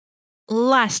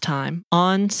Last time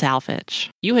on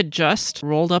Salvage, you had just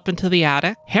rolled up into the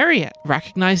attic. Harriet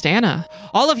recognized Anna.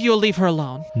 All of you will leave her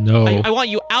alone. No. I want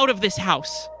you out of this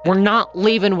house. We're not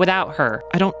leaving without her.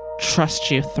 I don't trust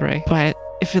you three, but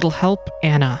if it'll help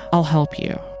Anna, I'll help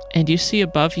you. And you see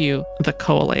above you the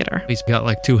collator. He's got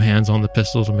like two hands on the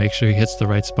pistol to make sure he hits the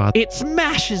right spot. It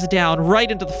smashes down right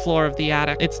into the floor of the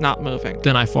attic. It's not moving.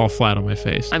 Then I fall flat on my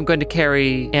face. I'm going to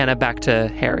carry Anna back to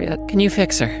Harriet. Can you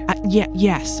fix her?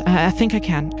 Yes, I think I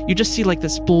can. You just see like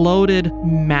this bloated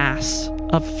mass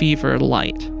of fever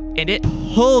light. And it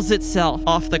pulls itself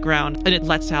off the ground and it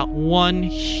lets out one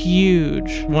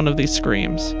huge one of these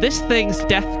screams. This thing's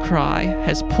death cry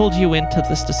has pulled you into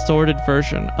this distorted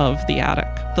version of the attic.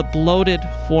 The bloated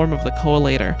form of the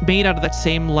collator, made out of that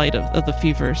same light of the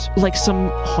fevers, like some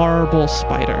horrible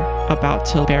spider about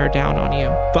to bear down on you.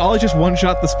 But Ollie just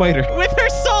one-shot the spider. With her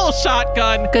soul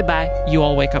shotgun! Goodbye. You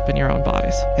all wake up in your own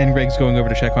bodies. And Greg's going over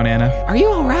to check on Anna. Are you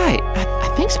all right?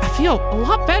 I think so. I feel a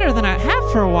lot better than I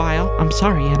have for a while. I'm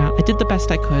sorry, Anna. I did the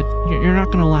best I could. You're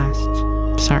not gonna last.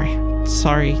 Sorry.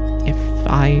 Sorry if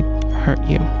I hurt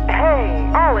you. Hey,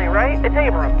 Ollie, right? It's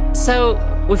Abram. So,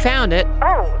 we found it.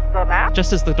 Oh, the map?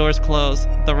 Just as the doors close,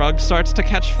 the rug starts to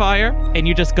catch fire, and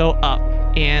you just go up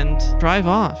and drive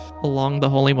off along the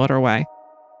holy motorway.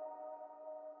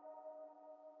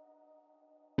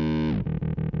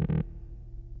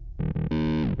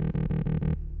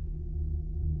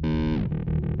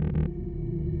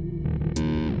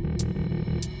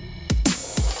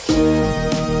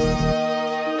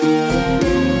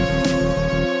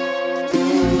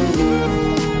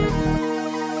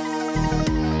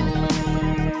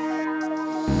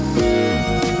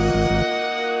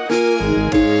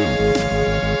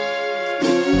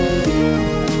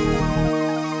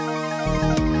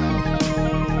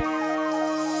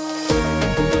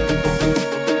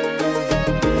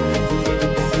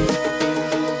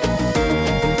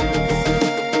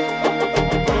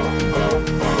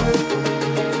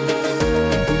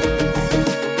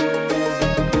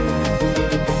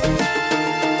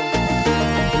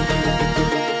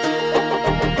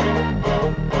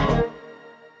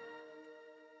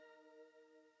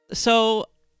 So,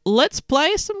 let's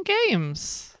play some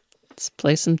games. Let's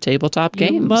play some tabletop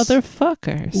games. You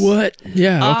motherfuckers. What?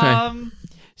 Yeah, okay.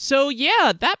 So,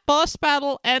 yeah, that boss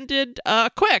battle ended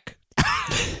quick.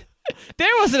 There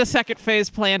wasn't a second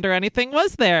phase planned or anything,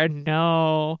 was there?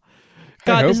 No.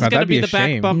 God, this is going to be the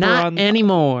back bumper Not on...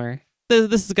 anymore.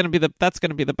 This is going to be that's going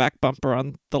to be the back bumper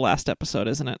on the last episode,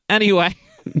 isn't it? Anyway.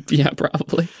 Yeah,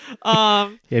 probably.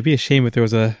 Yeah, it'd be a shame if there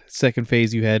was a second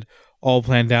phase you had all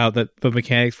planned out, that the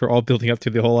mechanics were all building up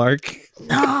to the whole arc.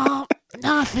 No,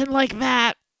 nothing like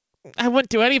that. I wouldn't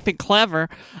do anything clever.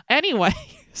 Anyway,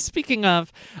 speaking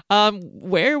of,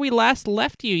 where we last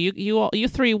left you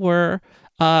three were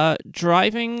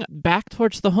driving back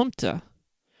towards the Humta.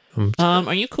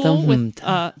 Are you cool with?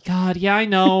 God, yeah, I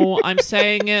know. I'm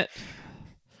saying it.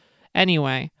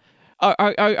 Anyway,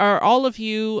 are all of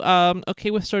you okay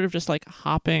with sort of just like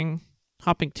hopping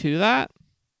to that?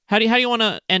 How do you want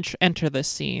to enter this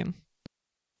scene?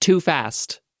 Too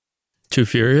fast. Too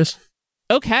furious?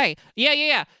 Okay.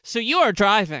 Yeah. So you are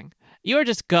driving. You are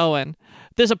just going.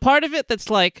 There's a part of it that's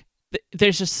like,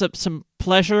 there's just some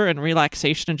pleasure and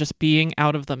relaxation in just being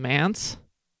out of the manse.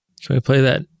 Can we play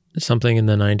that something in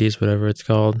the 90s, whatever it's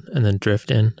called, and then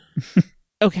drift in?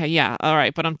 Okay, yeah. All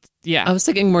right, but I was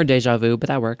thinking more Deja Vu, but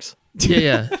that works.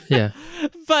 Yeah.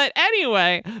 But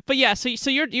anyway, so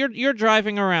you're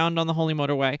driving around on the holy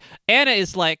motorway. Anna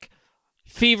is like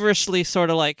feverishly sort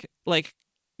of like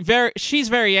she's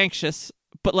very anxious,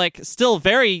 but like still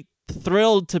very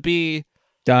thrilled to be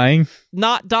Dying?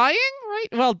 Not dying, right?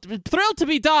 Well, thrilled to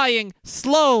be dying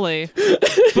slowly,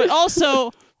 but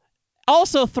also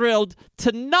thrilled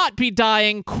to not be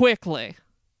dying quickly.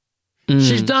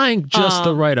 She's dying just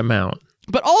the right amount.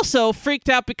 But also freaked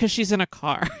out because she's in a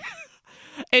car.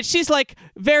 And she's like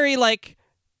very like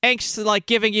anxious, like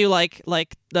giving you like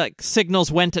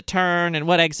signals when to turn and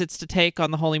what exits to take on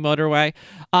the holy motorway.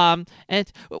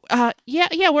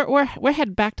 We're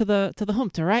heading back to the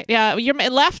Humta, right? Yeah, you're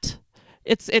left.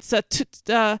 It's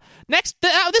next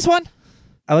this one.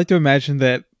 I like to imagine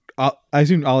that I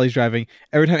assume Ollie's driving.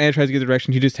 Every time Anna tries to get the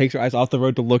direction, he just takes her eyes off the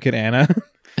road to look at Anna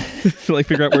to like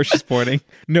figure out where she's pointing.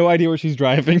 No idea where she's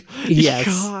driving. Yes.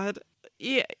 God.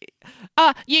 Yeah.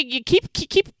 You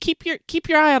keep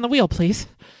your eye on the wheel, please.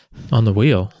 On the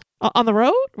wheel. On the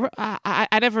road?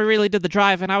 I never really did the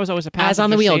drive, and I was always a passenger. Eyes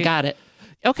on the wheel. Got it.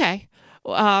 Okay.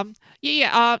 And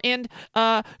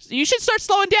you should start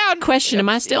slowing down. Question: am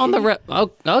I still on the road?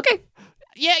 Oh, okay.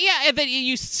 Yeah, and then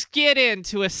you skid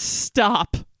into a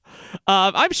stop.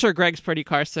 I'm sure Greg's pretty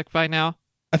car sick by now.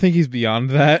 I think he's beyond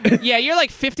that. Yeah, you're like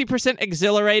 50%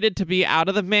 exhilarated to be out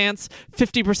of the manse,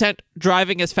 50%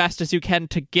 driving as fast as you can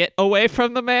to get away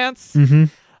from the manse. Mm-hmm.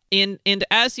 And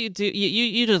as you do,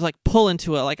 you just like pull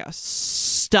into a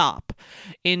stop,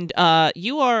 and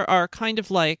you are kind of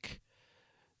like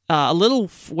a little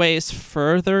ways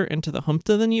further into the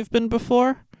Humpta than you've been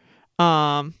before.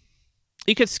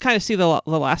 You could kind of see the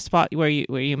last spot where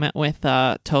you met with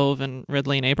Tove and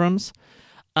Ridley and Abrams.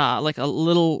 Like a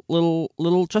little,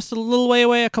 just a little way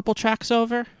away, a couple tracks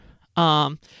over,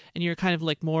 and you're kind of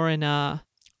like more in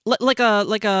like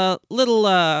a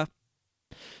little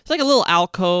it's like a little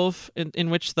alcove in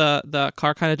which the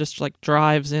car kind of just like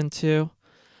drives into,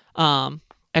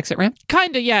 Exit ramp?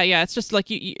 kind of yeah. It's just like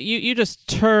you just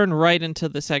turn right into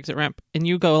this exit ramp, and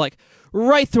you go like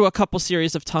right through a couple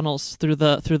series of tunnels through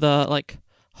the like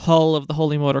hull of the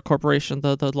Holy Motor Corporation,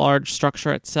 the large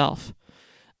structure itself.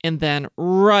 And then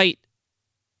right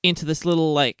into this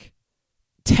little like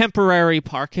temporary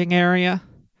parking area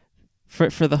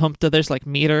for the Humpta. There's like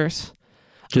meters.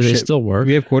 Do they shit. still work? Do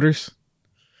we have quarters?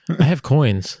 I have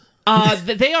coins.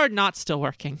 They are not still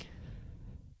working.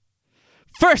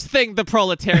 First thing the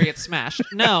proletariat smashed.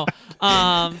 No,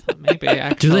 maybe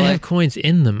actually. Do they have coins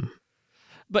in them?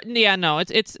 But yeah, no.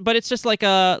 It's just like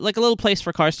a little place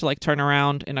for cars to like turn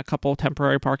around in a couple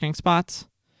temporary parking spots.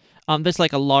 There's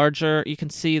like a larger. You can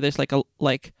see there's like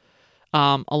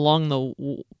along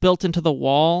the built into the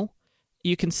wall.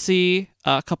 You can see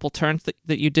a couple turns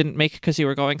that you didn't make because you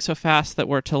were going so fast that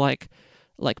were to like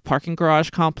parking garage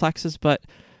complexes. But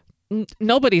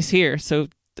nobody's here, so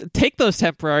take those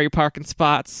temporary parking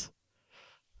spots.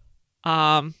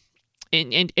 And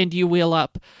you wheel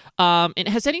up. And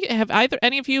have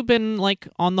any of you been like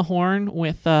on the horn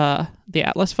with the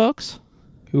Atlas folks?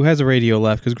 Who has a radio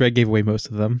left? Because Greg gave away most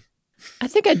of them. I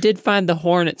think I did find the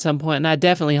horn at some point, and I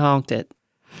definitely honked it.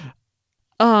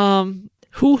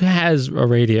 Who has a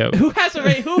radio? Who has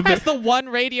the one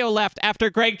radio left after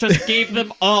Greg just gave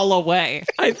them all away?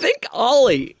 I think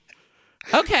Ollie.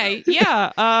 Okay,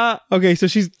 yeah. Okay, so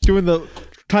she's doing the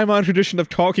time-honored tradition of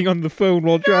talking on the phone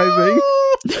while driving.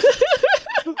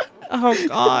 Oh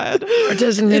God. Our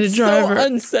designated It's driver. so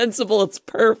unsensible. It's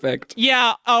perfect.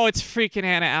 Yeah. Oh, it's freaking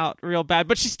Anna out real bad.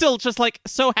 But she's still just like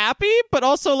so happy, but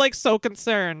also like so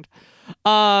concerned.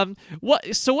 What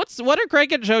are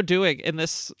Greg and Joe doing in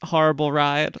this horrible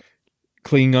ride?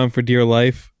 Clinging on for dear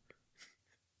life.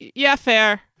 Yeah,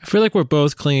 fair. I feel like we're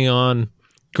both clinging on.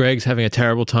 Greg's having a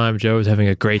terrible time. Joe's having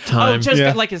a great Oh, time. just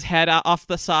Yeah. got like his head out off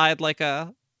the side like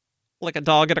a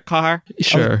dog in a car.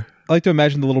 Sure. I like to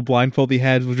imagine the little blindfold he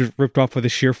had was just ripped off by the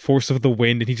sheer force of the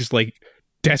wind, and he's just like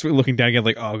desperately looking down again,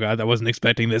 like, "Oh God, I wasn't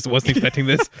expecting this. I wasn't expecting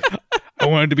this. I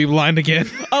wanted to be blind again."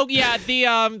 Oh yeah,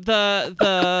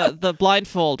 the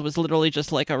blindfold was literally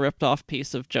just like a ripped off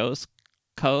piece of Joe's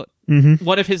coat. Mm-hmm.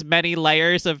 One of his many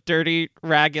layers of dirty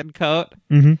ragged coat.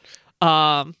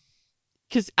 Mm-hmm.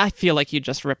 Because I feel like you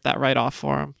just ripped that right off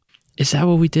for him. Is that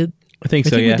what we did? I think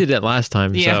I so. think Yeah. we did that last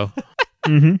time. Yeah. So,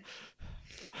 Mm-hmm.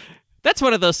 That's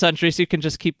one of those sundries you can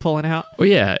just keep pulling out. well,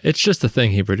 yeah, it's just the thing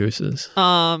he produces.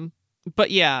 But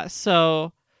yeah,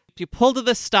 so you pull to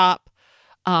the stop,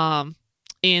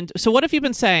 and so what have you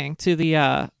been saying to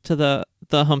the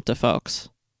Humpta folks,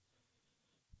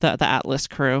 the Atlas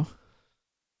crew?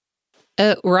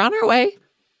 We're on our way.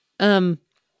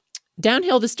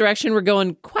 Downhill this direction. We're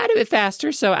going quite a bit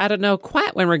faster, so I don't know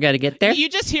quite when we're going to get there. You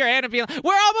just hear Anna being like,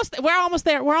 we're almost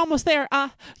there.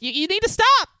 You need to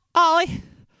stop, Ollie.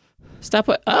 Stop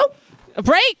what? Oh,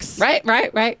 Brakes. right.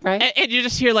 And you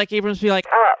just hear like Abrams be like,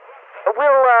 Will,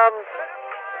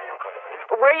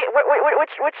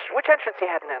 which entrance you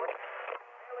heading in?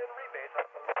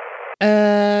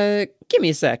 Give me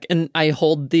a sec. And I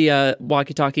hold the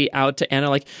walkie-talkie out to Anna,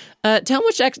 like, tell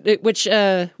him which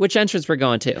entrance we're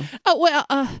going to. oh well,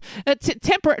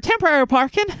 temporary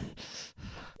parking.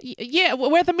 Yeah,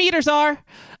 where the meters are.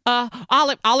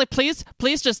 Ollie, please,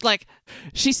 just like,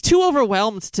 she's too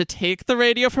overwhelmed to take the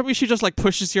radio from you. She just like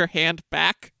pushes your hand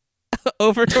back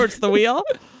over towards the wheel.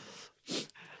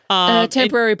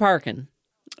 Temporary parking.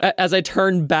 As I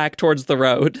turn back towards the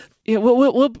road. Yeah,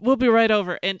 we'll be right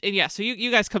over. And yeah, so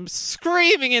you guys come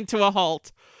screaming into a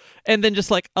halt, and then just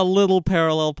like a little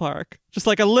parallel park, just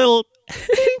like a little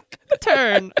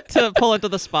turn to pull into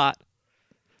the spot.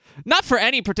 Not for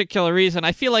any particular reason.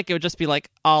 I feel like it would just be like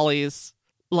Ollie's,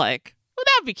 like, well,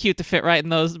 that would be cute to fit right in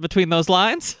those between those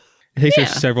lines. It takes her Yeah.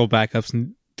 several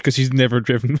backups because she's never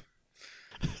driven.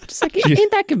 Just like,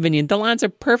 ain't that convenient? The lines are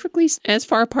perfectly as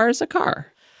far apart as a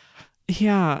car.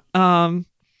 Yeah.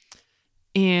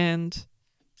 And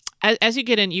as you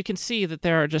get in, you can see that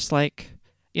there are just like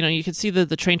you can see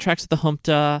the train tracks of the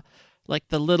Humpta, like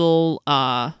the little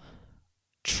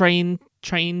train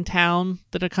town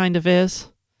that it kind of is.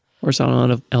 Or something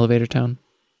of Elevator Town.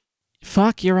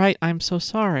 Fuck, you're right. I'm so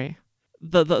sorry.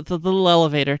 The little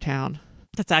elevator town.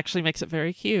 That actually makes it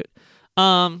very cute.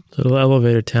 Little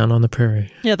elevator town on the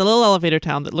prairie. Yeah, the little elevator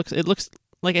town that looks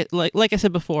like I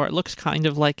said before, it looks kind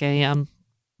of like a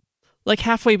like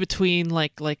halfway between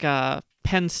like a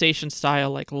Penn Station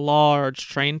style like large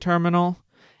train terminal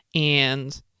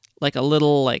and like a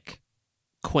little like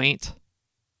quaint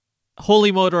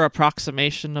holy motor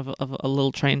approximation of a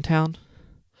little train town.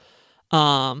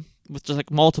 With just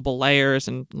like multiple layers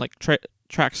and like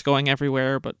tracks going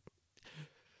everywhere, but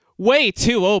way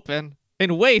too open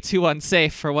and way too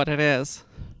unsafe for what it is.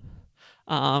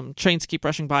 Trains keep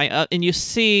rushing by, and you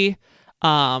see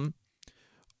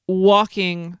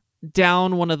walking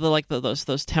down one of the like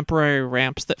those temporary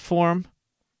ramps that form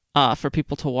for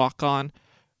people to walk on.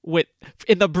 With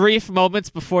in the brief moments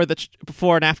before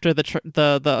and after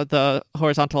the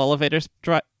horizontal elevators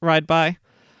ride by,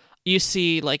 you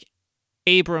see like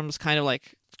Abrams kind of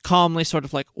like calmly sort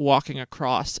of like walking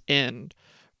across, and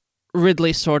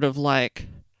Ridley sort of like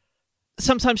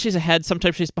sometimes she's ahead,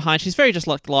 sometimes she's behind. She's very just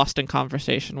like lost in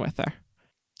conversation with her,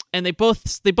 and they both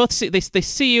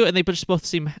see you, and they just both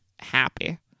seem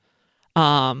happy.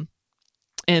 And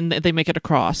they make it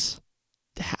across.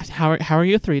 How are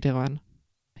you three doing?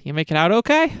 You make it out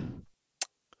okay?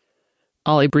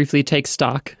 Ollie briefly takes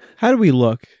stock. How do we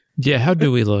look? Yeah, how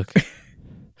do we look?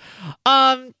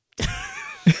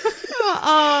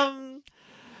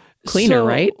 Cleaner, so-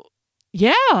 right?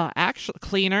 Yeah, actually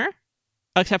cleaner,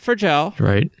 except for Joe.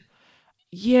 Right.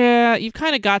 Yeah, you've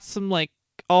kind of got some like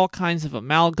all kinds of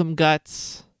amalgam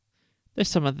guts. There's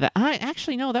some of that.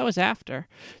 Actually, no, that was after.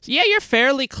 So yeah, you're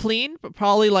fairly clean, but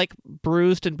probably like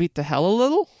bruised and beat to hell a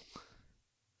little.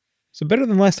 So better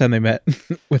than last time they met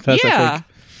with us. I Yeah, think.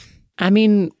 I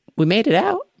mean, we made it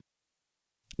out.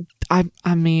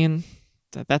 I mean,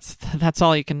 that's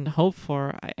all you can hope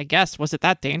for, I guess. Was it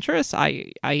that dangerous?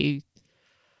 I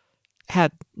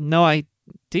had no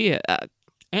idea.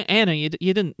 Anna, you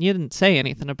didn't say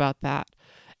anything about that,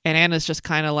 and Anna's just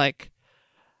kind of like,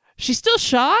 she's still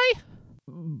shy,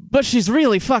 but she's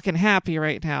really fucking happy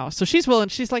right now. So she's willing.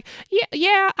 She's like,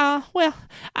 yeah. Well,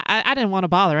 I didn't want to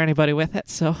bother anybody with it,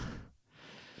 so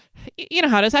you know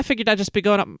how it is. I figured I'd just be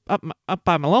going up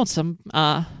by my lonesome.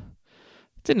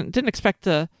 Didn't expect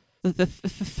the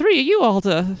three of you all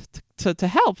to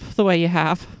help the way you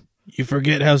have. You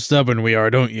forget how stubborn we are,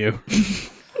 don't you?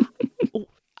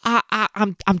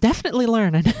 I'm definitely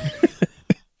learning.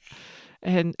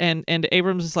 and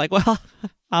Abrams is like, well,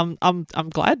 I'm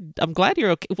glad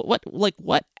you're okay.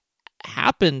 What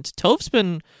happened? Tove's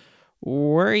been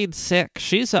worried sick.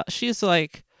 She's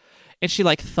like, and she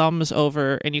like thumbs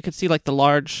over, and you can see like the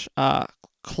large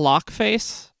clock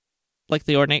face, like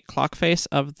the ornate clock face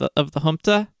of the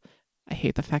Humpta. I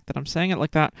hate the fact that I'm saying it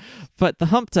like that, but the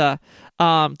Humpta,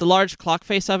 the large clock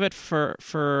face of it for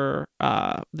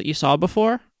that you saw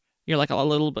before, you're like a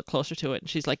little bit closer to it, and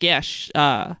she's like, yeah,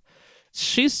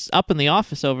 she's up in the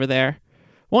office over there.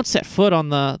 Won't set foot on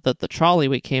the trolley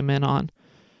we came in on.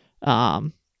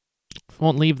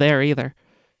 Won't leave there either.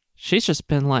 She's just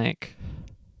been like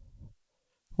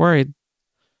worried.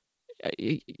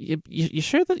 You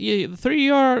sure that the three of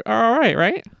you are all right,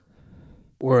 right?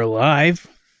 We're alive.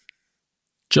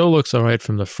 Joe looks all right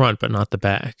from the front, but not the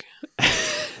back.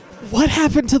 What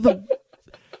happened to the?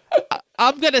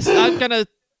 I'm gonna.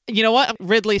 You know what?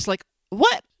 Ridley's like,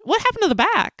 what? What happened to the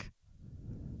back?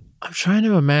 I'm trying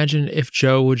to imagine if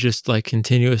Joe would just like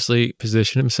continuously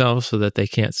position himself so that they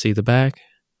can't see the back.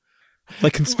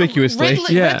 Like conspicuously.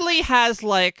 Yeah. Ridley has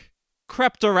like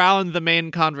crept around the main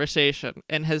conversation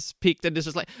and has peeked and is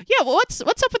just like, yeah, well, what's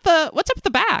up with the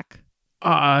back?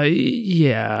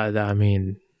 Yeah, I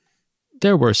mean,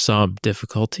 there were some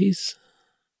difficulties.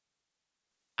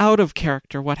 Out of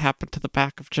character, what happened to the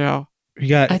back of Joe? You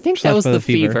got I think that slapped was by the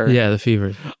fever. Yeah, the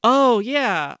fever. Oh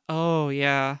yeah.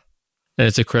 And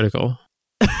it's a critical.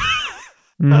 Mhm.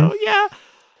 Oh yeah.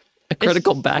 A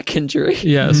critical back injury.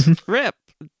 Yes. Rip.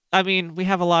 I mean, we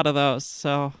have a lot of those,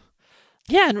 so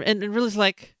yeah, and Ridley's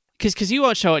like, because you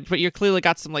won't show it, but you're clearly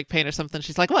got some like pain or something.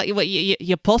 She's like, what?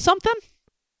 You pull something?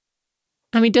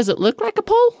 I mean, does it look like a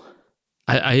pole?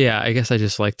 I guess I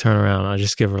just like turn around. I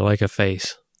just give her like a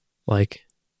face. Like,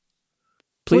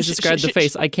 Please Well, describe the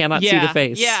face. I cannot see the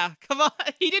face. Yeah, come on.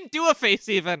 He didn't do a face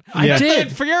even. I That's did. the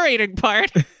infuriating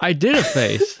part. I did a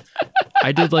face.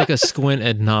 I did like a squint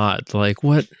and nod. Like,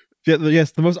 what? Yeah,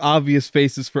 yes, the most obvious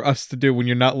faces for us to do when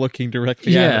you're not looking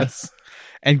directly at Yeah. us.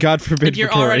 And God forbid And you're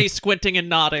for Tori. already squinting and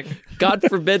nodding. God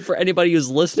forbid for anybody who's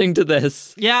listening to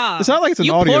this. Yeah. It's not like it's an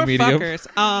you audio poor medium. Fuckers.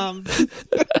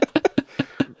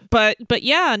 But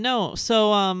yeah, no.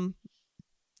 So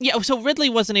so Ridley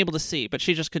wasn't able to see, but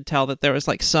she just could tell that there was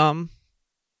like some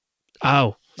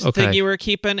Oh, thing okay. you were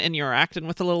keeping, and you were acting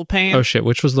with a little pain. Oh shit!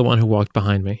 Which was the one who walked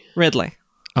behind me? Ridley.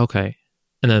 Okay,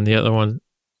 and then the other one.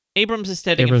 Abrams is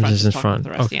standing Abrams in front. is in just talking front.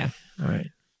 with the rest. Okay. Yeah. All right.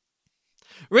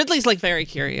 Ridley's like very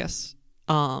curious.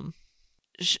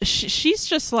 She's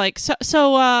just like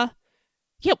yeah.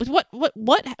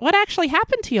 What actually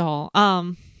happened to y'all?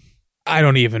 I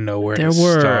don't even know where There to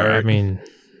were. start. I mean,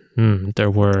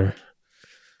 there were.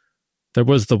 There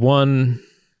was the one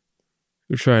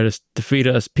who tried to defeat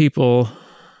us people.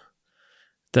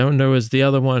 Then there was the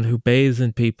other one who bathed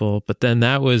in people, but then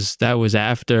that was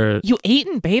after. You ate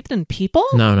and bathed in people?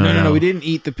 No. We didn't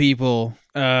eat the people.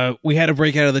 We had to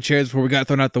break out of the chairs before we got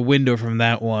thrown out the window from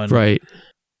that one. Right.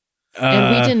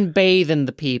 And we didn't bathe in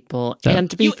the people. That- And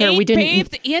to be You fair, ate, we didn't.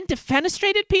 bathed, and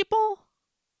defenestrated people?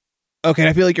 Okay,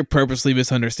 I feel like you're purposely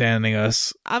misunderstanding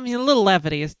us. I mean, a little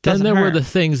levity Then doesn't there were hurt. the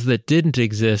things that didn't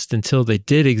exist until they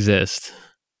did exist.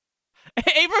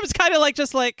 Abrams kind of like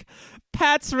just like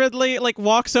pats Ridley, like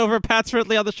walks over, pats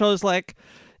Ridley on the shoulders, like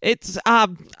it's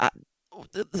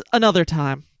another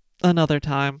time.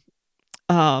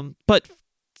 But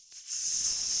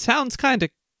sounds kind of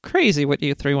crazy what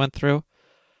you three went through.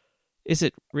 Is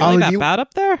it really Ollie, that bad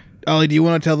up there? Ollie, do you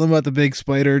want to tell them about the big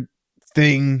spider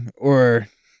thing, or...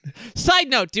 Side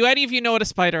note: do any of you know what a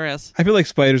spider is? I feel like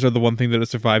spiders are the one thing that has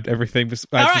survived everything besides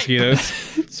All right. mosquitoes.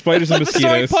 Spiders and Like the story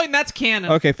mosquitoes. point, and that's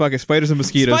canon. Okay, fuck it. Spiders and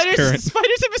mosquitoes. Current.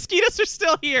 Spiders and mosquitoes are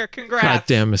still here. Congrats.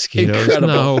 Goddamn mosquitoes! Incredible.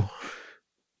 No.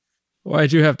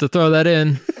 Why'd you have to throw that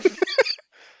in?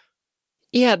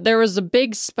 Yeah, there was a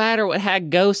big spider that had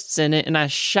ghosts in it, and I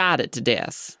shot it to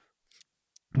death.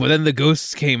 Well, then the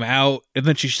ghosts came out, and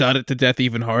then she shot it to death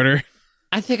even harder.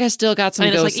 I think I still got some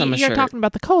And it's ghosts like on my you're shirt. talking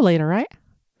about the collator, right?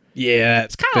 Yeah,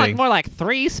 It's kind of like more like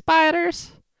 3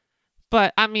 spiders.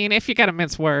 But I mean, if you gotta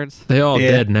mince words, They all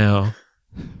Yeah. dead now.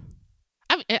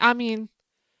 I mean,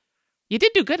 you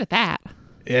did do good at that.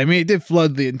 Yeah, I mean, it did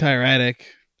flood the entire attic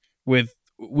with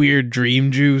weird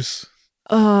dream juice.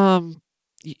 You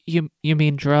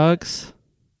mean drugs?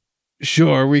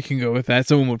 Sure, we can go with that.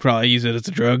 Someone would probably use it as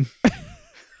a drug.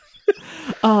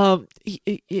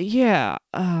 Yeah.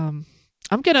 I'm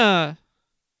gonna.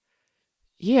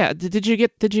 Yeah. Did you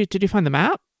find the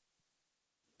map?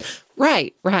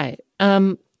 Right. Who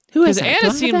is Because that? Do I Anna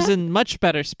have seems that? in much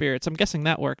better spirits. I'm guessing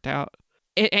that worked out.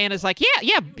 Anna's like,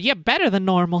 yeah, better than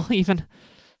normal even.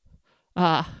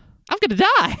 I'm gonna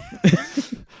die.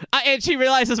 And she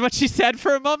realizes what she said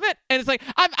for a moment, and it's like,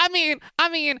 I mean,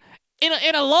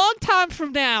 in a long time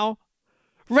from now,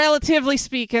 relatively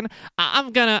speaking,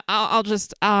 I'll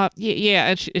just,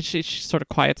 yeah, and she sort of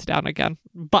quiets down again,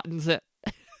 buttons it.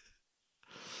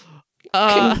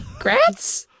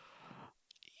 Congrats.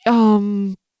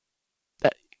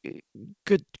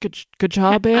 Good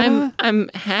job, Anna. I'm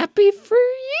happy for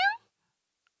you.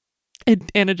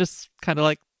 And Anna just kind of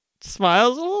like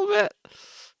smiles a little bit.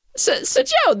 So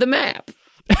Joe, the map.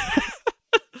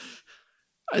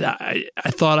 I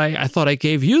thought I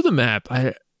gave you the map.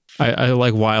 I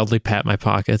like wildly pat my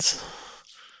pockets.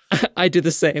 I do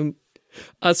the same.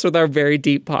 Us with our very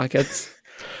deep pockets.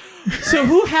 So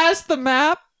who has the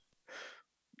map?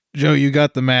 Joe, you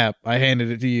got the map. I handed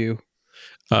it to you.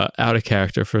 Out of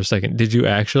character for a second. Did you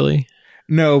actually?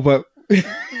 No, but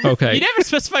Okay. You never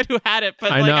specified who had it,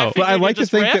 but I know. But I like to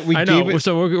think that we I gave know. it.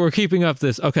 So we're keeping up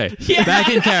this. Okay. Yeah. Back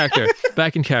in character.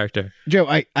 Back in character. Joe,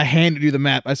 I handed you the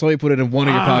map. I saw you put it in one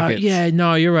of your pockets. Yeah.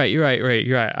 No, you're right. You're right.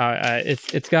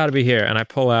 It's got to be here. And I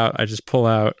just pull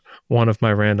out one of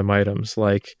my random items,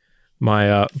 like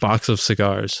my box of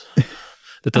cigars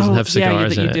that doesn't have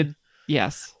cigars in it. Did.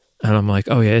 Yes. And I'm like,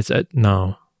 oh yeah, it's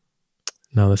no,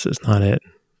 this is not it.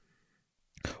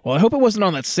 Well, I hope it wasn't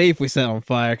on that safe we set on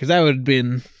fire, because that would have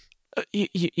been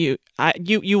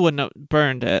You wouldn't have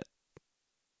burned it.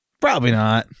 probably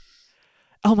not.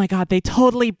 Oh my God, they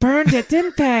totally burned it,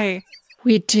 didn't they?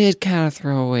 We did kind of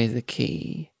throw away the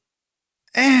key.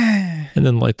 Eh. And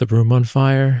then light the room on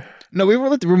fire. No, we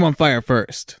lit the room on fire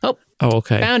first. Oh,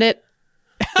 okay. Found it.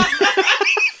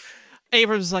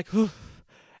 Abrams is like, whew,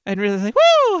 and really like,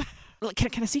 woo!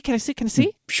 Can I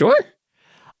see? Sure.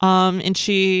 And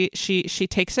she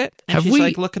takes it and Have she's we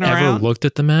like looking ever around. looked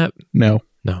at the map? No.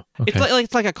 No. Okay.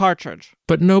 It's like a cartridge.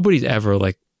 But nobody's ever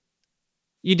like.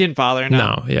 You didn't bother, no?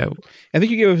 No. Yeah. I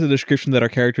think you gave us a description that our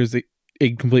characters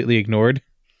completely ignored.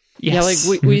 Yes. Yeah,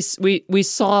 like we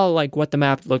saw like what the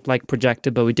map looked like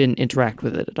projected, but we didn't interact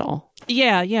with it at all.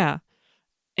 Yeah.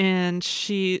 and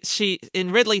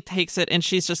and Ridley takes it, and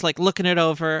she's just like looking it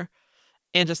over,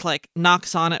 and just like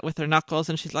knocks on it with her knuckles,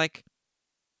 and she's like,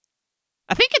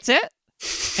 "I think it's it."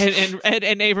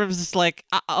 and Abrams is like,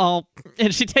 "Oh,"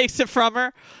 and she takes it from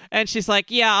her, and she's like,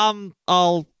 "Yeah,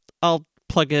 I'll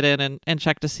plug it in and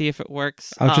check to see if it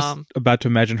works." I was just about to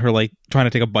imagine her like trying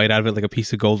to take a bite out of it, like a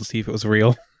piece of gold, to see if it was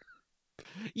real.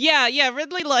 Yeah,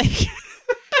 Ridley like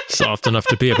Soft enough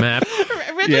to be a map.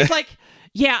 Ridley's like,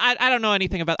 "Yeah, I don't know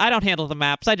anything about. I don't handle the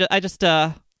maps. I just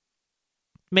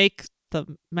make the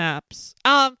maps."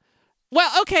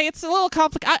 Well, okay, it's a little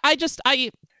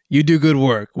complicated. You do good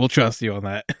work. We'll trust you on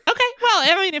that. Okay, well,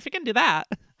 I mean, if you can do that.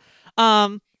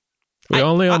 We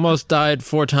only almost died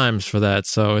 4 times for that,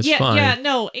 so it's fine. Yeah,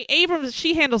 no, Abrams,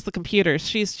 she handles the computers.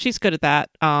 She's good at that.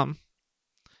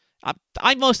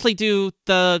 I mostly do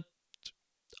the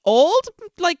old,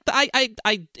 like, I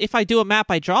if I do a map,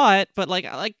 I draw it, but like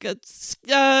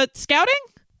scouting?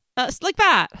 Like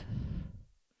that.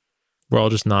 We're all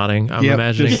just nodding. I'm Yep,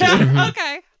 imagining. just- Yeah,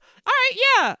 okay. All right,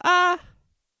 yeah,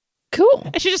 Cool.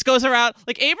 and she just goes around,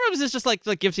 like, Abrams is just like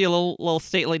gives you a little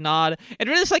stately nod, and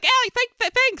really just like, "Allie,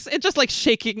 thanks," and just like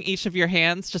shaking each of your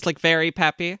hands, just like very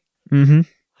peppy. Mm-hmm.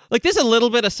 Like, there's a little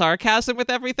bit of sarcasm with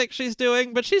everything she's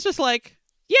doing, but she's just like,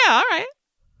 "Yeah, all right."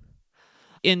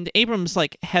 And Abrams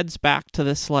like heads back to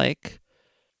this like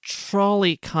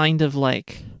trolley, kind of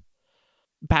like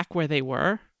back where they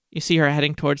were. You see her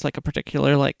heading towards like a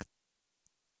particular like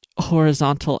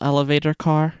horizontal elevator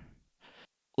car.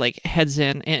 Like heads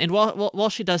in, and while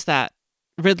she does that,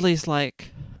 Ridley's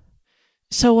like,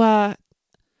 "So,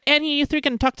 Annie, you 3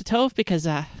 gonna talk to Tove, because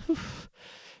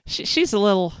she's a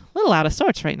little out of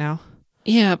sorts right now."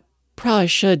 Yeah, probably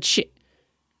should.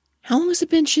 How long has it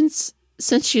been since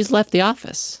she's left the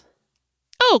office?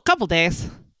 Oh, a couple days.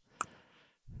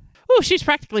 Ooh, she's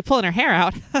practically pulling her hair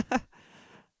out.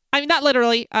 I mean, not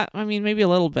literally. I mean, maybe a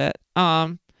little bit.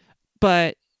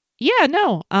 But yeah,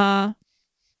 no.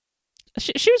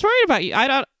 She was worried about you.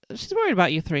 She's worried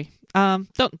about you 3.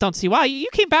 Don't see why. You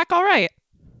came back all right.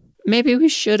 Maybe we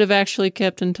should have actually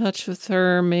kept in touch with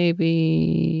her.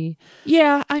 Maybe.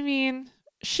 Yeah, I mean,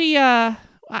 she. I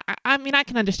mean, I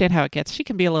can understand how it gets. She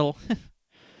can be a little,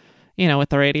 with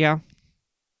the radio.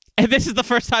 And this is the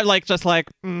first time, like, just like,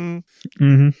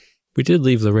 Mm-hmm. We did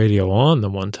leave the radio on the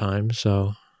one time,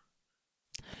 so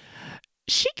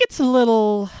she gets a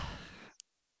little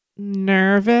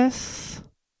nervous,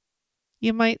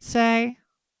 you might say.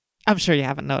 I'm sure you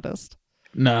haven't noticed.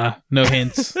 Nah, no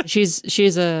hints.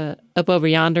 She's up over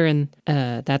yonder in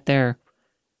that there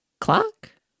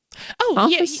clock. Oh,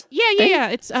 Office yeah.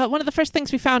 thing? It's one of the first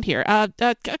things we found here.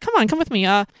 Come with me.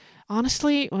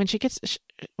 Honestly, when she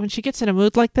gets in a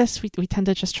mood like this, we tend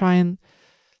to just try and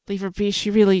leave her be. She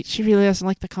really doesn't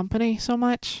like the company so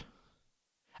much.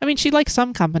 I mean, she likes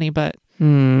some company, but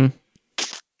Well,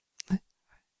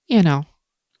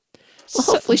 So-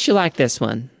 hopefully she'll like this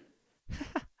one.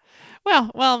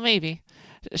 well, maybe.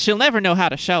 She'll never know how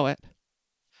to show it.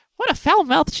 What a foul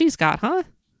mouth she's got, huh?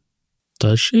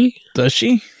 does she? Does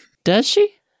she? Does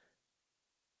she?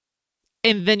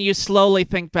 And then you slowly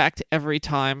think back to every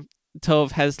time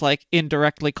Tove has, like,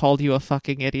 indirectly called you a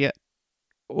fucking idiot.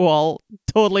 Well,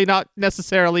 totally not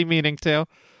necessarily meaning to.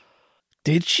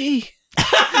 Did she?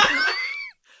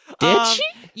 Did she?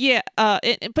 Yeah,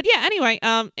 but yeah, anyway,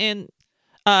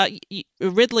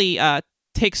 Ridley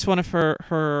takes one of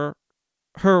her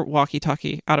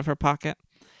walkie-talkie out of her pocket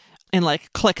and,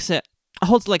 like, clicks it.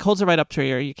 Holds it right up to her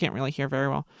ear. You can't really hear very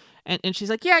well. And she's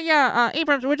like, yeah,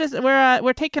 Abrams,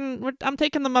 I'm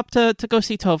taking them up to go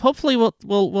see Tove. Hopefully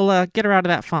we'll get her out of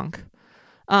that funk.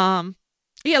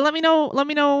 Yeah, let me know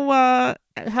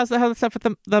how the stuff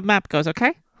with the map goes,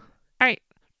 okay? All right.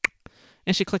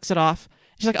 And she clicks it off.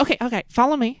 She's like, okay,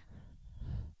 follow me.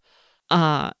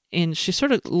 And she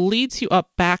sort of leads you up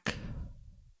back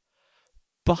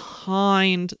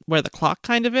behind where the clock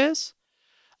kind of is,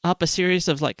 up a series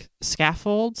of like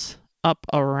scaffolds up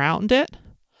around it.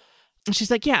 And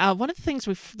she's like, yeah, one of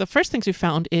the first things we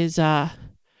found is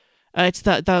it's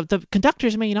the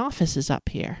conductor's main office is up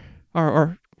here,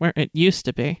 or where it used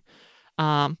to be.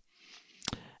 And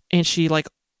she like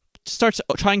starts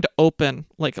trying to open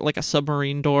like a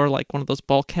submarine door, like one of those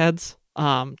bulkheads,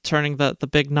 turning the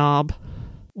big knob.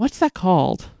 What's that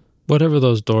called? Whatever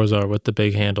those doors are with the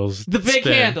big handles. The big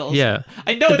spin. handles. Yeah.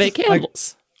 I know The it's big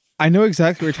handles. I know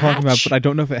exactly what you're talking about, Hatch? but I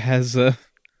don't know if it has.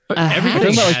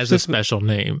 Everything hatch? has a special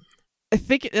name. I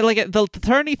think like the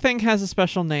turny thing has a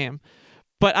special name,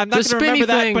 but I'm not The going to remember spinny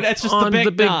that. thing But it's just on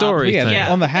the big knob. dory yeah, thing.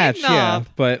 Yeah. on the hatch, Big yeah. knob.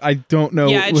 But I don't know.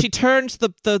 Yeah, and she turns the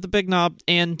big knob,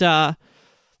 and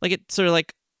like it sort of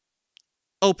like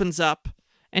opens up,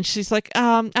 And she's like,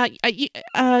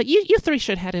 you three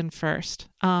should head in first.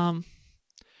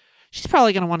 She's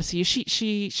probably gonna want to see you.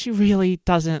 She really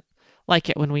doesn't like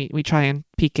it when we try and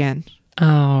peek in.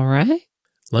 All right.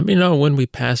 Let me know when we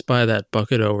pass by that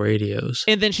bucket of radios.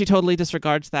 And then she totally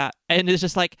disregards that and is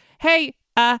just like, hey,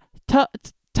 Tove,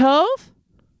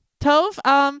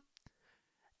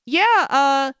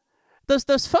 yeah,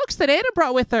 those folks that Anna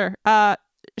brought with her,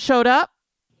 showed up.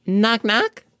 Knock,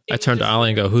 knock. I turn to Ollie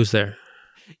and go, "Who's there?"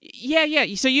 Yeah.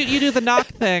 So you do the knock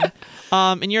thing,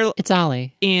 and you're It's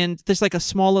Ollie. and there's like a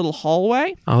small little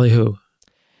hallway, Ollie who?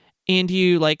 and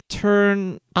you like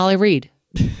turn, Ollie Reed.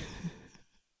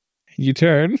 You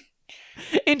turn.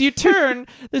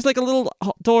 There's like a little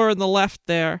door on the left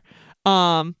there,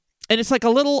 and it's like a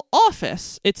little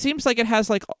office. It seems like it has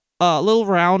like a little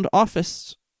round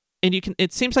office, and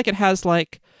it seems like it has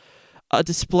like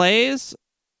displays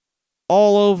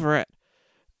all over it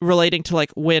relating to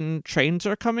like when trains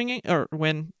are coming in or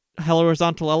when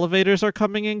horizontal elevators are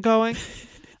coming and going,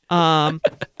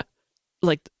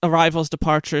 like arrivals,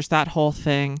 departures, that whole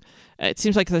thing. It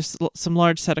seems like there's some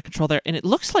large set of control there, and it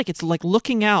looks like it's like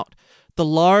looking out the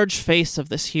large face of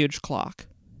this huge clock,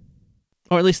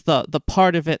 or at least the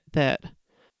part of it that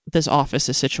this office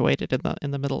is situated in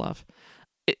the middle of.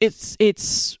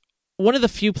 It's one of the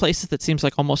few places that seems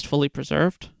like almost fully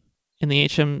preserved in the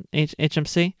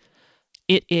HMC.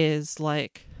 It is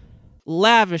like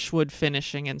lavish wood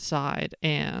finishing inside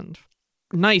and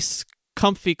nice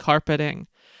comfy carpeting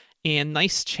and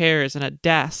nice chairs and a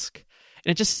desk.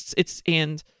 And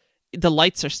and the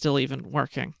lights are still even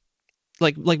working.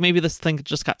 Like maybe this thing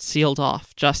just got sealed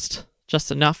off just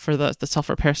enough for the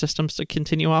self-repair systems to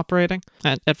continue operating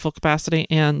at full capacity.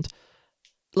 And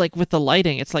like with the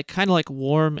lighting, it's like kind of like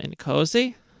warm and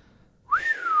cozy.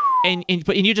 And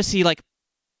you just see like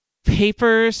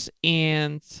papers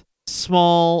and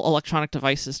small electronic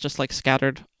devices just like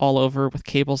scattered all over with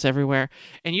cables everywhere.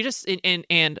 And you just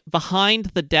and behind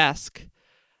the desk,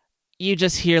 you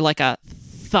just hear like a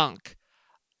thunk,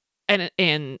 and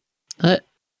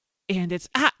it's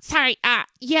sorry,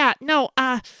 yeah, no,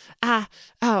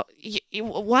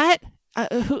 what?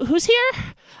 Who's here?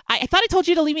 I thought I told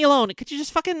you to leave me alone. Could you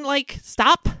just fucking like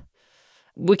stop?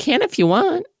 We can if you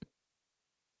want.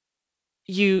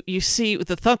 You see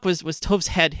the thunk was Tove's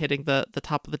head hitting the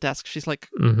top of the desk. She's like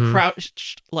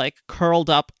crouched, like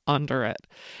curled up under it,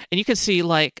 and you can see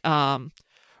like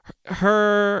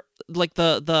her like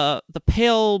the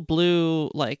pale blue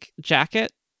like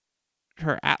jacket,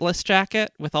 her Atlas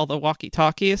jacket with all the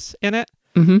walkie-talkies in it.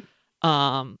 With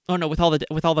all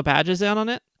the badges on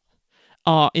it,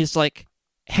 is like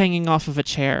hanging off of a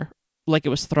chair, like it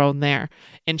was thrown there,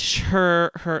 and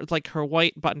her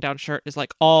white button-down shirt is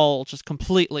like all just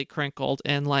completely crinkled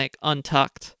and like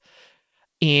untucked.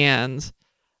 And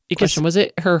Question: was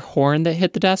it her horn that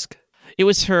hit the desk? It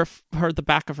was the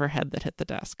back of her head that hit the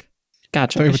desk.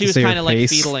 Gotcha. Sorry. She was say her kind of like face.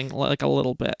 feedling like a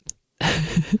little bit.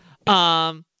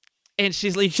 And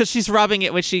she's rubbing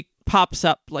it when she pops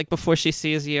up, like before she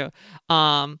sees you.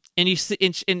 And you see,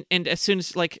 and as soon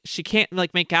as like she can't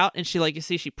like make out, and she like you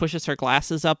see she pushes her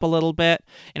glasses up a little bit,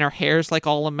 and her hair's like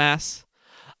all a mess.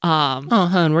 Oh,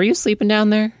 hon, were you sleeping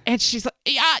down there? And she's like,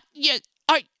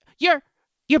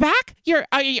 you're back?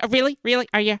 Are you really?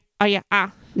 Are you?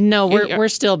 No, You're- we're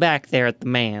still back there at the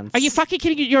man's. Are you fucking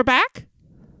kidding? You're back?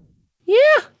 Yeah.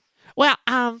 Well,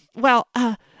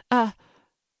 oh,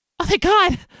 thank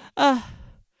God. Oh,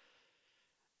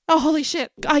 holy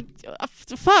shit.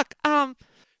 Fuck.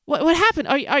 What happened?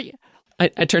 Are you? I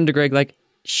turned to Greg like,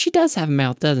 she does have a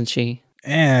mouth, doesn't she?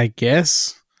 I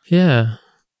guess. Yeah.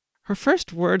 Her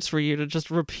first words were you to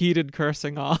just repeated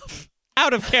cursing off.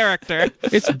 Out of character.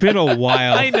 It's been a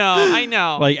while. I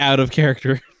know. Like out of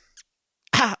character.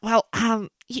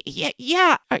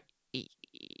 Yeah.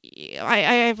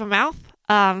 I have a mouth.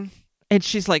 And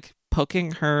she's like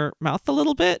poking her mouth a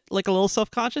little bit, like a little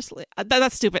self-consciously.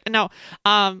 That's stupid. No,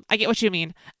 I get what you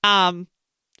mean.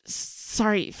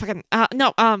 Sorry, fucking,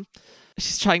 no,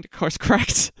 she's trying to course correct.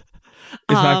 It's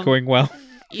not going well.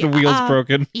 The wheel's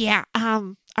broken. Yeah, are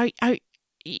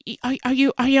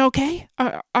you okay?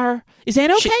 Is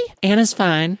Anna okay? Anna's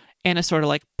fine. Anna sort of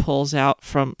like pulls out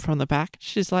from the back.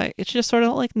 She just sort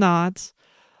of like nods.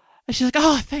 And she's like,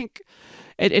 oh,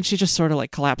 and she just sort of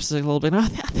like collapses a little bit. Oh,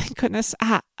 thank goodness.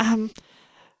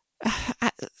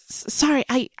 Sorry,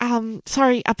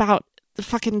 sorry about the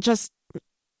fucking just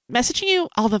messaging you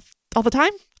all the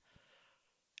time.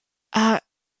 That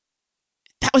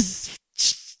was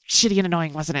shitty and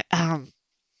annoying, wasn't it?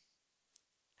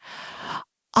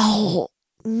 I'll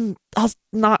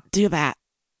not do that.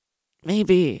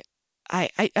 Maybe.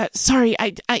 Sorry.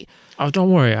 Oh,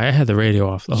 don't worry. I had the radio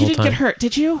off the You whole didn't time. get hurt,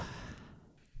 did you?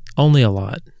 Only a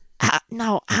lot.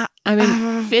 No. I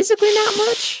mean, physically not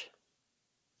much.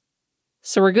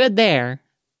 So we're good there.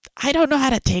 I don't know how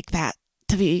to take that,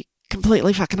 to be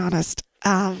completely fucking honest.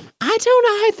 I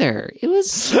don't either. It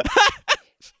was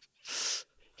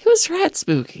rat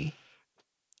spooky.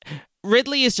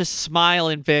 Ridley is just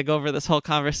smiling big over this whole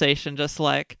conversation, just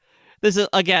like, this is,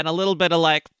 again, a little bit of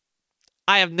like,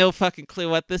 I have no fucking clue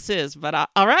what this is, but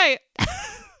all right.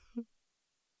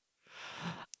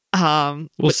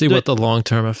 We'll see what the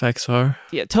long-term effects are.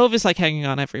 Yeah, Tove is like hanging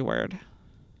on every word.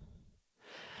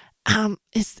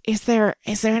 Is there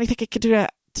anything I could do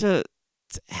to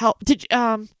help? Did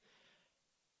you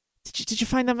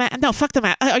find the map? No, fuck the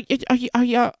map. Are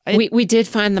you? We did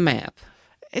find the map.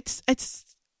 It's.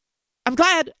 I'm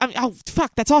glad. Oh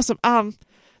fuck, that's awesome.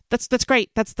 That's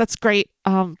great. That's great.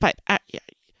 But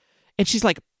and she's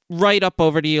like right up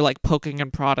over to you, like poking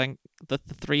and prodding the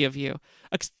three of you.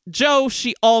 Joe,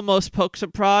 she almost pokes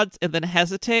and prods and then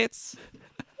hesitates,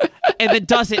 and then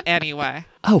does it anyway.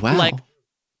 Oh wow! Like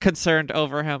concerned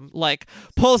over him, like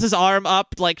pulls his arm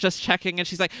up, like just checking, and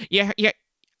she's like, "Yeah.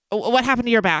 What happened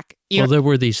to your back?" Well, there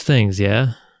were these things,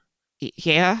 yeah?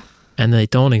 Yeah. And they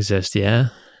don't exist, yeah?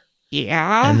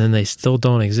 Yeah. And then they still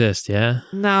don't exist, yeah?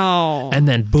 No. And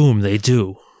then boom, they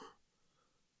do.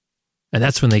 And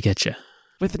that's when they get you.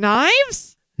 With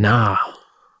knives? Nah.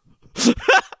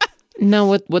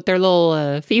 No, with their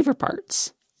little fever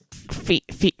parts. Feet,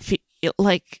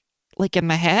 like in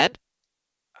the head?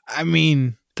 I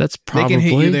mean, That's they probably... can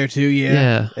hit you there too.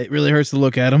 Yeah. It really hurts to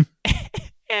look at them.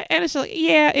 And it's like,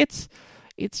 yeah, it's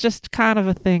just kind of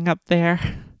a thing up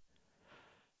there.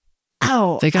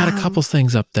 Oh, They got a couple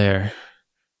things up there.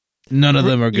 None of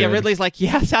them are good. Yeah, Ridley's like,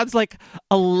 yeah, sounds like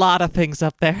a lot of things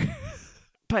up there.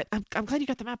 But I'm glad you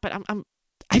got the map. But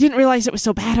I didn't realize it was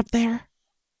so bad up there.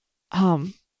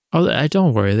 Oh,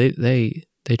 don't worry. They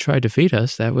tried to feed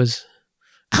us. That was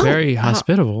very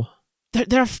hospitable.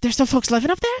 There's still folks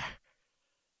living up there?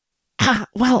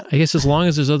 Well, I guess as long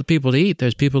as there's other people to eat,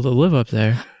 there's people that live up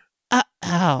there.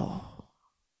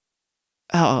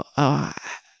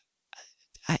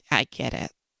 I get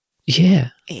it. Yeah.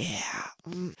 Yeah.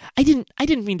 I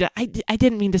didn't mean to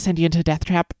send you into a death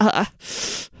trap. I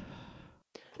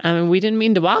mean, we didn't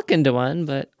mean to walk into one,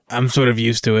 but I'm sort of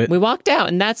used to it. we walked out,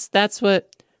 and that's what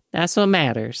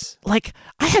matters. Like,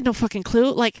 I had no fucking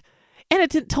clue. Like, Anna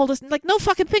didn't told us like no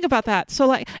fucking thing about that. So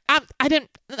like, I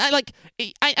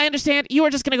understand you were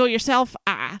just gonna go yourself.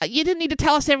 You didn't need to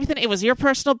tell us everything. It was your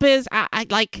personal biz.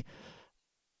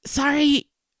 Sorry.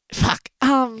 Fuck.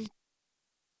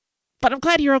 But I'm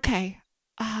glad you're okay.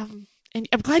 And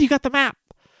I'm glad you got the map.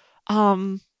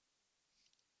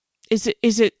 Is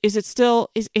it still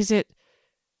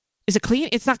clean?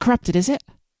 It's not corrupted, is it?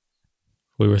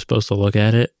 We were supposed to look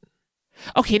at it.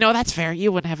 Okay, no, that's fair.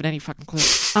 You wouldn't have any fucking clue.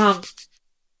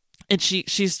 And she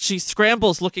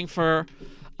scrambles looking for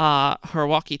her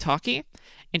walkie-talkie,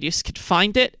 and you could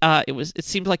find it. It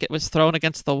seemed like it was thrown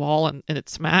against the wall and it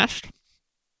smashed.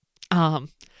 And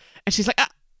she's like,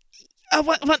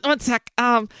 one sec.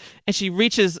 And she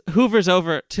hoovers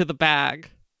over to the bag,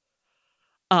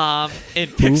 and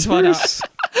picks one up.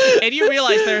 And you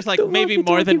realize there's like maybe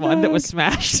more than one that was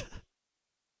smashed.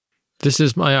 This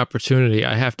is my opportunity.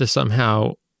 I have to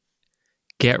somehow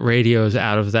get radios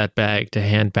out of that bag to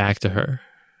hand back to her.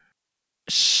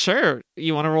 Sure.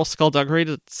 You want to roll skullduggery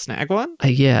to snag one?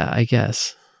 Yeah, I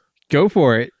guess. Go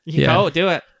for it. Go, do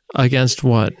it. Against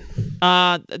what?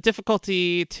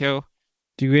 Difficulty 2.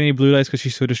 Do you get any blue dice because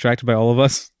she's so distracted by all of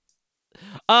us?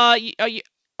 Are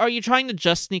you trying to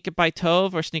just sneak it by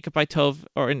Tove or sneak it by Tove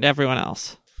or everyone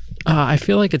else? I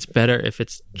feel like it's better if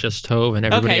it's just Tove and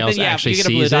everybody else actually you sees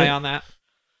get a blue die it. on that.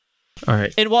 All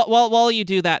right. And while you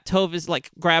do that, Tove is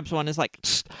like grabs one, is like,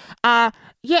 yeah,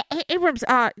 Abrams,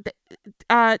 they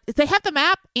have the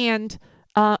map, and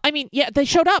they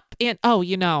showed up, and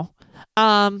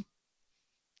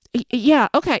yeah,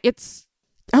 okay, it's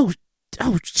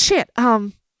shit.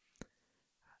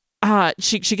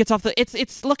 She gets off the.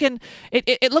 It's looking.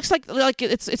 It looks like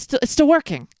it's still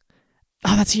working.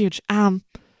 Oh, that's huge.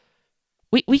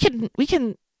 We can.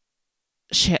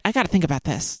 Shit, I gotta think about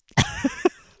this.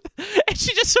 And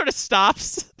she just sort of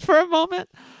stops for a moment.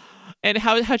 And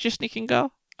how'd your sneaking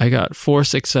go? I got 4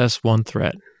 success, 1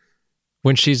 threat.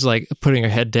 When she's like putting her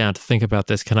head down to think about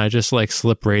this, can I just like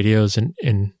slip radios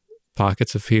in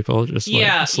pockets of people? Just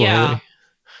like slowly. Yeah.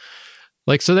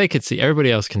 Like so they could see.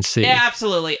 Everybody else can see. Yeah,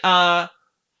 absolutely.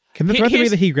 Can the threat be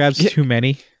that he grabs too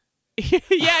many?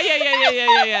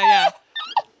 Yeah.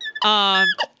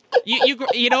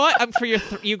 You know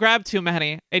what? You grab too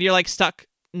many, and you're like stuck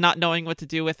not knowing what to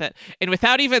do with it. And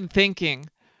without even thinking,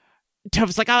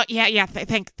 Tove's like, oh, yeah,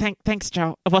 thanks,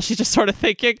 Joe. Well, she's just sort of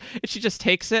thinking, and she just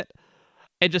takes it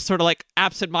and just sort of like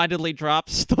absentmindedly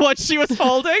drops the one she was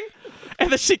holding.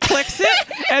 And then she clicks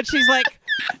it, and she's like,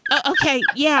 okay,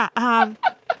 yeah,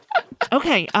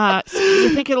 okay, so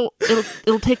you think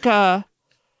it'll take a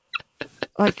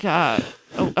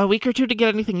week or two to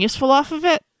get anything useful off of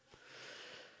it?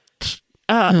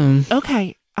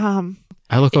 Okay.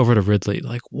 I look over to Ridley,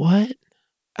 like, what?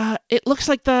 It looks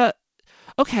like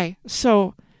okay,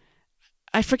 so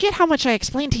I forget how much I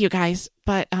explained to you guys,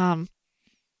 but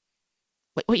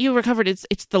what you recovered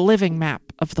it's the living map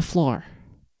of the floor.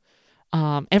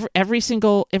 Every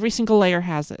single layer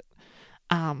has it.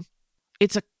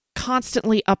 It's a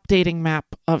constantly updating map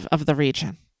of the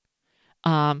region.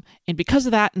 And because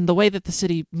of that and the way that the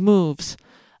city moves,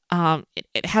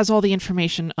 it has all the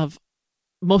information of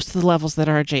most of the levels that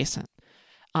are adjacent.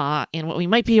 And what we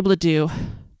might be able to do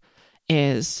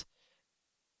is,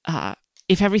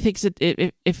 if everything's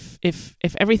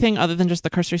if everything other than just the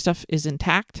cursory stuff is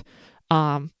intact,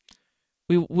 we'll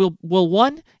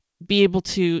one be able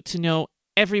to know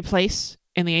every place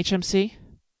in the HMC.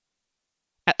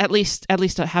 At least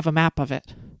to have a map of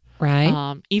it.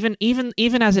 Right. Even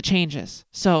as it changes.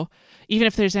 So even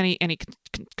if there's any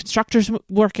constructors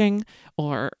working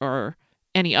or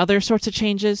any other sorts of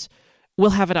changes,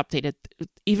 we'll have it updated.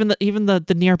 Even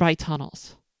the nearby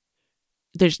tunnels.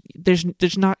 There's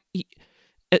not,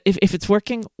 if it's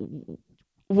working,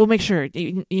 we'll make sure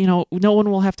no one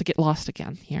will have to get lost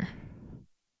again here.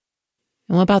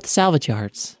 And what about the salvage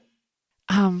yards?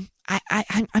 I'm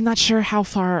not sure how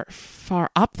far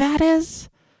up that is.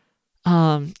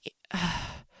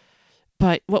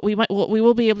 But what we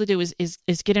will be able to do is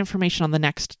get information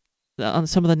on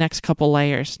some of the next couple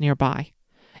layers nearby,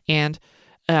 and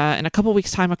in a couple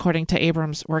weeks' time, according to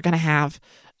Abrams, we're gonna have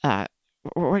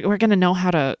we're gonna know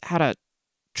how to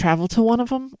travel to one of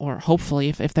them, or hopefully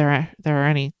if there are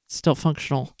any still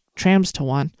functional trams to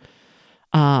one,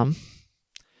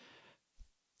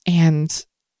 and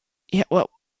yeah, well,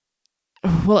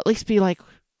 we'll at least be like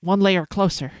one layer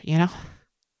closer,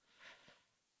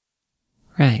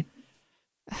 Right.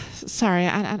 Sorry,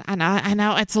 I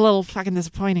know it's a little fucking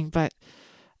disappointing, but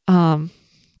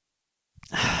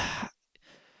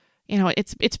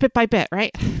it's bit by bit,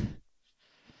 right?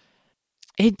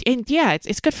 And yeah,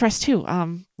 it's good for us too.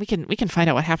 We can find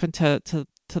out what happened to the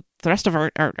rest of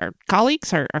our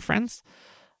colleagues, our friends.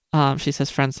 She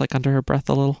says friends like under her breath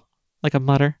a little, like a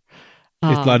mutter.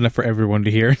 It's loud enough for everyone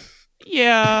to hear.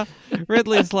 Yeah,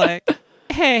 Ridley's like,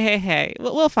 hey,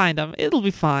 we'll find them. It'll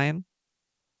be fine.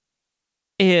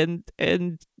 And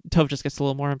Tove just gets a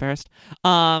little more embarrassed.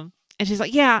 And she's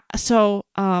like, yeah, so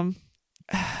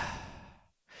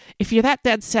if you're that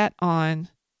dead set on,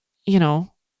 if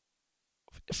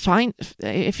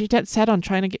you're dead set on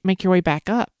trying to make your way back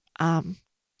up, and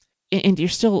you're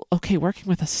still okay working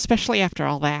with us, especially after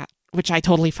all that, which I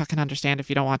totally fucking understand if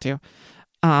you don't want to.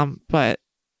 But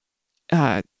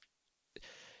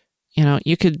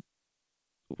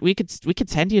we could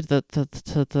send you to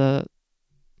the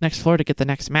next floor to get the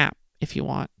next map if you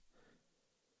want.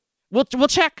 We'll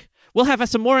check. We'll have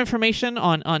some more information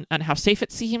on how safe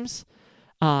it seems.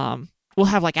 We'll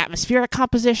have like atmospheric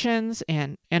compositions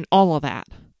and all of that.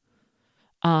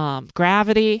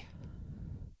 Gravity.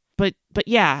 But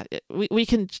yeah, we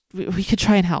could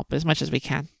try and help as much as we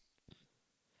can.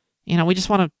 We just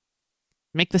want to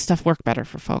make this stuff work better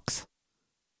for folks.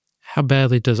 How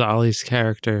badly does Ollie's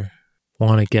character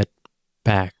want to get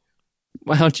back?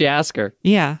 Why don't you ask her?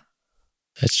 Yeah.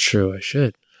 That's true, I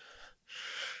should.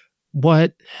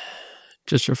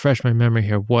 Just refresh my memory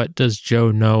here, what does Joe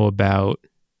know about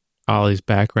Ollie's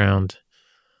background?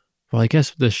 Well, I guess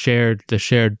the shared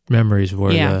memories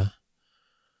were the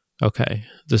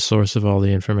source of all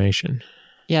the information.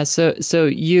 Yeah, so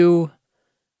you...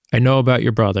 I know about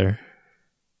your brother.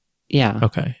 Yeah.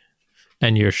 Okay.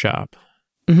 And your shop.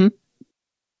 Mm-hmm.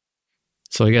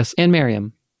 So I guess... And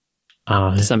Miriam.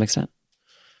 To some extent.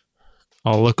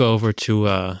 I'll look over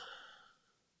to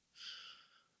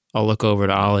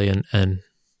Ollie and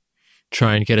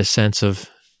try and get a sense of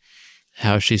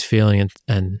how she's feeling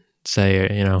and say,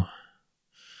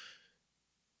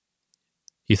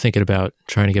 you thinking about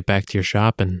trying to get back to your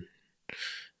shop and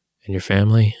your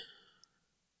family?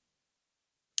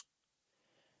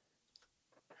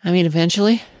 I mean,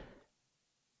 eventually.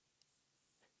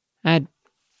 I'd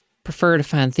prefer to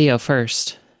find Theo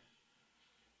first.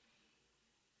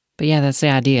 But yeah, that's the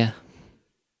idea.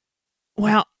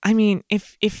 Well, I mean,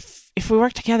 if we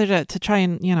work together to try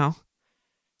and,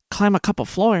 climb a couple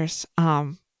floors,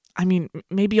 I mean,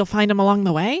 maybe you'll find him along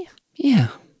the way? Yeah,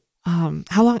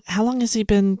 How long has he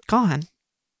been gone?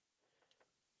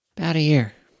 about a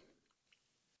year.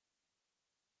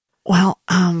 Well,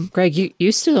 Greg,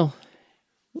 you still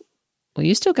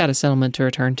got a settlement to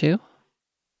return to.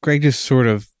 Greg just sort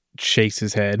of shakes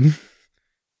his head.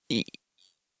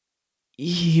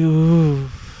 you.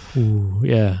 Ooh,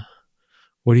 yeah.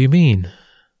 What do you mean?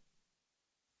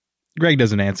 Greg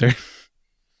doesn't answer.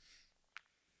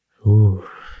 Ooh.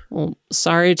 Well,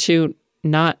 sorry to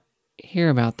not hear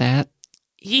about that.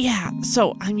 Yeah.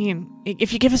 So, I mean,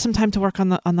 if you give us some time to work on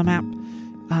the map,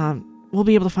 we'll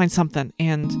be able to find something.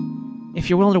 And if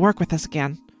you're willing to work with us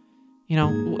again, you know,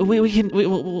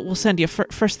 we'll send you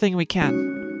first thing we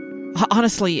can.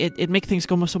 Honestly, it'd make things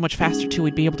go so much faster too.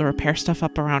 We'd be able to repair stuff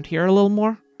up around here a little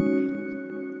more.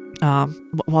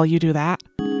 While you do that,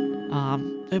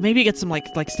 maybe get some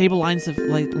like stable lines of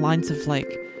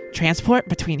transport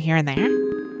between here and there.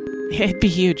 It'd be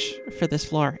huge for this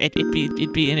floor. It'd be,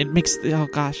 and it makes oh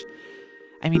gosh,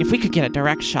 I mean, if we could get a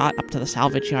direct shot up to the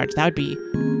salvage yards, that would be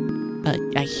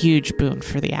a huge boon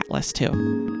for the Atlas too.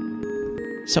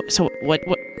 So what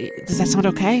does that sound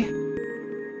okay?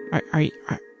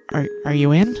 Are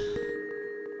you in?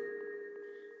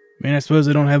 Man, I suppose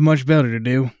I don't have much better to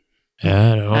do.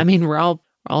 Yeah, I know. I mean, we're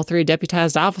all three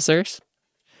deputized officers.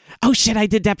 Oh shit, I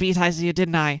did deputize you,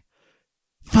 didn't I?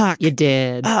 Fuck. You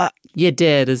did. You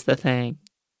did is the thing.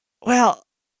 Well,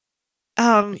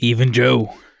 Even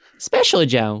Joe. Especially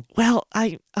Joe. well,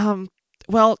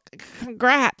 well,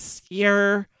 congrats.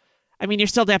 You're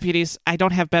still deputies. I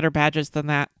don't have better badges than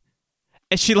that.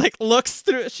 And she like looks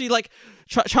through. She like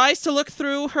tries to look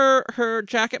through her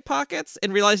jacket pockets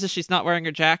and realizes she's not wearing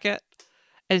her jacket.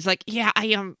 And it's like, yeah, I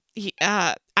am.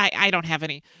 I don't have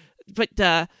any. But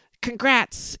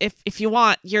congrats. If you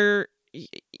want, you're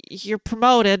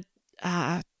promoted.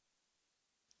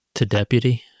 To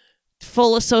deputy?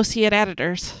 Full associate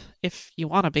editors, if you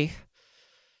want to be.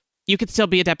 You can still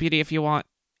be a deputy if you want.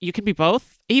 You can be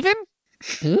both, even?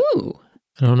 Ooh.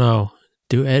 I don't know.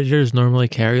 Do editors normally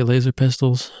carry laser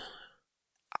pistols?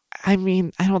 I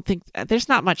mean, I don't think... There's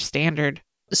not much standard.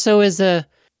 So is a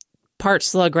part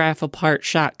slug rifle, part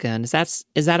shotgun. Is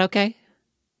that okay?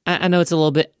 I know it's a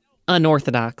little bit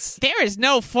unorthodox. There is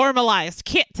no formalized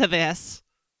kit to this.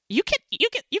 You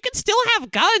can still have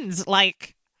guns,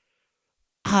 like...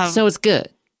 So it's good.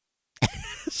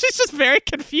 She's just very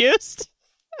confused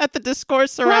at the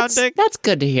discourse surrounding. That's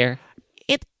good to hear.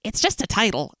 It's just a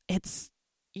title.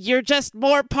 You're just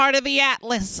more part of the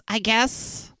Atlas, I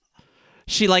guess.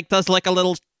 She like does like a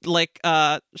little like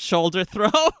shoulder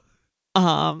throw.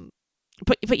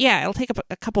 But yeah, it'll take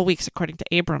a couple weeks according to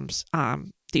Abrams.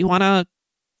 Do you want to?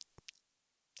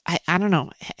 I don't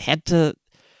know. Head to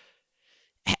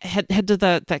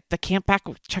the camp back.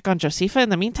 Check on Josepha in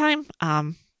the meantime.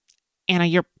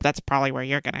 Anna, that's probably where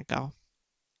you're gonna go.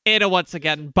 Anna once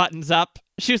again buttons up.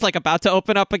 She was like about to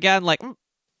open up again, like.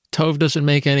 Tove doesn't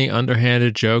make any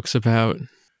underhanded jokes about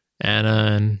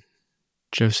Anna and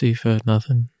Josepha,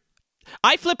 nothing.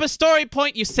 I flip a story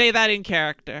point, you say that in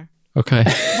character. Okay.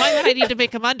 Why would I need to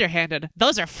make them underhanded?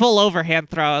 Those are full overhand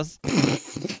throws.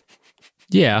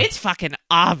 Yeah. It's fucking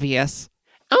obvious.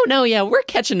 Oh no, yeah, we're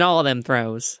catching all of them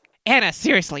throws. Anna,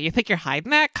 seriously, you think you're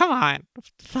hiding that? Come on.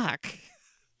 Fuck.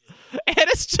 And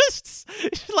it's just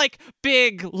like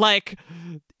big, like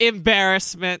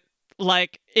embarrassment.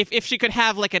 Like if she could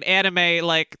have like an anime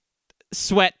like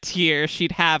sweat tear,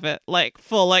 she'd have it like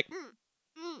full like.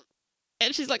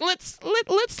 And she's like, let's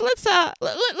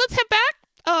head back.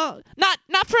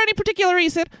 Not for any particular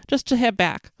reason, just to head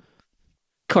back.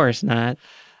 Of course not.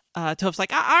 Tove's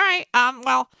like, all right.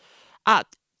 Well, I'll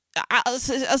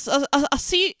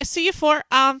see you for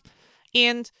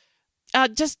and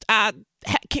just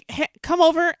come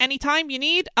over anytime you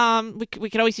need. We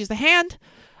could always use the hand.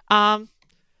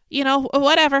 You know,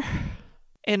 whatever.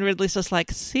 And Ridley's just like,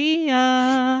 see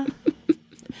ya.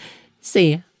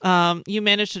 See ya. You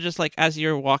managed to just like, as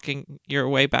you're walking your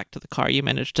way back to the car, you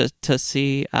managed to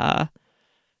see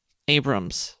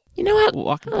Abrams. You know what?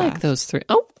 Walking I like past. those three.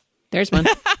 Oh, there's one.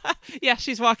 Yeah,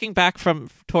 she's walking back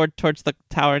towards the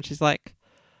tower, and she's like,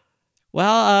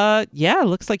 well, yeah,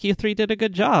 looks like you three did a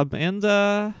good job. And,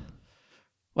 well,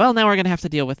 now we're going to have to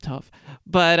deal with Tove.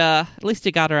 But at least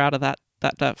you got her out of that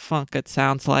funk, it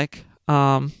sounds like.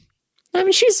 I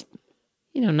mean, she's,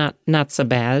 not so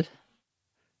bad.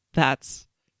 That's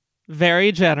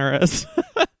very generous.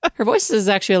 Her voice is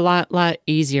actually a lot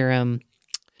easier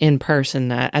in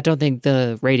person. I don't think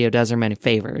the radio does her many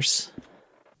favors.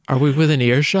 Are we within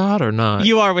earshot or not?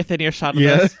 You are within earshot of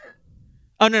Yeah. this.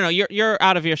 Oh, no, you're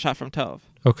out of earshot from Tove.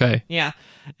 Okay. Yeah.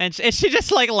 And she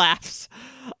just, like, laughs.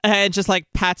 and just like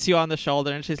pats you on the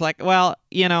shoulder, and she's like, "Well,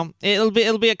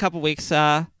 it'll be a couple weeks.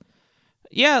 Yeah,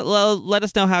 well, let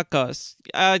us know how it goes.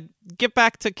 Get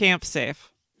back to camp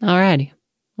safe." Alrighty.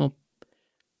 Well,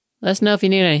 let us know if you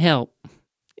need any help.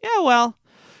 Yeah, well,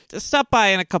 just stop by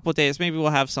in a couple of days. Maybe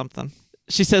we'll have something.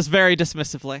 She says very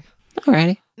dismissively.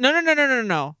 Alrighty.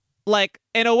 No. Like,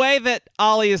 in a way that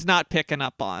Ollie is not picking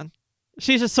up on.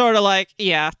 She's just sort of like,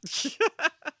 yeah.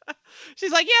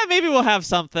 She's like, yeah, maybe we'll have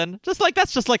something. Just like,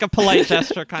 that's just like a polite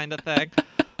gesture kind of thing.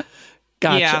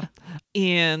 Gotcha. Yeah.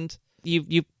 And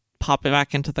you pop it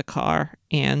back into the car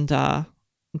and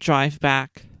drive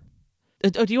back.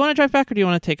 Do you want to drive back or do you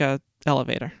want to take a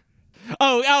elevator?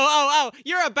 Oh!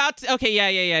 You're about to. Okay,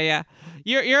 yeah.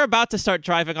 You're about to start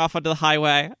driving off onto the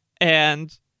highway,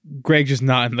 and Greg just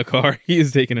not in the car. He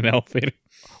is taking an elevator.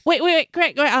 wait,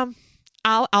 Greg.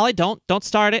 Ollie, don't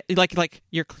start it. Like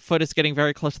your foot is getting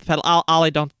very close to the pedal. Ollie,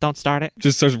 don't start it.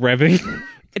 Just starts revving.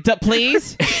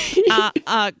 Please,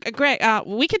 Greg.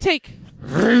 We can take.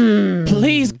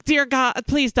 Please, dear God,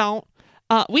 please don't.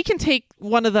 We can take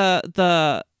one of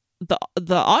the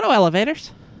auto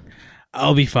elevators.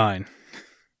 I'll be fine.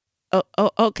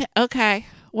 Oh, okay.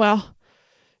 Well,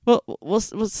 we'll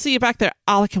see you back there.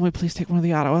 Ollie, can we please take one of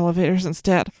the auto elevators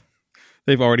instead?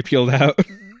 They've already peeled out.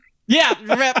 Yeah,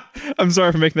 rip. I'm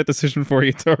sorry for making that decision for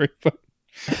you, Tori, but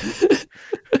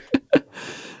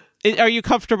Are you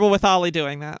comfortable with Ollie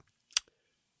doing that?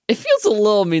 It feels a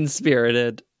little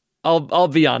mean-spirited. I'll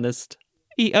be honest.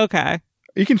 Okay.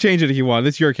 you can change it if you want.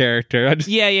 It's your character. I just,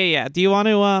 Yeah. Do you want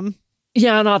to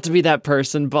Yeah, not to be that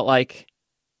person, but like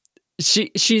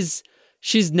she's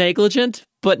negligent,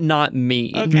 but not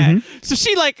mean. Okay. So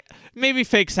she like maybe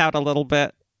fakes out a little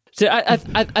bit. So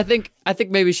I think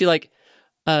maybe she like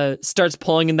starts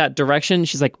pulling in that direction.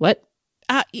 She's like, "What?"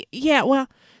 Yeah, well,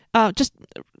 just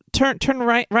turn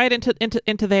right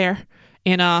into there,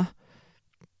 and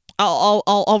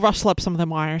I'll rustle up some of them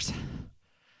wires.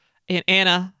 And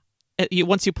Anna,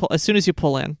 as soon as you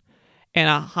pull in,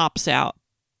 Anna hops out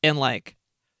and like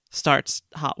starts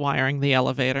hot wiring the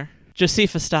elevator,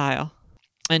 Josefa style,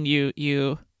 and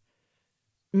you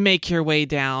make your way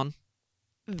down.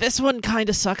 This one kind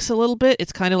of sucks a little bit.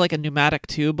 It's kind of like a pneumatic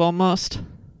tube almost.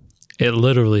 It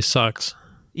literally sucks.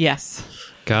 Yes.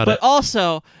 Got But it.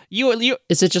 also, you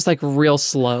Is it just like real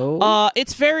slow?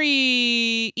 it's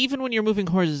very, even when you're moving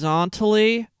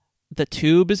horizontally, the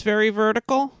tube is very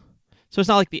vertical. So it's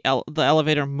not like the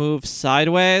elevator moves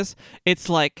sideways. It's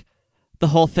like the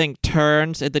whole thing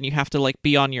turns and then you have to like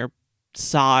be on your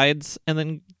sides and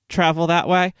then travel that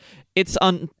way. It's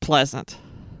unpleasant.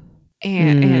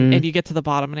 And you get to the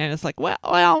bottom and it's like, well,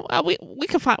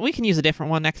 we can use a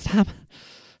different one next time.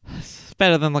 It's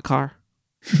better than the car.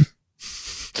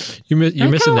 You're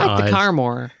missing the I like eyes. the car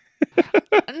more.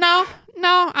 No,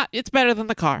 it's better than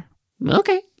the car.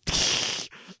 Okay.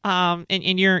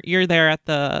 And you're there at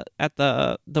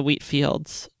the wheat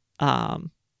fields,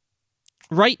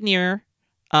 right near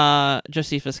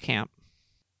Josefa's camp.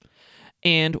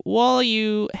 And while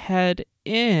you head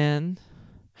in,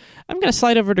 I'm gonna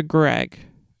slide over to Greg.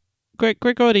 Greg,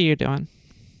 what are you doing?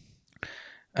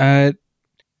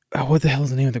 what the hell is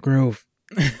the name of the grove?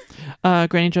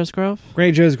 Granny Joe's Grove?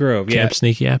 Granny Joe's Grove. Yeah, Camp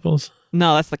Sneaky Apples?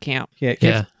 No, that's the camp. yeah.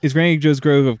 Yeah. It's Granny Joe's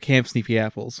Grove of Camp Sneaky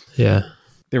Apples. Yeah.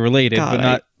 They're related,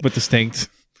 God, but distinct.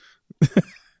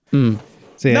 Hmm.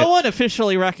 So, yeah. No one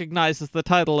officially recognizes the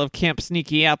title of Camp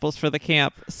Sneaky Apples for the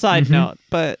camp. Side note,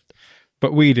 but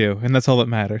But we do, and that's all that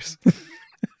matters.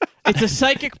 it's a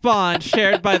psychic bond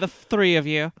shared by the three of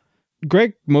you.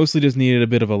 Greg mostly just needed a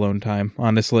bit of alone time,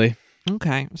 honestly.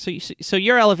 Okay, so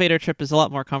your elevator trip is a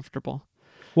lot more comfortable.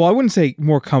 Well, I wouldn't say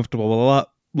more comfortable, but a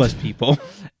lot less people.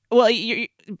 Well,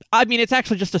 I mean, it's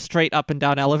actually just a straight up and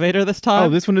down elevator this time. Oh,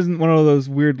 this one isn't one of those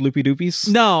weird loopy doopies?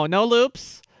 No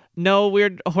loops, no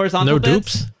weird horizontal No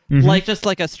bits. dupes? Like just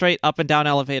like a straight up and down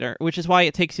elevator, which is why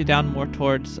it takes you down more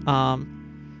towards,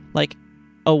 like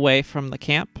away from the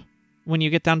camp. When you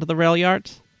get down to the rail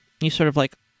yards, you sort of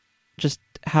like just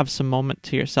have some moment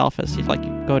to yourself as you like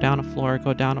go down a floor,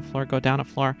 go down a floor, go down a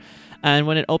floor, and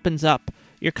when it opens up,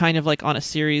 you're kind of like on a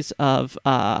series of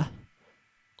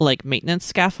like maintenance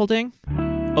scaffolding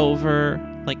over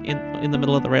like in the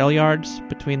middle of the rail yards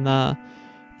between the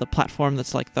platform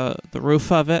that's like the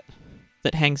roof of it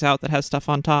that hangs out that has stuff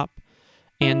on top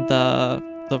and the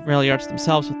rail yards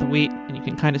themselves with the wheat, and you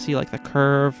can kind of see like the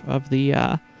curve of the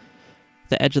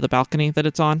edge of the balcony that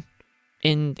it's on,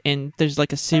 and there's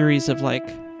like a series of like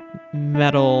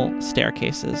metal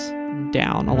staircases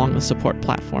down along the support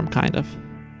platform kind of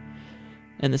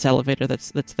in this elevator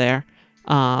that's there.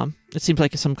 It seems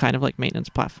like some kind of like maintenance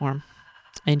platform.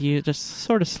 And you just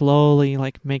sort of slowly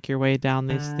like make your way down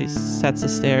these sets of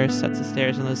stairs, and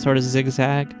then sort of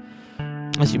zigzag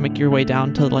as you make your way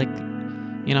down to like,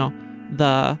 you know,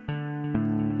 the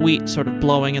wheat sort of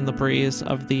blowing in the breeze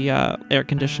of the air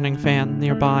conditioning fan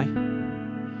nearby.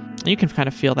 And you can kind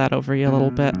of feel that over you a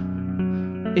little bit.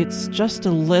 It's just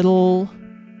a little,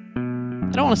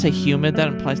 I don't want to say humid, that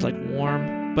implies like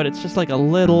warm, but it's just like a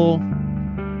little,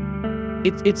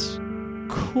 it's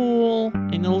cool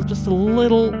and just a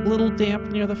little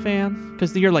damp near the fan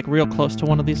because you're like real close to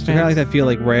one of these So fans. kind of like that feel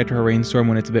like right after a rainstorm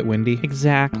when it's a bit windy.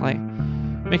 Exactly.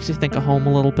 Makes you think of home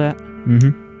a little bit.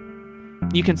 Mm-hmm.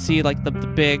 You can see like the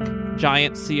big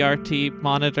giant CRT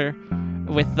monitor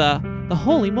with the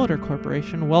Holy Motor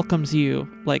Corporation welcomes you,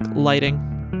 like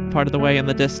lighting part of the way in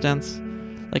the distance,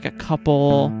 like a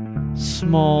couple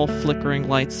small flickering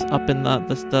lights up in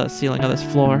the ceiling of this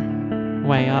floor,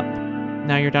 way up.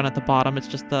 Now you're down at the bottom. It's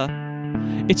just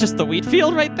the wheat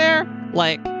field right there.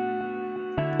 Like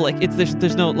it's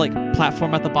there's no like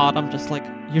platform at the bottom. Just like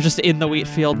you're just in the wheat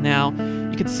field now.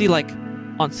 You can see like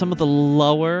on some of the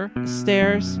lower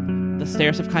stairs, the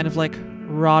stairs have kind of like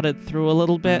rotted through a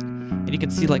little bit, and you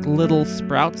can see like little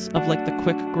sprouts of like the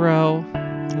quick grow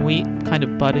wheat kind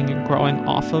of budding and growing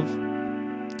off of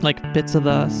like bits of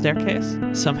the staircase,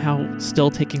 somehow still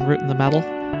taking root in the metal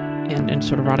and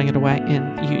sort of rotting it away.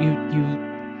 And you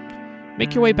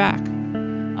make your way back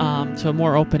to a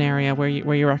more open area where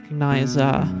you recognize you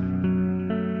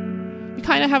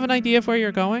kind of have an idea of where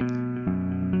you're going,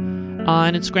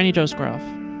 and it's Granny Joe's Grove.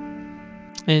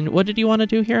 And what did you want to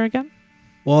do here again?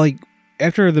 Well, like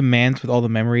after the manse with all the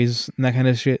memories and that kind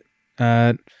of shit,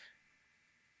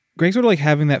 Greg's sort of like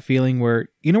having that feeling where,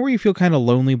 you know, where you feel kind of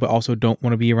lonely but also don't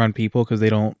want to be around people because they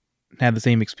don't have the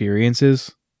same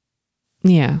experiences.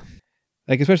 Yeah.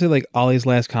 Like, especially like Ollie's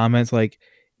last comments, like,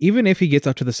 even if he gets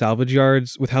up to the salvage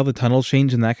yards with how the tunnels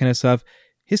change and that kind of stuff,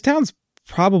 his town's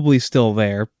probably still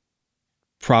there.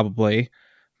 Probably.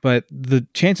 But the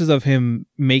chances of him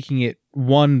making it,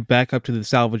 one, back up to the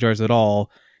salvage yards at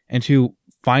all, and two,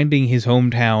 finding his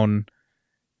hometown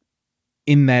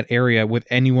in that area with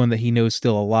anyone that he knows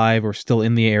still alive or still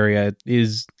in the area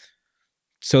is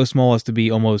so small as to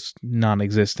be almost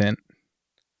non-existent.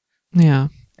 Yeah.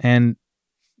 And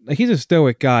like, he's a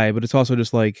stoic guy, but it's also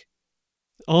just like,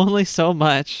 Only so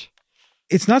much.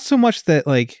 it's not so much that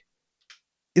like,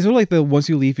 it's sort of like the once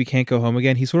you leave you can't go home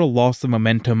again. He sort of lost the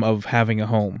momentum of having a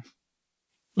home,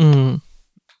 Mm.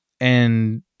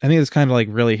 and I think it's kind of like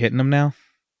really hitting him now.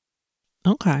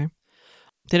 Okay.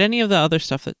 Did any of the other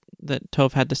stuff that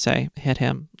Tove had to say hit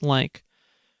him? Like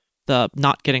the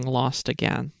not getting lost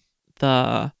again,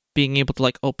 the being able to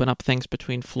like open up things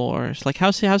between floors. Like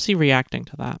how's he reacting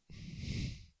to that?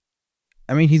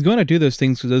 I mean, he's going to do those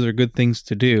things because those are good things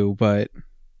to do, but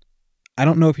I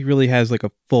don't know if he really has like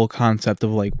a full concept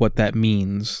of like what that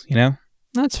means, you know?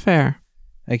 That's fair.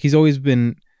 Like, his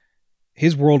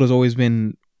world has always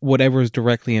been whatever's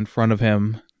directly in front of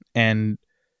him and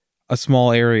a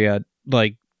small area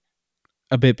like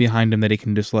a bit behind him that he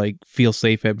can just like feel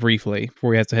safe at briefly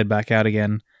before he has to head back out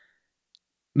again.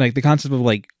 Like, the concept of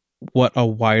like what a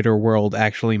wider world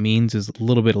actually means is a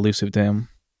little bit elusive to him.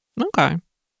 Okay.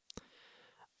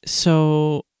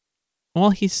 So while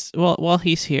he's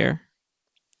here,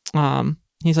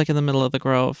 he's like in the middle of the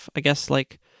grove, I guess,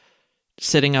 like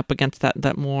sitting up against that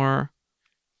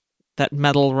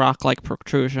metal rock like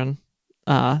protrusion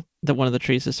that one of the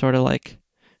trees is sort of like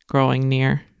growing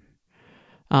near.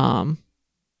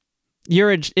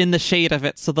 You're in the shade of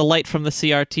it, so the light from the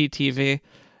CRT TV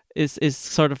is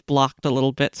sort of blocked a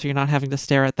little bit, so you're not having to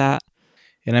stare at that.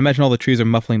 And I imagine all the trees are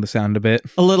muffling the sound a bit.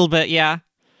 A little bit, yeah.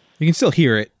 You can still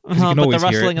hear it. 'Cause you can But always the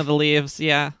hear rustling it. of the leaves,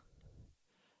 yeah.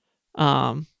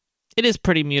 It is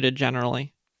pretty muted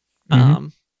generally.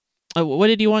 Mhm. What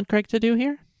did you want Greg to do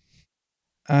here?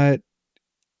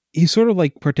 He's sort of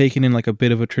like partaking in like a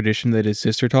bit of a tradition that his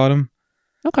sister taught him.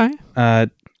 Okay.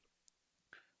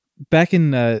 Back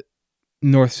in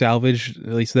North Salvage,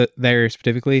 at least there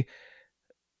specifically,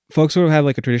 folks sort of have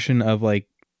like a tradition of like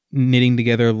knitting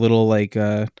together little like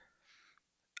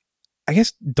I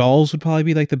guess dolls would probably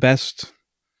be like the best.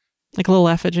 Like little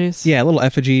effigies? Yeah, little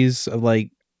effigies of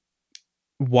like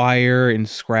wire and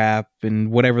scrap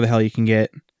and whatever the hell you can get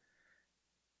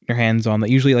your hands on that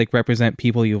usually like represent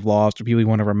people you've lost or people you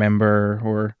want to remember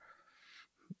or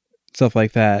stuff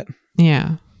like that.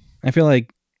 Yeah. I feel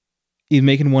like he's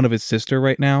making one of his sister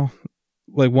right now.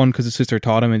 Like, one, because his sister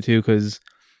taught him, and two, because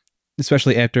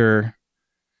especially after,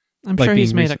 I'm like sure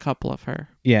he's being made a couple of her.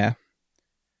 yeah.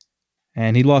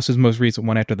 And he lost his most recent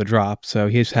one after the drop, so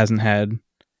he just hasn't had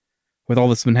with all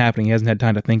this been happening, he hasn't had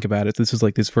time to think about it. This is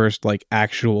like his first like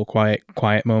actual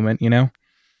quiet moment, you know?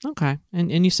 Okay.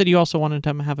 And you said you also wanted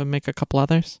to have him make a couple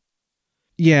others?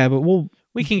 Yeah, but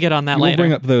We can get on that we'll later.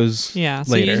 bring up those Yeah,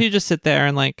 so later. you just sit there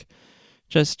and like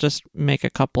just make a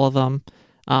couple of them.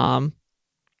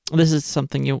 This is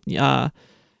something you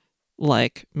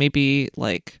like maybe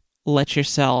like let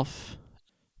yourself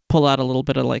pull out a little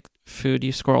bit of like food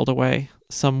you squirreled away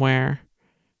somewhere.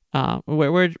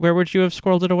 Where would you have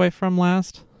squirreled it away from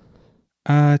last?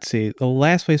 Let's see. The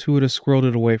last place we would have squirreled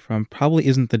it away from probably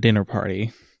isn't the dinner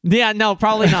party. Yeah, no,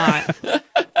 probably not.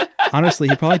 Honestly,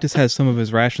 he probably just has some of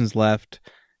his rations left.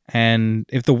 And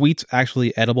if the wheat's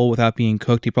actually edible without being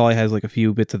cooked, he probably has like a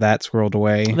few bits of that squirreled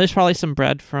away. There's probably some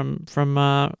bread from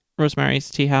Rosemary's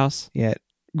Tea House. Yeah.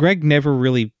 Greg never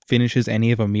really finishes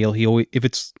any of a meal. He always, if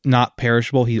it's not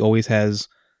perishable, he always tries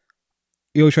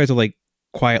to like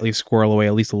quietly squirrel away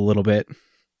at least a little bit.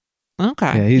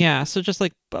 Okay. Yeah, Yeah, so just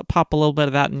like pop a little bit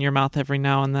of that in your mouth every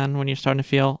now and then when you're starting to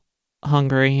feel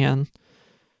hungry, and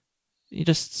you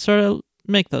just sort of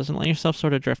make those and let yourself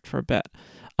sort of drift for a bit.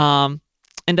 And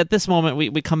at this moment,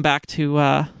 we come back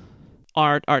to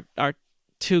our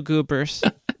two goobers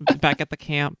back at the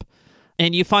camp,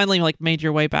 and you finally like made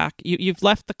your way back. You've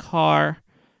left the car,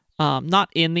 not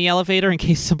in the elevator in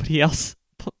case somebody else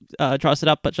draws it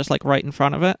up, but just like right in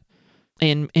front of it,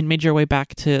 and made your way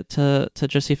back to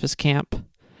Josephus' camp,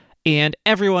 and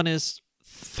everyone is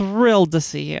thrilled to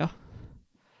see you,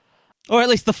 or at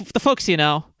least the folks you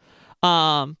know.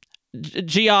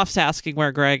 Geoff's asking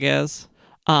where Greg is.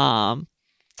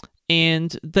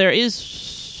 And there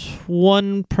is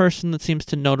one person that seems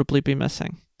to notably be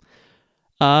missing.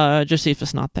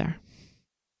 Josephus not there.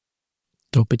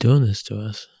 Don't be doing this to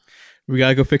us. We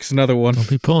gotta go fix another one. Don't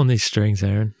be pulling these strings,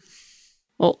 Aaron.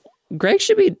 Well, Greg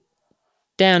should be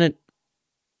down at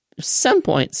some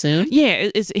point soon. Yeah,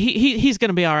 he's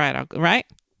gonna be all right, right?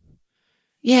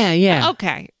 Yeah.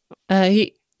 Okay.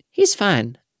 He's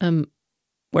fine.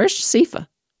 Where's Josepha?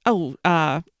 Oh,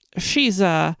 she's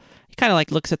he kind of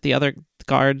like looks at the other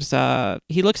guards.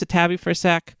 He looks at Tabby for a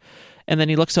sec, and then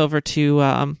he looks over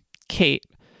to Kate,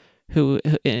 who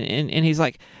and he's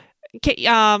like, Kate,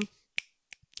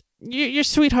 your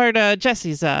sweetheart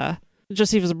Jesse's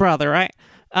Josepha's brother, right?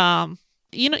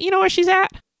 You know where she's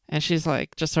at? And she's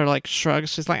like, just sort of like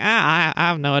shrugs. She's like, I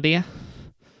have no idea.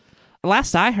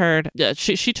 Last I heard,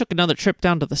 she took another trip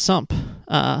down to the sump.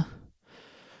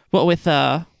 What with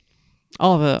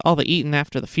all the eating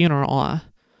after the funeral, or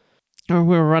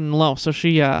we were running low, so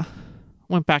she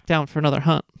went back down for another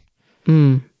hunt.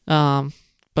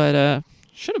 But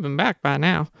should have been back by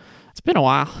now. It's been a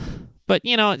while, but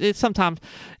you know, it's sometimes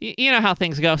you know how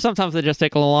things go. Sometimes they just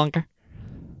take a little longer.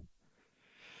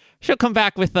 She'll come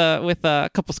back with a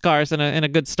couple scars and a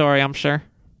good story, I'm sure.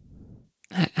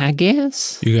 I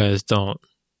guess. You guys don't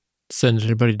send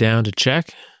anybody down to check?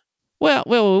 Well,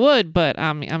 we would, but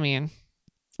I mean,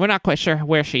 we're not quite sure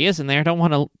where she is in there. Don't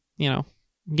want to,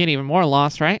 get even more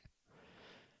lost, right?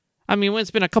 I mean, when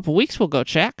it's been a couple weeks, we'll go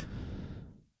check.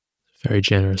 Very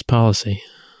generous policy.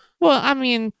 Well, I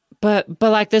mean, But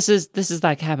like this is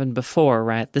like happened before,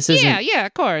 right? This isn't. yeah,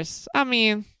 of course. I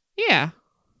mean, yeah,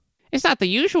 it's not the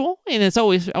usual, and it's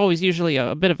always usually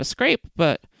a bit of a scrape.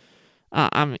 But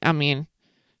I mean,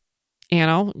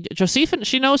 Josephine,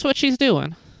 she knows what she's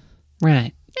doing.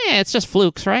 Right. Yeah, it's just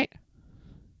flukes, right?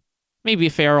 Maybe a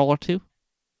feral or two.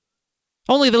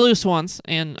 Only the loose ones,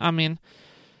 and I mean,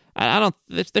 I don't.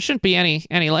 There shouldn't be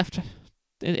any left.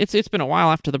 It's been a while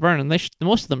after the burn, and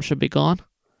most of them should be gone.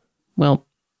 Well,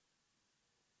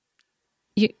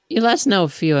 you let us know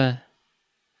if you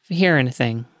hear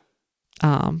anything.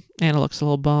 Anna looks a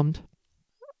little bummed.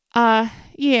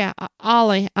 Yeah,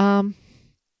 Ollie. I'm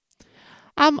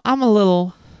a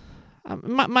little.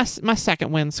 My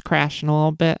second wind's crashing a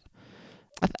little bit.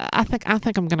 I think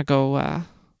I'm gonna go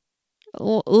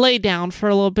lay down for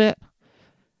a little bit.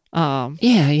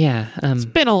 Yeah. It's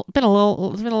been a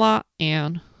lot,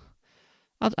 and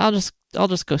I'll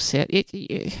just go sit.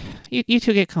 You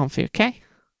two get comfy, okay?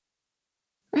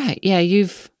 Right. Yeah.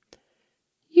 You've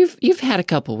had a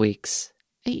couple weeks.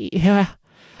 Yeah,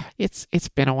 it's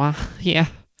been a while. Yeah,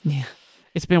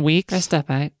 it's been weeks. Rest up,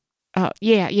 right?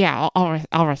 Yeah.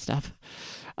 I'll rest up.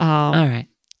 All right.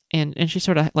 And she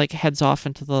sort of like heads off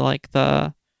into the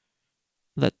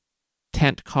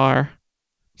tent car.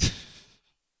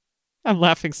 I'm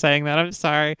laughing saying that. I'm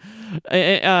sorry.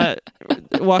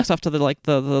 Walks off to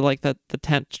the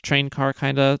tent train car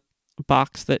kind of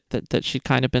box that she'd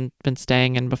kind of been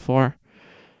staying in before.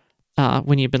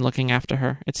 When you've been looking after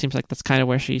her, it seems like that's kind of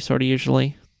where she sort of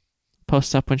usually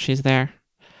posts up when she's there.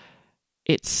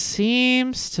 It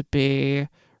seems to be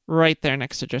right there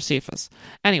next to Josephus.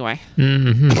 Anyway,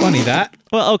 Funny that.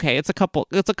 well, okay, it's a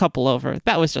couple over.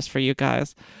 That was just for you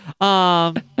guys.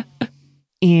 And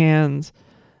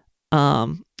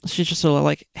she just sort of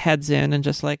like heads in and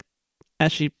just like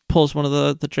as she pulls one of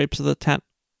the drapes of the tent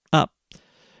up,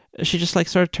 she just like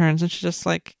sort of turns and she just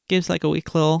like gives like a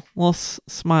weak little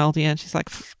smile at the end. She's like,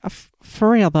 for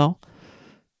real though,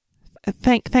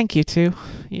 thank you too.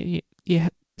 You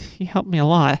helped me a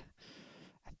lot.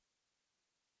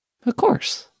 Of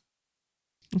course.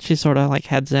 And she sort of like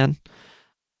heads in.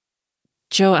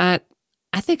 Joe, I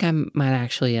think I might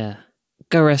actually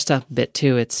go rest up a bit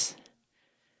too. It's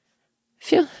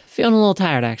feeling a little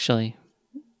tired actually.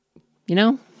 You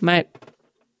know, might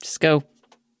just go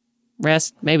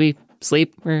rest, maybe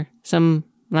sleep or something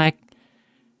like.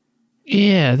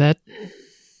 Yeah, that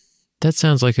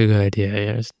sounds like a good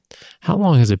idea. Yeah. How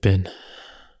long has it been?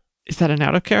 Is that an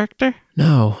out of character?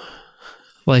 No,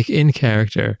 like in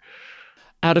character.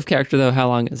 Out of character though, how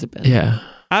long has it been? Yeah.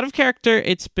 Out of character,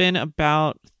 it's been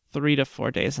about 3 to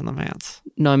 4 days in the manse.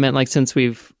 No, I meant like since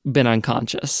we've been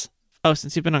unconscious. Oh,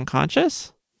 since you've been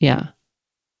unconscious? Yeah.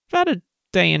 About a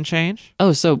day and change.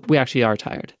 Oh, so we actually are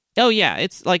tired. Oh yeah,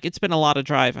 it's been a lot of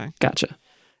driving. Gotcha.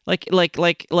 Like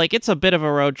it's a bit of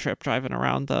a road trip driving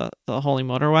around the Holy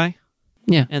Motorway.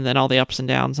 Yeah. And then all the ups and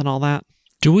downs and all that.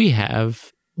 Do we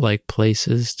have like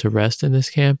places to rest in this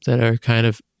camp that are kind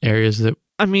of areas that?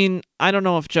 I mean, I don't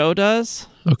know if Joe does.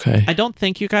 Okay. I don't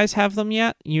think you guys have them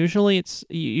yet. Usually it's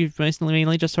you've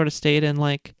mainly just sort of stayed in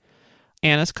like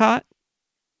Anna's cot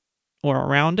or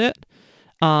around it.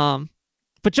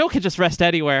 But Joe can just rest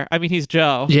anywhere. I mean, he's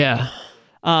Joe. Yeah.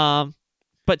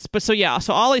 But so yeah,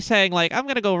 so Ollie's saying like I'm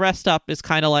gonna go rest up is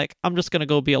kind of like I'm just gonna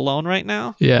go be alone right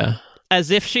now, Yeah.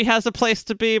 as if she has a place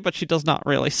to be, but she does not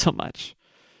really so much.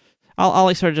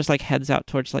 Ollie sort of just like heads out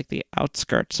towards like the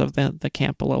outskirts of the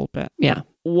camp a little bit. Yeah.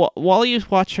 While you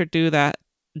watch her do that,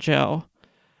 Joe,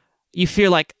 you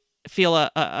feel a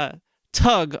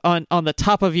tug on the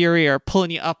top of your ear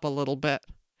pulling you up a little bit,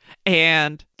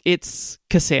 and it's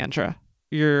Cassandra,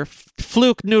 your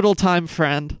fluke noodle time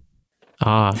friend.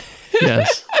 Ah,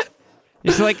 yes.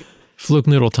 She's like, Fluke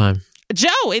noodle time.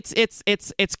 Joe,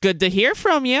 it's good to hear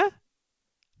from you.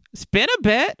 It's been a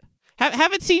bit.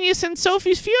 Haven't seen you since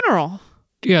Sophie's funeral.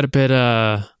 You got a bit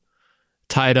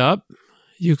tied up,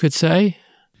 you could say.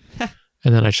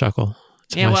 And then I chuckle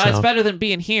to Yeah, well, myself. it's better than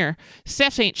being here.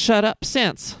 Steph ain't shut up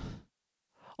since.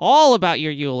 All about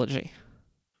your eulogy.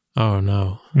 Oh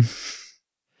no.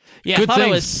 Yeah, Good I thought things. it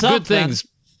was something. Good things.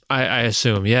 I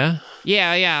assume. Yeah.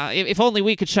 Yeah. If only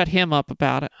we could shut him up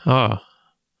about it. Oh.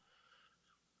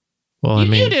 Well,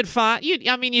 You did fine.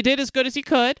 You did as good as you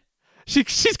could.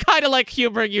 She's kind of like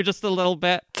humoring you just a little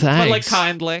bit, but like Thanks.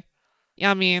 kindly.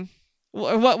 I mean,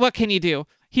 what can you do?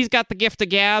 He's got the gift of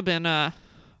gab, and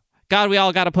God, we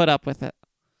all got to put up with it.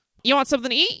 You want something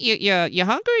to eat? You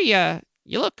hungry?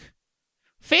 You look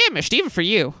famished, even for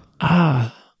you.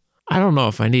 I don't know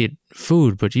if I need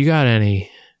food, but you got any?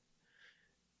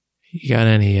 You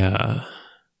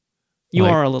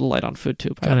like, are a little light on food too,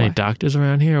 by got the any way. doctors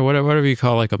around here, or whatever you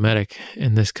call like a medic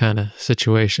in this kind of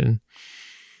situation?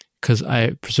 Because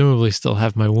I presumably still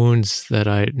have my wounds that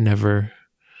I never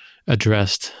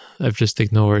addressed. I've just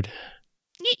ignored.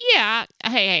 Yeah.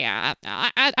 Hey,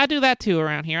 I do that too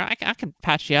around here. I can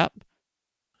patch you up.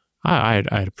 I'd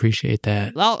appreciate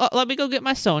that. Let me go get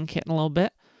my sewing kit in a little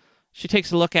bit. She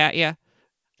takes a look at you.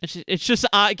 And it's just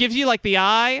gives you like the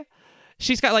eye.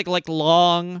 She's got like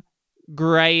long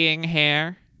graying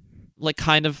hair, like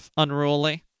kind of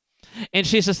unruly. And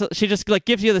she just like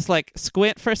gives you this like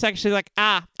squint for a second. She's like,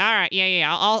 all right,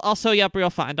 yeah. I'll sew you up real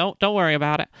fine. Don't worry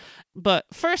about it. But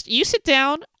first, you sit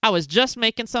down. I was just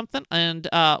making something, and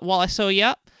while I sew you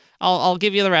up, I'll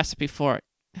give you the recipe for it.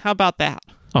 How about that?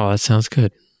 Oh, that sounds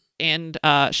good. And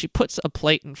she puts a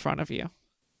plate in front of you,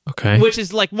 Okay. which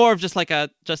is like more of just a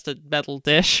metal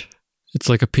dish. It's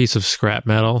like a piece of scrap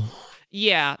metal.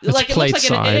 Yeah, It's like it looks like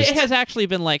plate-sized. it has actually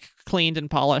been like cleaned and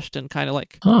polished and kind of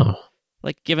like Oh.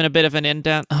 given a bit of an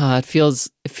indent. It feels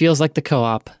like the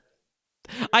co-op.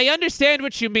 I understand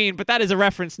what you mean, but that is a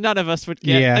reference none of us would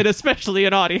get, Yeah. and especially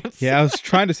an audience. Yeah, I was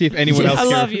trying to see if anyone Yeah. else I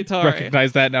here love you, Tori.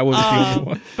 recognized that, and I wasn't the only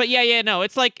one. But no,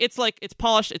 it's it's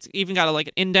polished. It's even got an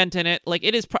indent in it. Like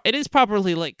it is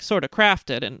properly like sort of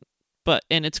crafted,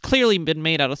 and it's clearly been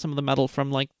made out of some of the metal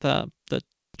from like the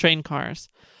train cars,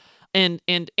 and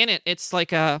in it it's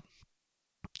like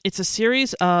it's a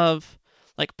series of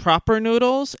like proper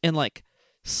noodles and like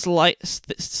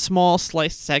small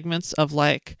sliced segments of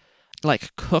like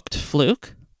cooked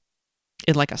fluke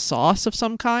in like a sauce of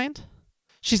some kind.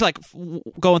 She's like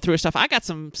going through her stuff. I got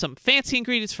some fancy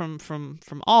ingredients from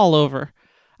all over.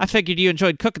 I figured you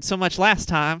enjoyed cooking so much last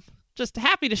time. Just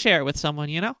happy to share it with someone,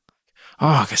 you know?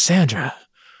 Oh, Cassandra,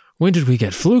 when did we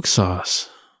get fluke sauce?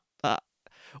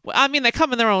 Well, I mean, they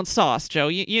come in their own sauce, Joe.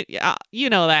 You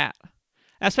know that.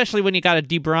 Especially when you gotta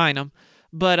debrine them.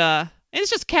 But, it's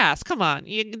just Cass. Come on.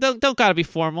 You don't gotta be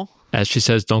formal. As she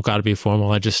says, don't gotta be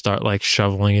formal, I just start like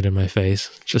shoveling it in my face.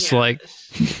 Just Yeah. like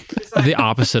the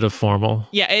opposite of formal.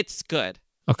 Yeah, it's good.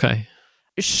 Okay.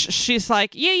 She's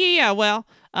like, yeah, well,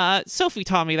 Sophie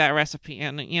taught me that recipe,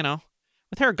 and, you know,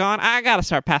 with her gone, I gotta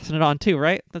start passing it on too,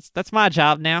 right? That's my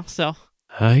job now, so.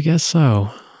 I guess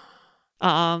so.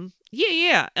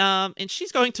 Yeah. And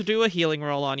she's going to do a healing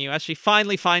roll on you as she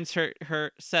finally finds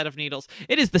her set of needles.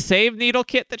 It is the same needle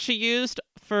kit that she used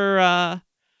for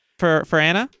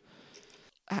Anna.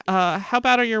 How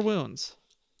bad are your wounds?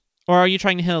 Or are you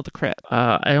trying to heal the crit?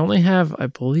 I only have, I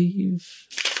believe...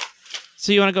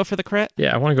 So you want to go for the crit?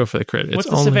 Yeah, I want to go for the crit. What's It's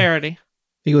the only... severity?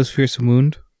 He goes fearsome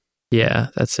wound. Yeah,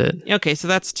 that's it. Okay, so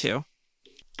that's 2.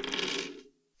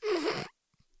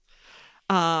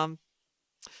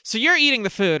 So you're eating the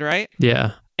food, right?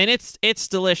 Yeah. And it's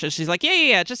delicious. She's like,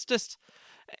 yeah. Just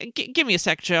give me a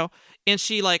sec, Joe. And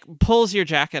she like pulls your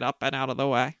jacket up and out of the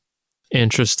way.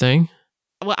 Interesting.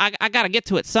 Well, I gotta get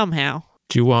to it somehow.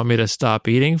 Do you want me to stop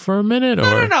eating for a minute,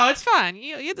 or No, it's fine.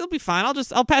 It'll be fine.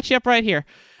 I'll patch you up right here.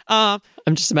 I'm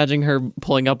just imagining her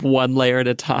pulling up one layer at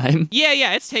a time.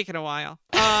 Yeah, it's taken a while.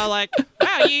 Like,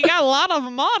 wow, you got a lot of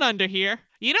them on under here.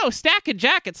 You know, stacking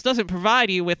jackets doesn't provide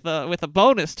you with a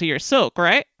bonus to your silk,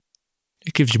 right?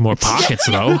 it gives you more pockets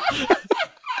though?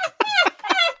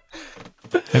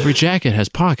 Every jacket has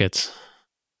pockets.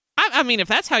 I mean, if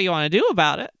that's how you want to do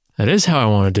about it. That is how I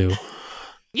want to do.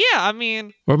 Yeah, I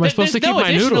mean, Where am I supposed to there's keep no my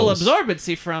additional noodles?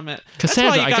 absorbency from it. That's why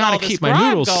Cassandra, you I got all gotta this keep my grime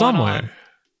noodles going somewhere. on.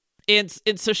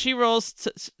 And so she rolls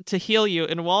to heal you,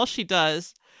 and while she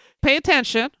does, pay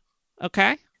attention,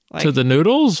 okay? Like, To the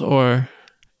noodles, or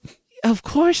of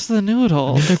course, the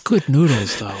noodles. they're good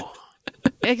noodles though.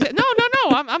 No.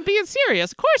 I'm being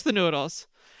serious. Of course, the noodles.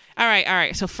 All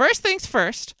right. So first things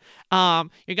first.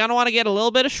 You're gonna want to get a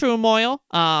little bit of shroom oil.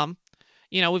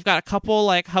 We've got a couple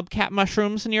like hubcap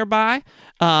mushrooms nearby.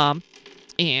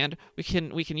 And we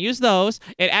can use those.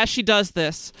 And as she does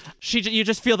this, you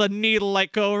just feel the needle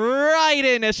like go right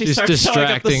in as she She's starts sewing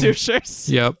up the distracting. sutures.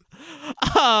 Yep.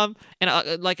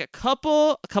 Like a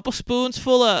couple spoons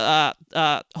full of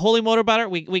holy motor butter.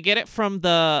 We get it from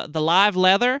the live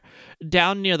leather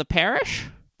down near the parish.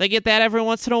 They get that every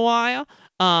once in a while.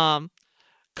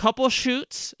 Couple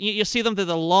shoots. You see them. They're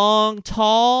the long,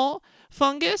 tall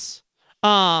fungus.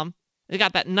 They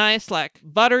got that nice like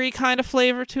buttery kind of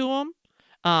flavor to them.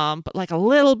 But like a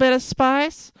little bit of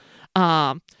spice.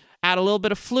 Add a little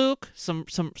bit of fluke, some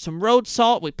road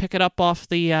salt. We pick it up off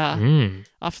the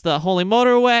holy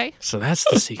motorway. So that's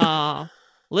the secret.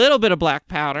 Little bit of black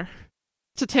powder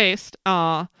to taste.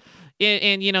 And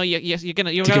you're gonna give it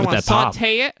want to that pop.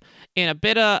 saute it in a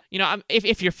bit of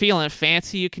if you're feeling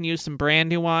fancy, you can use some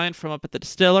brandy wine from up at the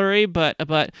distillery, but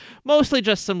mostly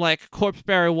just some like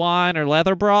corpseberry wine or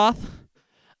leather broth.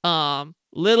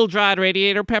 Little dried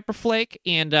radiator pepper flake,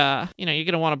 and you're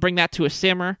gonna want to bring that to a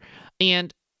simmer,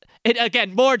 and it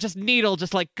again more just needle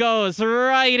just like goes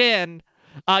right in.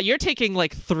 You're taking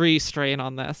like 3 strain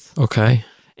on this. Okay.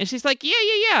 And she's like,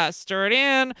 yeah. Stir it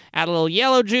in, add a little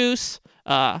yellow juice,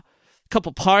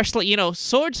 couple parsley,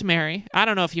 Swordsmary. I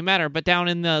don't know if you met her, but down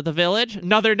in the village,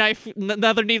 another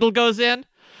needle goes in.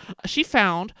 She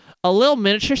found a little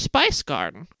miniature spice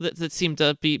garden that seemed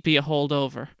to be a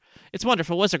holdover. It's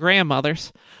wonderful. It was her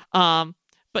grandmother's.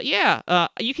 But yeah,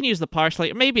 you can use the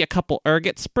parsley, or maybe a couple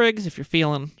ergot sprigs if you're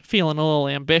feeling a little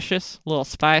ambitious, a little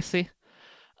spicy.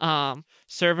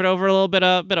 Serve it over a little bit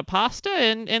of pasta,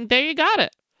 and there you got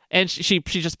it. And she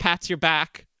just pats your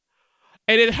back,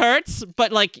 and it hurts,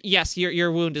 but like yes,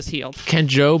 your wound is healed. Can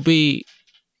Joe be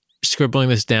scribbling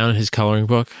this down in his coloring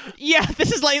book? Yeah,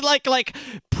 this is like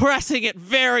pressing it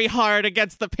very hard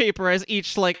against the paper as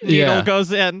each like needle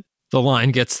goes in. The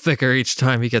line gets thicker each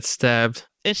time he gets stabbed.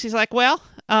 And she's like, "Well,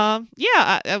 I'm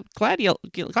glad you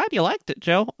liked it,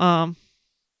 Joe. I'll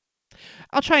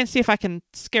try and see if I can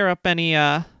scare up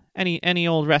any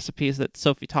old recipes that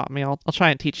Sophie taught me. I'll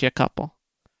try and teach you a couple."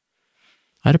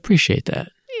 I'd appreciate that.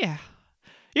 Yeah,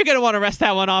 you're gonna want to rest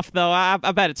that one off, though. I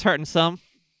bet it's hurting some.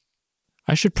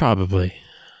 I should probably.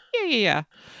 Yeah.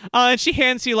 And she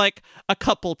hands you like a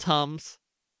couple Tums.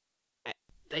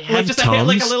 They Like just a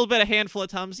little bit, a handful of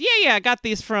Tums. Yeah. I got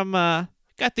these from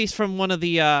one of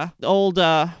the old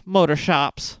motor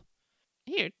shops.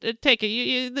 Here, take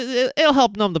it. It'll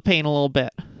help numb the pain a little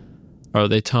bit. Are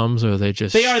they Tums or are they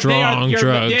just They are strong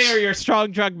drugs? They are your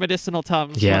strong drug medicinal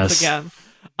Tums. Yes. Once again.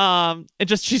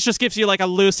 She just gives you like a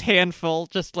loose handful,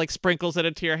 just like sprinkles it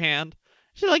into your hand.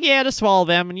 She's like, yeah, just swallow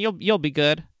them and you'll be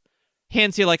good.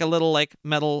 Hands you like a little like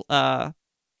metal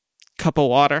cup of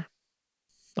water.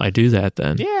 I do that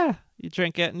then. Yeah, you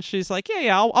drink it, and she's like,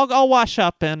 yeah, I'll wash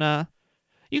up, and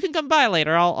you can come by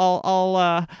later.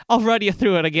 I'll run you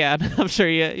through it again. I'm sure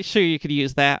you could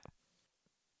use that.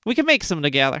 We can make some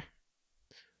together.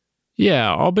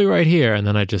 Yeah, I'll be right here, and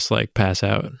then I just like pass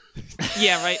out.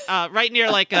 Yeah, right near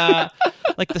like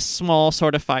the small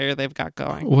sort of fire they've got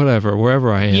going. Whatever,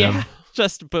 wherever I am. Yeah,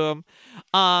 just boom.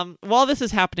 While this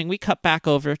is happening, we cut back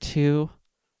over to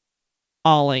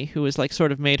Ollie, who has like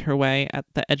sort of made her way at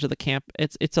the edge of the camp.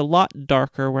 It's a lot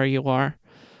darker where you are,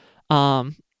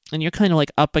 and you're kind of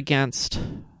like up against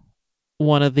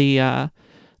one of the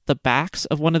backs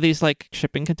of one of these like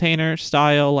shipping container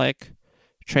style like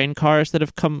train cars that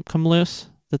have come loose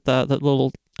that the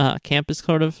little camp is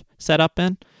sort of set up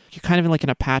in. You're kind of in like in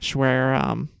a patch where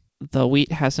the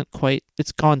wheat hasn't quite,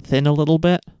 it's gone thin a little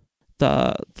bit.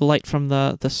 The light from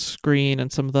the screen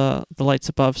and some of the lights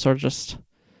above sort of just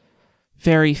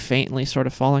very faintly sort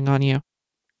of falling on you.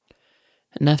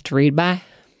 Enough to read by?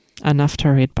 Enough to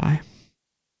read by.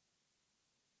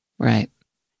 Right.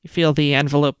 You feel the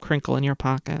envelope crinkle in your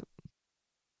pocket.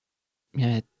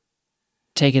 Yeah,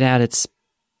 take it out. It's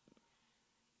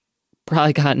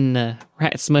probably gotten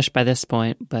rat smushed by this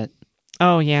point, but...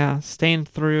 Oh, yeah. Stained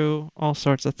through all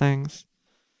sorts of things.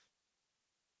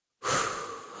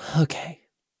 Okay.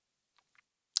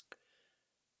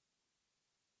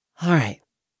 All right.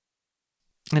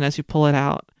 And as you pull it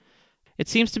out, it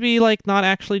seems to be like not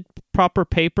actually proper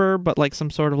paper, but like some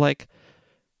sort of like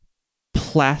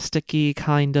plasticky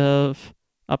kind of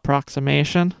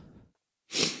approximation.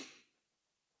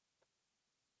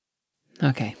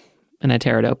 Okay. And I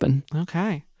tear it open.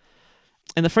 Okay.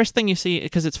 And the first thing you see,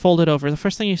 because it's folded over, the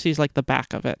first thing you see is like the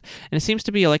back of it. And it seems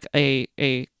to be like a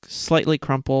slightly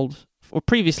crumpled or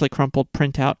previously crumpled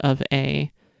printout of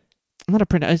not a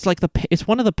printout, it's like it's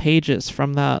one of the pages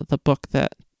from the book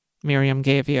that Miriam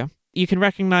gave you. You can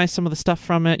recognize some of the stuff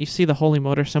from it. You see the holy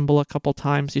motor symbol a couple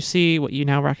times. You see what you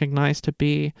now recognize to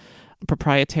be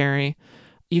proprietary.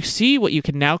 You see what you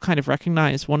can now kind of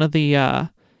recognize. One of the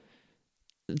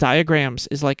diagrams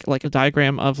is like a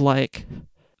diagram of like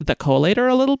the collator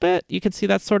a little bit. You can see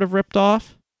that sort of ripped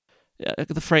off.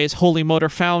 The phrase holy motor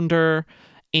founder,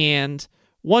 and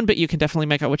one bit you can definitely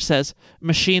make out which says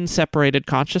machine separated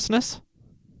consciousness.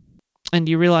 And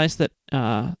you realize that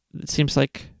it seems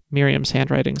like Miriam's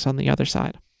handwriting's on the other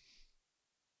side.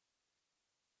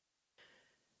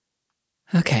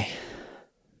 Okay.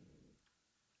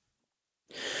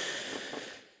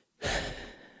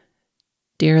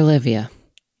 Dear Olivia,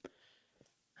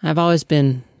 I've always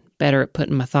been better at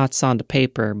putting my thoughts onto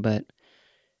paper, but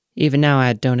even now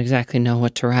I don't exactly know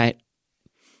what to write.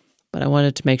 But I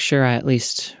wanted to make sure I at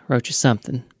least wrote you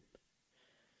something.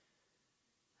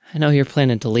 I know you're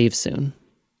planning to leave soon.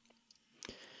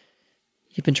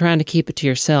 You've been trying to keep it to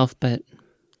yourself, but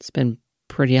it's been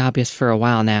pretty obvious for a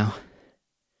while now.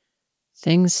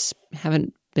 Things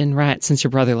haven't been right since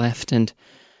your brother left, and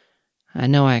I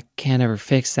know I can't ever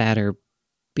fix that or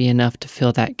be enough to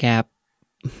fill that gap.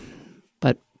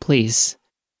 But please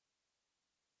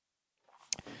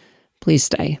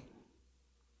stay.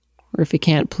 Or if you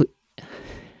can't, at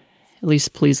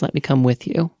least please let me come with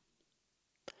you.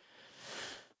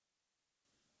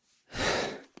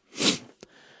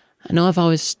 I know I've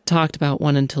always talked about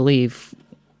wanting to leave,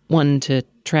 wanting to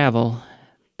travel,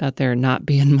 about there not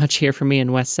being much here for me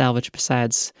in West Salvage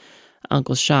besides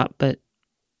Uncle's shop, but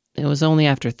it was only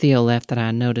after Theo left that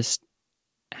I noticed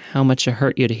how much it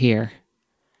hurt you to hear.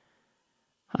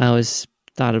 I always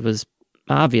thought it was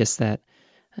obvious that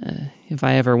if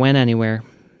I ever went anywhere,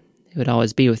 it would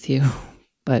always be with you,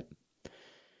 but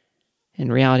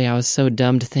in reality I was so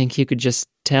dumb to think you could just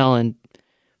tell and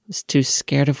was too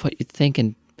scared of what you'd think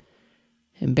and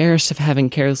embarrassed of having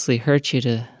carelessly hurt you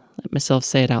to let myself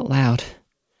say it out loud.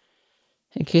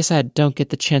 In case I don't get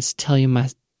the chance to tell you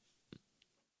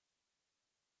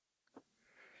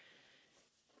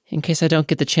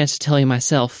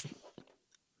myself,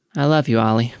 I love you,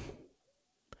 Ollie.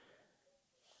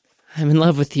 I'm in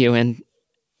love with you and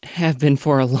have been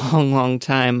for a long, long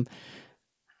time.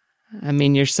 I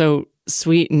mean, you're so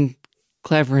sweet and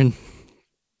clever and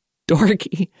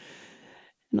dorky.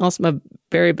 And also my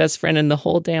very best friend in the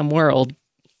whole damn world.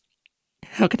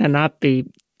 How can I not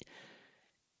be?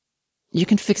 You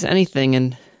can fix anything,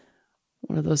 and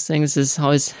one of those things is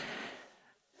always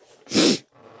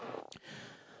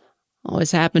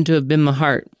happened to have been my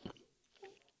heart.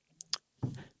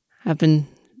 I've been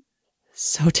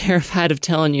so terrified of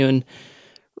telling you and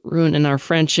ruining our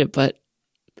friendship, but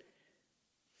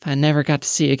if I never got to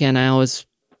see you again, I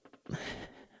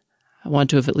want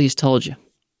to have at least told you.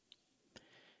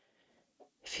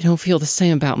 If you don't feel the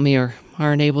same about me or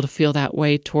aren't able to feel that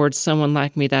way towards someone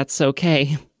like me, that's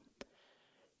okay.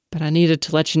 But I needed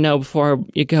to let you know before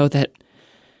you go that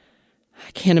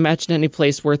I can't imagine any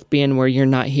place worth being where you're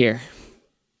not here.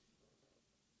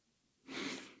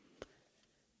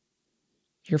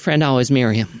 Your friend always,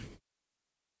 Miriam.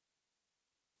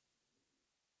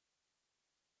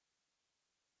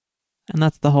 And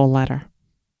that's the whole letter.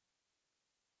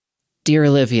 Dear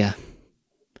Olivia,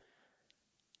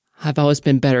 I've always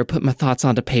been better at putting my thoughts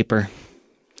onto paper.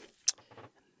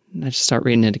 And I just start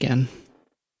reading it again.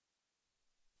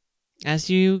 As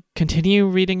you continue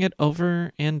reading it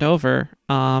over and over,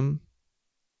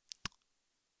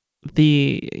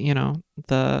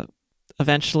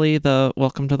 eventually the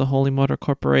Welcome to the Holy Motor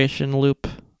Corporation loop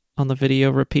on the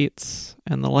video repeats,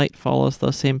 and the light follows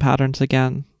those same patterns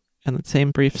again, and the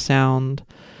same brief sound,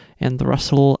 and the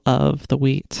rustle of the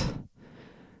wheat,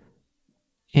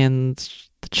 and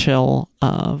the chill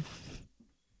of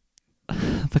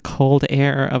the cold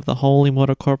air of the Holy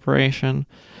Motor Corporation,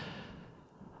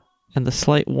 and the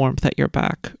slight warmth at your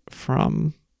back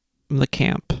from the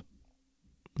camp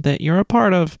that you're a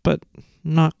part of, but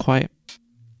not quite.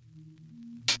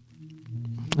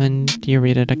 And you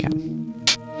read it again.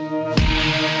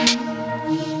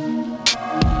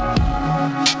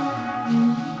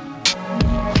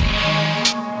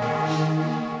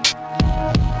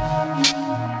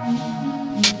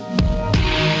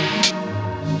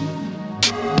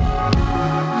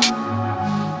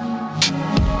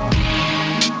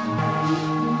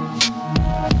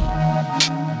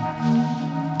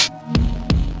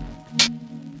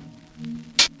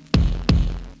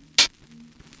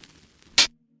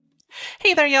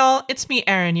 Hey there, y'all. It's me,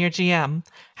 Aaron, your GM.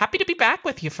 Happy to be back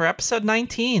with you for episode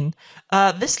 19.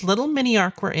 This little mini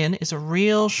arc we're in is a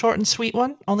real short and sweet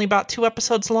one, only about 2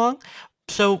 episodes long,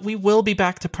 so we will be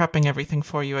back to prepping everything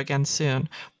for you again soon.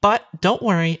 But don't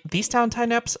worry, these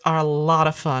downtime eps are a lot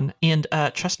of fun, and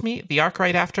trust me, the arc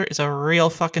right after is a real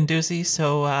fucking doozy,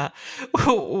 so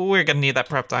we're gonna need that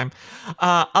prep time.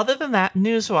 Other than that,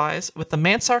 news-wise, with the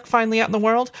Mance arc finally out in the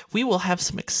world, we will have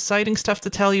some exciting stuff to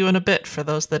tell you in a bit for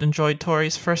those that enjoyed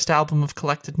Tori's first album of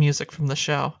collected music from the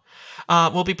show.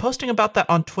 We'll be posting about that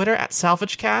on Twitter at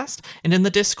SalvageCast and in the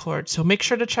Discord, so make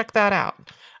sure to check that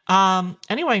out.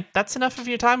 Anyway, that's enough of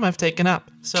your time I've taken up.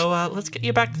 So, let's get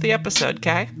you back to the episode,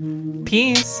 okay?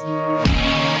 Peace.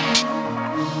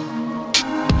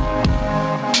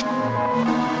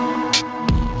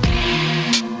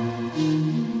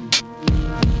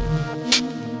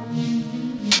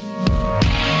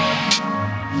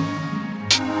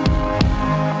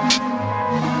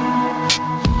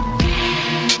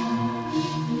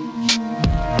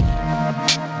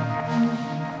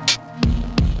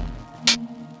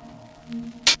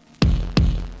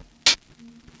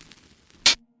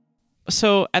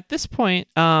 So at this point,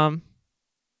 time's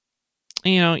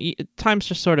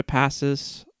just sort of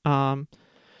passes. Ollie,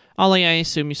 I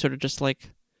assume you sort of just like,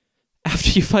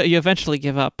 after you eventually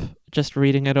give up just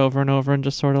reading it over and over and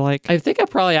just sort of like... I think I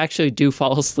probably actually do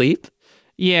fall asleep.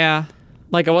 Yeah.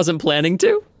 Like I wasn't planning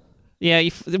to. Yeah,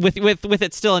 with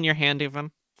it still in your hand even.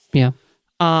 Yeah.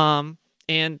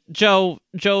 And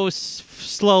Joe's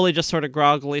slowly just sort of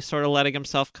groggily sort of letting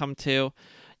himself come to.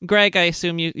 Greg, I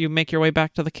assume you make your way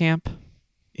back to the camp?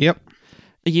 Yep.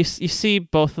 You see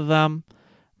both of them.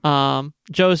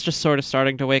 Joe's just sort of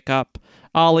starting to wake up.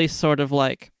 Ollie's sort of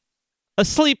like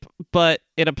asleep, but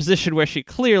in a position where she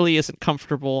clearly isn't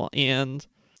comfortable, and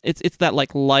it's that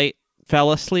like light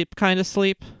fell asleep kind of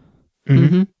sleep.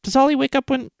 Mm-hmm. Does Ollie wake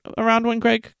up around when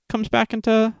Greg comes back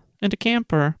into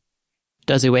camp, or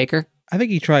does he wake her? I think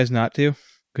he tries not to,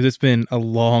 because it's been a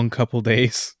long couple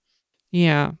days.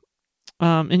 Yeah.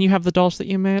 And you have the dolls that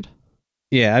you made?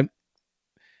 Yeah.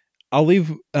 I'll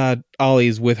leave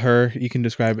Ollie's with her. You can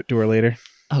describe it to her later.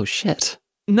 Oh shit.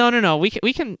 No. We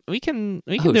can do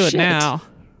it now.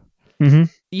 Mm-hmm.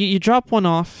 You drop one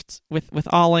off with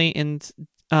Ollie, and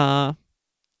do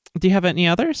you have any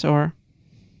others, or?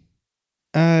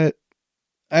 I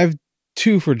have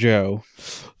 2 for Joe.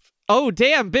 Oh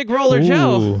damn! Big roller,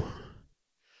 Joe.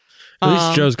 At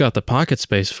least Joe's got the pocket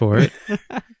space for it.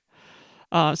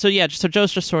 So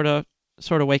Joe's just sort of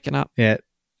waking up. Yeah.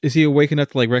 Is he waking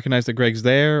up to like recognize that Greg's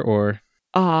there, or?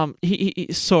 He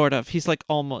sort of. He's like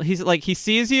almost. He's like he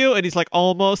sees you, and he's like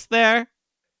almost there.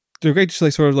 So Greg just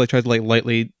like sort of like tries to like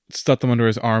lightly stuff them under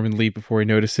his arm and leave before he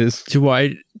notices. Can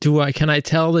I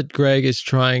tell that Greg is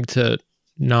trying to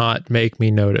not make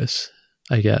me notice?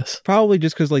 I guess. Probably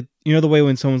just because, like, you know the way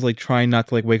when someone's like trying not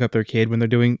to like wake up their kid when they're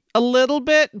doing. A little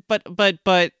bit, but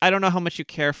I don't know how much you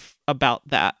care about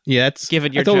that. Yeah, that's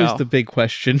Given your that's always Joe. the big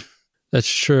question. That's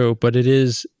true, but it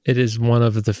is one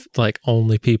of the like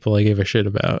only people I give a shit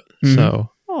about. Mhm.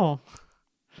 So Oh,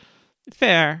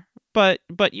 fair. But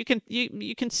you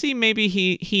can see maybe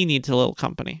he needs a little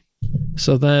company.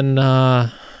 then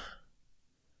I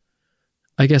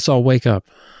guess I'll wake up.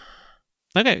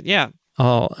 Okay, yeah.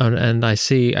 And I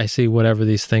see whatever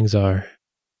these things are.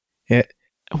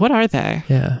 What are they?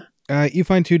 Yeah. You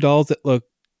find 2 dolls that look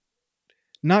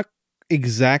not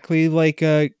exactly like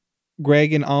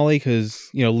Greg and Ollie, because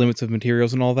limits of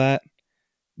materials and all that,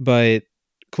 but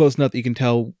close enough that you can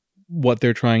tell what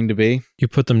they're trying to be. You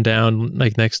put them down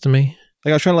like next to me.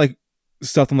 Like I was trying to like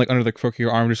stuff them like under the crook of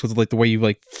your arm, just because of like the way you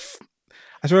like.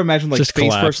 I sort of imagine like Just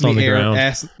face first in collapsed on the the air, ground.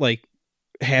 ass like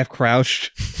half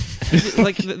crouched.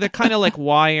 Like they're kind of like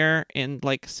wire and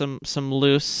like some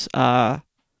loose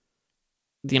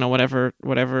whatever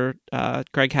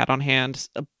Greg had on hand,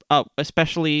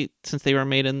 especially since they were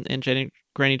made in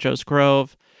Granny Joe's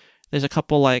Grove. There's a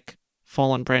couple like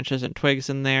fallen branches and twigs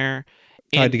in there,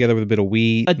 Tied and together with a bit of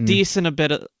wheat. a decent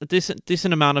amount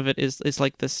of it is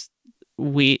like this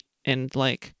wheat and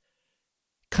like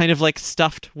kind of like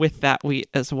stuffed with that wheat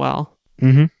as well.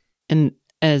 Mm-hmm. And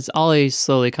as Ollie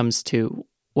slowly comes to,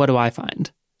 what do I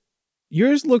find?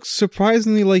 Yours looks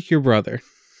surprisingly like your brother.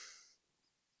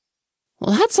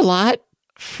 Well, that's a lot.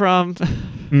 From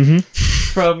Mm-hmm.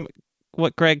 from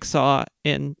what Greg saw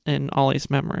in Ollie's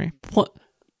memory. What?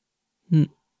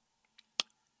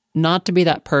 Not to be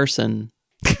that person,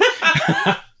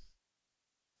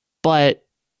 but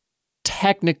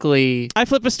technically, I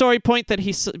flip a story point that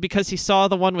because he saw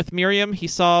the one with Miriam, he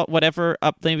saw whatever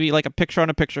up maybe like a picture on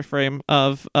a picture frame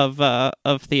of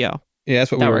Theo. Yeah,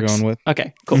 that's what that we were works. going with.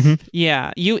 Okay, cool. Mhm.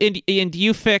 Yeah,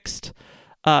 you fixed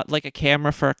like a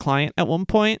camera for a client at one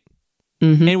point,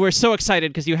 Mhm. and we're so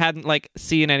excited because you hadn't like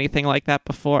seen anything like that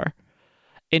before,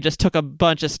 and just took a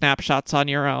bunch of snapshots on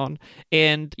your own,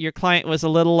 and your client was a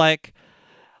little like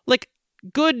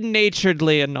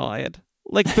good-naturedly annoyed,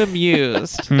 like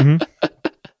bemused, Mm-hmm.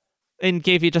 and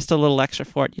gave you just a little extra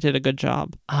for it. You did a good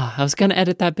job. I was gonna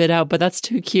edit that bit out, but that's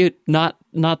too cute not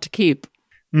to keep.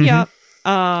 Mm-hmm.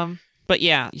 Yeah. But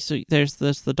yeah, so there's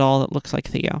the doll that looks like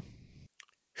Theo.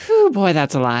 Whew, boy,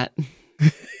 that's a lot.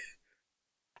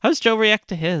 How's Joe react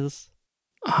to his?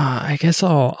 I guess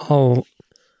I'll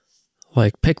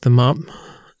like pick them up,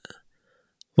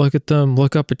 look at them,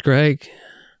 look up at Greg,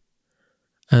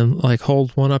 and like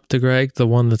hold one up to Greg, the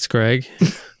one that's Greg.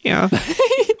 Yeah.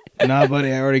 Nah,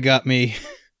 buddy, I already got me.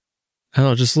 And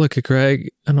I'll just look at Greg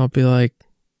and I'll be like,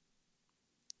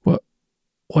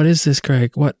 What is this,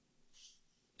 Greg? What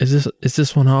is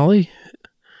this one Ollie?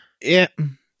 Yeah.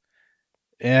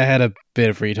 Yeah, I had a bit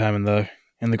of free time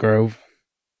in the grove.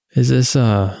 Is this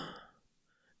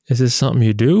something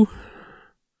you do?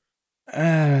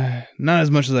 Not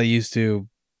as much as I used to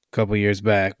a couple years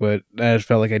back, but I just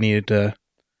felt like I needed to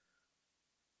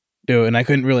do it, and I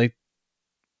couldn't really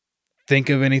think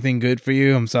of anything good for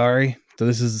you. I'm sorry. So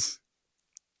this is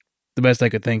the best I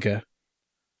could think of.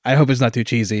 I hope it's not too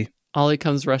cheesy. Ollie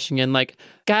comes rushing in like,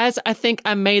 guys, I think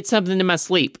I made something in my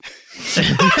sleep.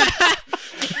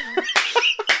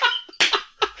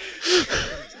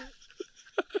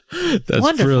 That's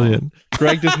Wonderful. brilliant.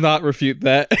 Greg does not refute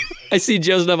that. I see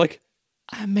Joe's and I'm like,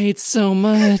 I made so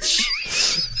much.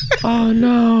 Oh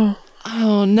no.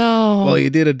 Oh no. Well, you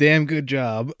did a damn good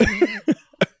job.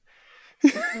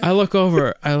 I look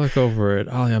over at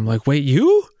Ollie. I'm like, wait,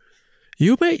 you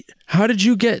made? How did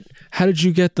you get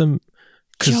them?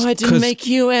 Joe, I didn't make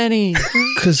you any.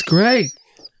 Because Greg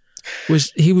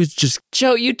was just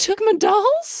Joe, you took my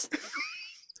dolls?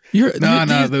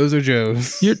 No, those are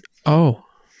Joe's. Oh.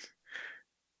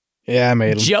 Yeah, I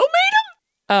made them. Joe made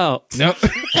them? Oh. Nope.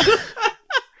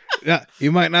 Yeah,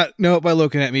 you might not know it by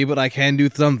looking at me, but I can do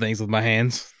some things with my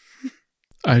hands.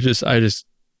 I just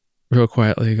real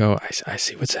quietly go, I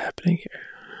see what's happening here.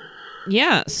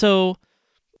 Yeah, so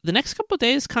the next couple of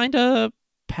days kind of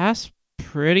pass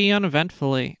pretty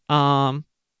uneventfully. You're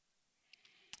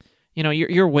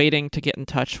waiting to get in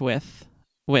touch with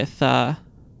Tove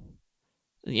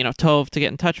to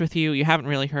get in touch with you. You haven't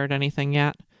really heard anything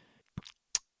yet.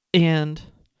 And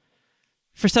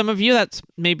for some of you, that's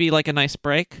maybe like a nice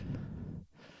break.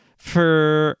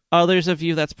 For others of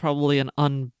you, that's probably an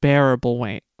unbearable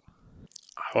wait.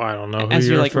 Oh, I don't know who As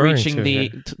you're like referring reaching to the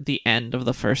here. the end of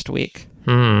the first week.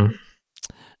 Hmm.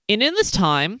 And in this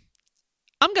time,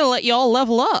 I'm going to let you all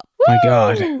level up. My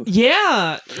God.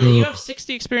 Yeah. You have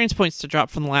 60 experience points to drop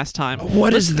from the last time.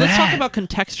 What is Let's talk that? about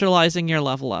contextualizing your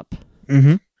level up.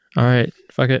 Mm-hmm. All right,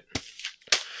 fuck it.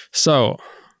 So,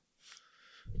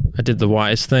 I did the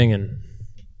wise thing and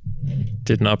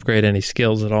didn't upgrade any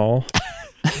skills at all.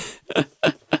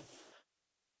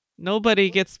 Nobody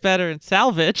gets better in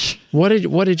salvage. What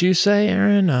did you say,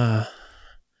 Aaron?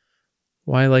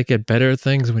 Why like get better at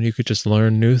things when you could just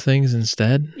learn new things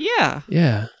instead? Yeah.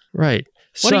 Yeah, right.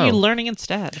 What are you learning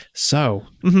instead? So,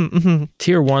 Mm-hmm.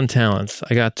 tier 1 talents,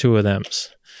 I got 2 of them.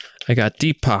 I got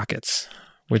Deep Pockets,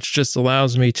 which just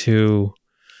allows me to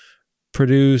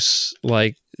produce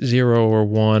like 0 or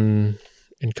 1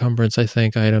 encumbrance, I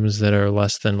think, items that are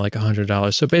less than like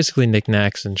 $100. So basically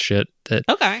knickknacks and shit that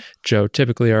Okay. Joe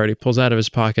typically already pulls out of his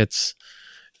pockets.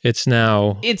 It's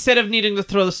now... Instead of needing to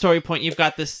throw the story point, you've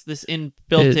got this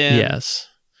built in. Yes.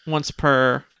 Once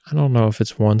per. I don't know if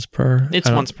it's once per. It's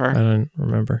once per. I don't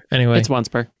remember. Anyway, It's once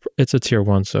per. it's a tier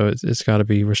 1, so it's got to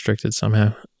be restricted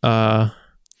somehow.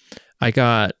 I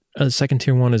got a second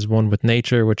tier 1 is one with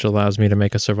nature, which allows me to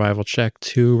make a survival check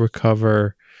to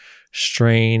recover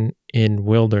strain in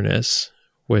wilderness,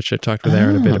 which I talked with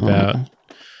Aaron a bit about.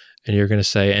 And you're going to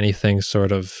say anything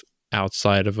sort of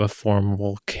outside of a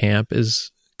formal camp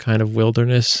is kind of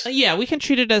wilderness. Yeah, we can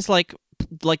treat it as like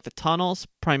the tunnels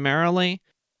primarily,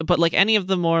 but like any of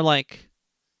the more like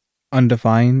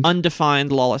Undefined.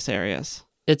 undefined lawless areas.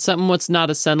 It's something what's not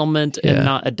a settlement Yeah. and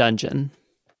not a dungeon.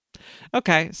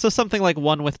 Okay, so something like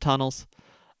one with tunnels.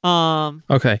 All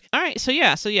Okay. right, so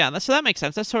that makes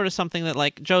sense. That's sort of something that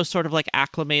like Joe's sort of like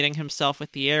acclimating himself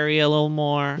with the area a little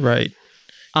more. Right.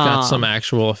 Got some Um,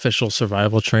 actual official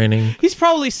survival training. He's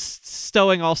probably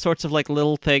stowing all sorts of like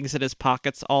little things in his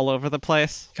pockets all over the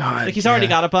place. God, Like he's already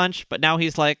yeah. got a bunch, but now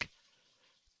he's like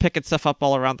picking stuff up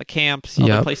all around the camps, other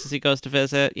Yep. places he goes to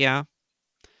visit. Yeah,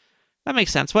 that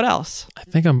makes sense. What else? I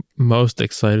think I'm most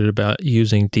excited about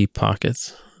using Deep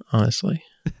Pockets, honestly.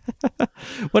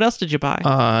 What else did you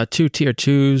buy? 2 tier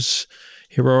 2s.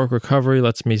 Heroic Recovery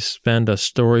lets me spend a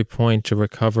story point to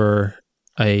recover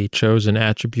a chosen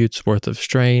attribute's worth of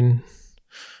strain,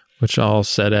 which I'll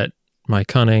set at my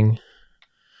cunning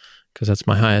because that's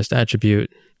my highest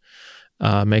attribute.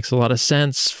 Makes a lot of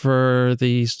sense for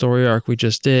the story arc we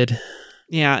just did.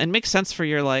 Yeah, it makes sense for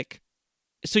your like.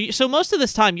 So most of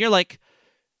this time you're like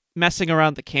messing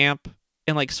around the camp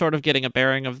and like sort of getting a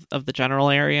bearing of the general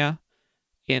area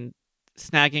and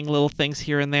snagging little things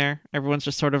here and there. Everyone's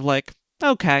just sort of like,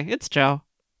 okay, it's Joe.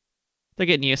 They're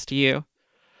getting used to you.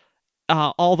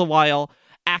 All the while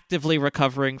actively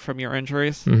recovering from your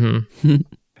injuries.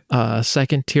 Mm-hmm.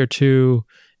 Second tier 2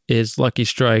 is Lucky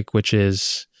Strike, which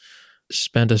is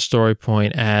spend a story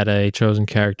point, add a chosen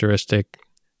characteristic,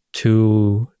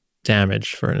 2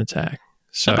 damage for an attack.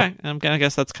 So Okay, I'm gonna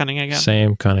guess that's cunning again.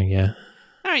 same cunning, yeah.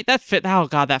 All right, that fit. Oh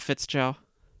god, that fits Joe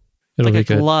It'll like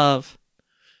be a good. glove.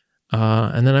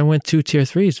 And then I went 2 tier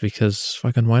 3s because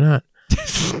fucking why not?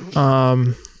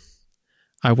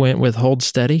 I went with Hold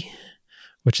Steady,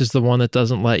 which is the one that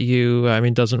doesn't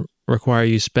require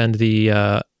you spend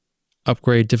the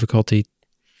upgrade difficulty.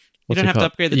 You don't have to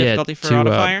upgrade the difficulty for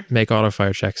autofire? Make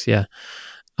autofire checks, yeah.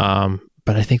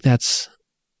 But I think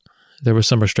there was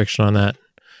some restriction on that.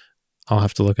 I'll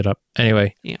have to look it up.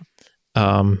 Anyway. Yeah.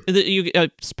 You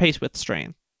Pace with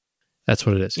strain. That's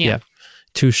what it is. Yeah. Yeah.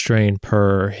 2 strain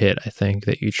per hit, I think,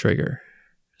 that you trigger.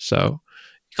 So.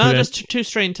 Just 2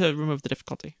 strain to remove the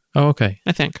difficulty. Oh, okay.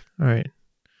 I think. All right.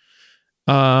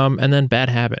 And then Bad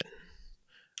Habit,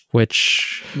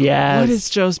 which Yes. What is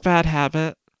Joe's bad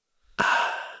habit?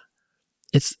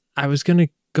 I was going to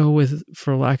go with,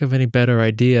 for lack of any better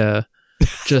idea,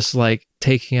 just like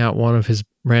taking out one of his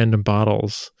random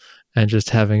bottles and just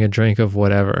having a drink of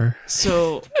whatever.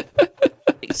 So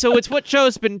it's what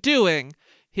Joe's been doing.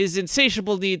 His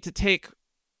insatiable need to take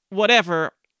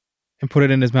whatever. And put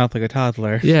it in his mouth like a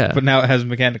toddler. Yeah. But now it has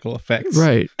mechanical effects.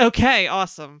 Right. Okay,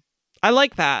 awesome. I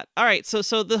like that. All right, so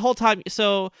the whole time,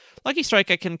 so Lucky Strike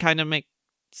I can kind of make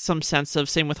some sense of.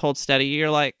 Same with Hold Steady.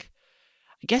 You're like,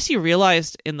 I guess you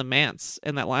realized in the Manse,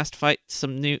 in that last fight,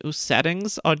 some new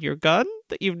settings on your gun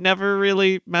that you've never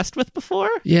really messed with before.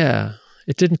 Yeah.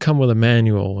 It didn't come with a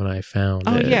manual when I found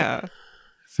Oh, it. yeah.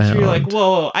 Found. So you're like,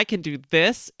 whoa, I can do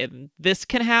this, and this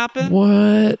can happen.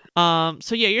 What?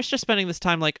 So yeah, you're just spending this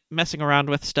time like messing around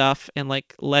with stuff and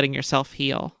like letting yourself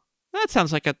heal. That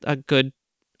sounds like a good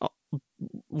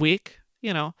week,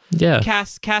 you know. Yeah.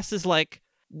 Cass is like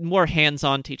more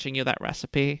hands-on teaching you that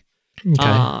recipe.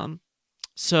 Okay.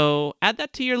 So add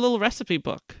that to your little recipe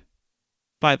book,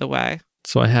 by the way.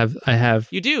 So I have.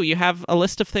 You have a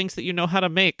list of things that you know how to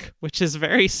make, which is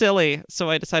very silly, so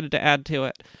I decided to add to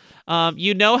it.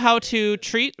 You know how to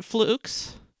treat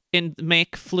flukes and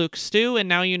make fluke stew, and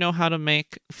now you know how to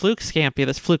make fluke scampi,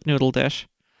 this fluke noodle dish.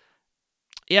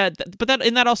 Yeah, but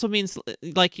that also means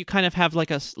like you kind of have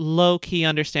like a low key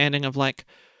understanding of like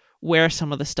where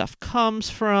some of the stuff comes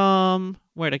from,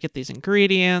 where to get these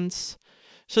ingredients.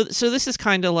 So this is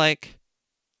kind of like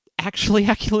actually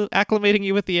acclimating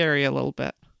you with the area a little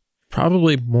bit.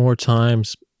 Probably more time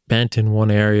spent in one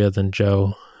area than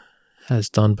Joe has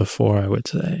done before, I would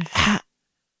say.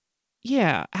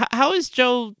 Yeah. How is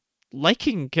Joe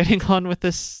liking getting on with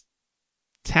this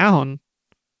town?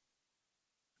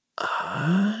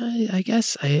 I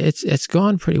guess it's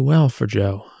gone pretty well for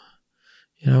Joe.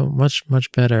 You know,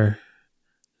 much better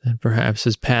than perhaps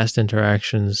his past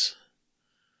interactions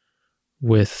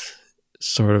with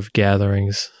sort of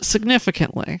gatherings.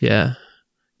 Significantly. Yeah,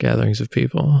 gatherings of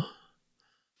people.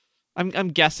 I'm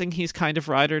guessing he's kind of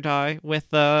ride or die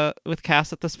with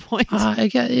Cass at this point. I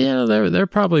get, they're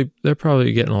probably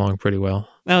getting along pretty well.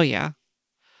 Oh yeah.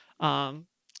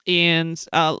 And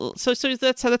so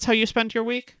that's how you spend your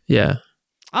week? Yeah.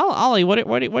 Ollie, what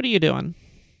are you doing?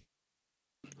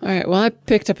 All right, well, I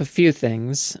picked up a few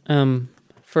things.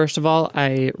 First of all,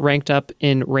 I ranked up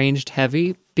in ranged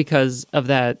heavy because of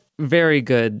that very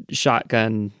good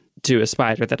shotgun to a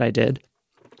spider that I did.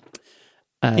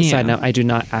 Side note, I do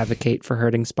not advocate for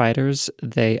hurting spiders.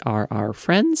 They are our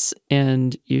friends,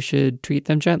 and you should treat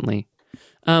them gently.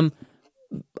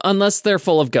 Unless they're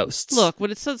full of ghosts. Look,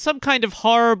 when it's some kind of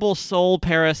horrible soul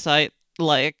parasite,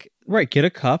 like... Right, get a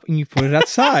cup and you put it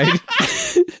outside.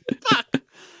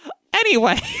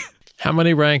 Anyway. How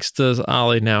many ranks does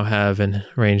Ollie now have in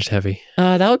ranged heavy?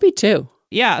 That would be 2.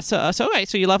 Yeah, so okay,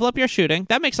 so you level up your shooting.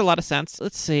 That makes a lot of sense.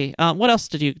 Let's see. What else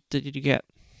did you get?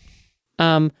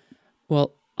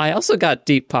 Well, I also got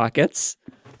deep pockets.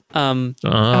 Oh,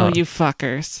 you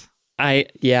fuckers. And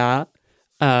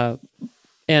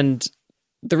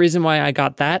the reason why I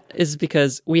got that is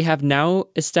because we have now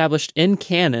established in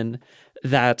canon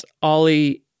that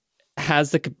Ollie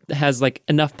has like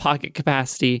enough pocket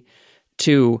capacity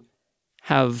to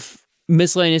have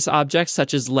miscellaneous objects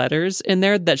such as letters in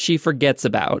there that she forgets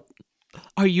about.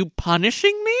 Are you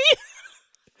punishing me?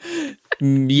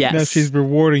 Yes. No, she's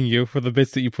rewarding you for the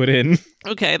bits that you put in.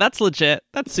 Okay, that's legit.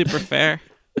 That's super fair.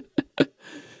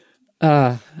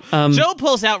 Joe Joe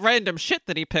pulls out random shit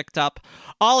that he picked up.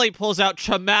 Ollie pulls out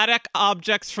traumatic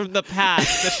objects from the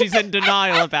past that she's in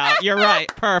denial about. You're right.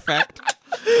 Perfect.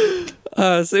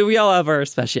 So we all have our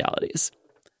specialties.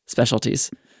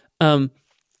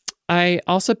 I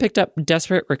also picked up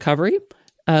Desperate Recovery,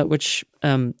 which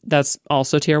that's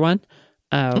also tier 1,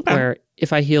 where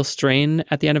if I heal strain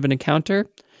at the end of an encounter,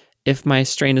 if my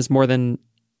strain is more than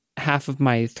half of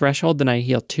my threshold, then I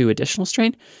heal 2 additional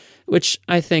strain, which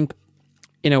I think,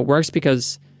 works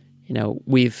because,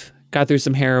 we've got through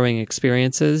some harrowing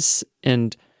experiences.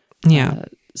 And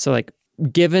so like,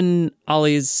 given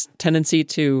Ollie's tendency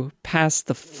to pass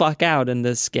the fuck out in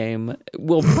this game,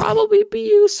 will probably be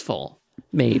useful.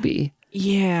 Maybe.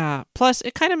 Yeah. Plus,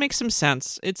 it kind of makes some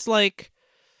sense. It's like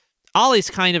Ollie's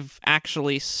kind of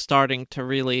actually starting to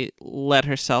really let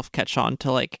herself catch on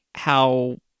to like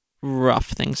how rough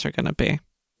things are going to be.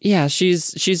 Yeah,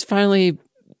 she's finally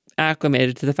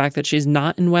acclimated to the fact that she's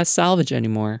not in West Salvage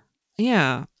anymore.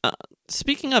 Yeah.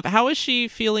 Speaking of, how is she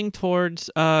feeling towards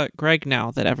Greg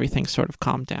now that everything's sort of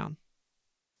calmed down?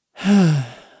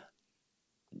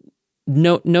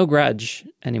 No grudge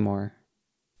anymore.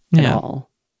 At all.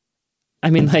 I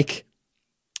mean, like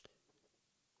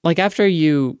after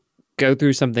you go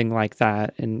through something like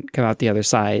that and come out the other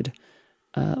side,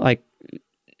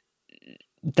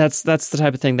 that's the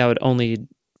type of thing that would only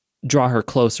draw her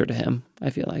closer to him, I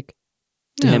feel like.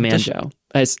 To him and Joe.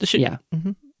 Does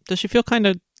she feel kind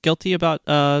of guilty about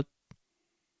how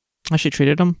she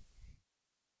treated him?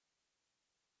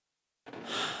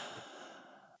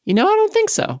 I don't think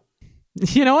so.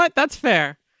 You know what? That's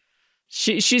fair.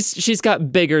 She's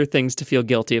got bigger things to feel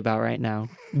guilty about right now.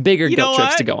 Bigger guilt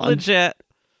trips to go on. Legit.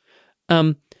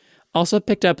 Also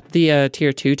picked up the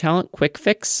tier 2 talent, Quick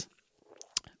Fix,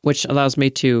 which allows me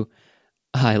to,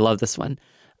 I love this one,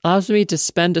 allows me to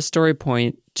spend a story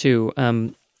point to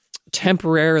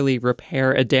temporarily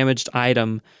repair a damaged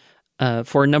item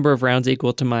for a number of rounds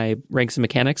equal to my ranks and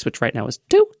mechanics, which right now is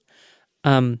 2.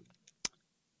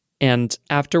 And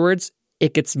afterwards,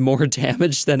 it gets more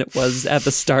damage than it was at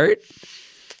the start.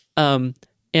 And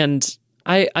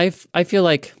I feel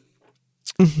like,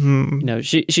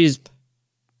 she's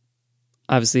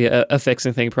obviously a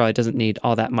fixing thing probably doesn't need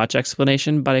all that much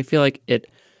explanation, but I feel like it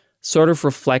sort of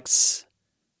reflects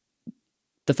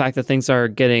the fact that things are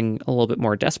getting a little bit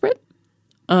more desperate.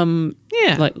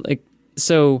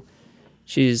 So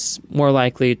she's more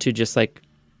likely to just like,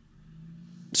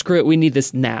 screw it, we need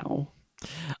this now.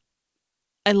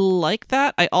 I like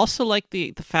that. I also like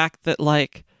the fact that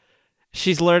like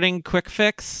she's learning quick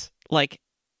fix like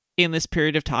in this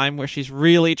period of time where she's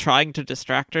really trying to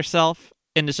distract herself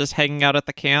and is just hanging out at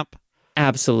the camp.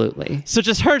 Absolutely. So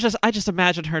I just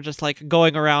imagine her just like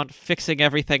going around fixing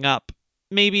everything up,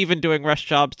 maybe even doing rush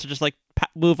jobs to just like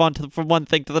move on from one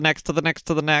thing to the next to the next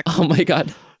to the next. Oh my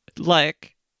god.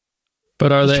 Like,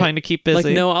 But are just they trying to keep busy.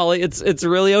 Like, no, Ollie, it's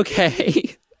really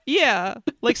okay. Yeah,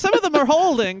 like some of them are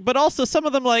holding, but also some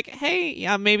of them like, hey,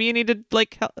 yeah, maybe you need to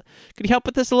like, could you help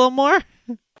with this a little more?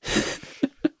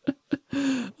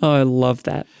 Oh, I love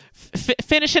that.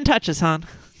 Finishing touches, hon.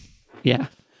 Yeah.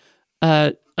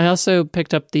 I also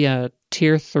picked up the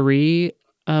tier 3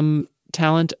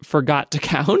 talent, Forgot to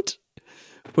Count,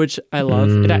 which I love.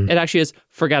 It actually is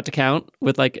Forgot to Count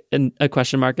with like a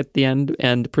question mark at the end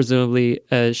and presumably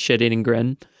a shit-eating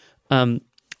grin.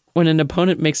 When an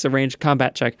opponent makes a ranged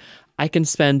combat check, I can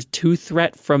spend 2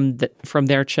 threat from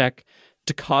their check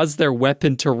to cause their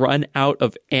weapon to run out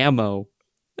of ammo,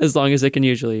 as long as it can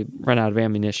usually run out of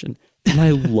ammunition. And I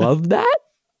love that.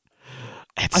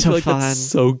 It's I so feel like fun. that's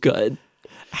so good.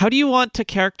 How do you want to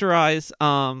characterize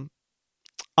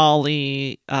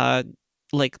Ollie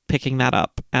like picking that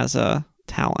up as a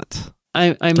talent?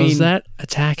 I Does mean, that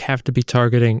attack have to be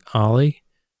targeting Ollie?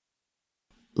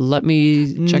 let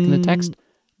me check in the text.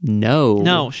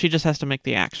 No, she just has to make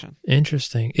the action.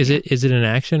 Interesting. Is it an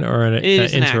action or an It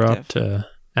is an interrupt?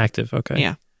 Active. Okay.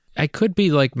 Yeah. I could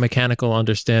be like mechanical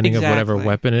understanding of whatever Exactly.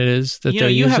 weapon it is that they're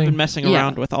you using. have been messing Yeah.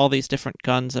 around with all these different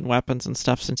guns and weapons and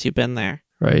stuff since you've been there.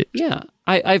 Right. Yeah,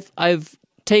 I've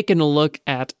taken a look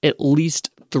at least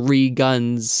 3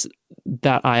 guns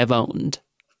that I have owned.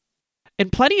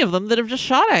 And plenty of them that have just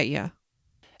shot at you.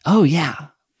 Oh yeah,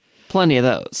 plenty of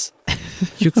those.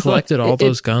 You collected all it-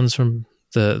 those guns from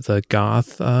the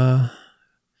goth.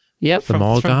 Yep. The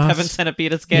mall from goths? Kevin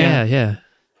Centipeda's game. Yeah.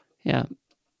 Yeah.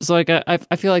 So like I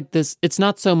feel like this, it's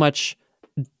not so much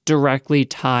directly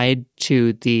tied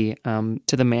to the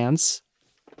manse,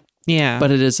 Yeah. but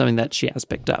it is something that she has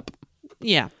picked up.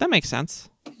 Yeah, that makes sense.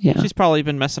 Yeah. She's probably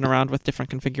been messing around with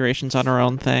different configurations on her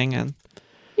own thing, and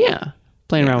Yeah.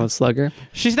 Playing around with Slugger.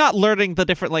 she's not learning the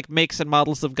different like makes and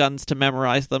models of guns to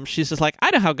memorize them. She's just like,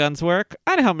 I know how guns work.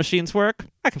 I know how machines work.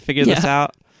 I can figure this Yeah.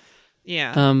 out.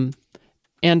 Yeah.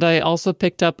 And I also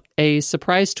picked up a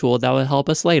surprise tool that will help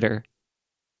us later.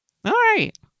 All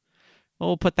right. Well,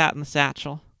 we'll put that in the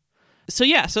satchel. So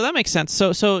yeah, so that makes sense.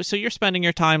 So you're spending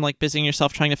your time like busying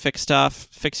yourself trying to fix stuff,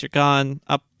 fix your gun,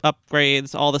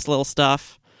 upgrades, all this little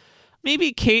stuff.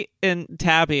 Maybe Kate and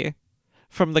Tabby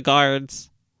from the guards,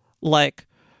 like,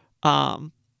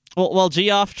 while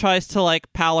Geoff tries to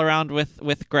like pal around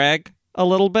with Greg a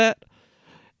little bit,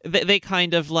 they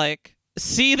kind of like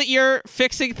see that you're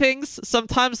fixing things.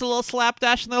 Sometimes a little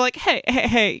slapdash, and they're like,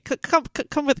 "Hey, come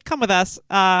with us.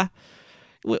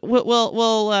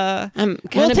 We'll I'm kind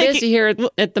We'll of take busy it- here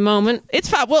at the moment. it's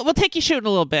fine. We'll take you shooting a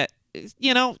little bit.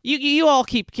 You know, you all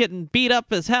keep getting beat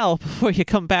up as hell before you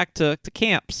come back to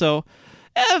camp. So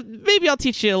maybe I'll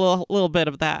teach you a little bit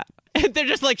of that." And they're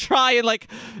just like try and like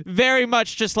very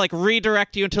much just like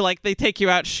redirect you until like they take you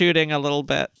out shooting a little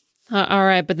bit. All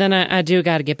right, but then I do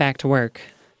got to get back to work.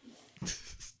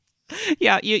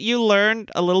 Yeah, you learned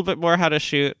a little bit more how to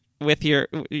shoot with your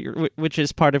which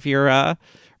is part of your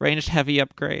ranged heavy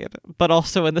upgrade, but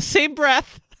also in the same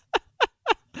breath,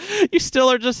 you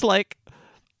still are just like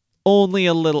only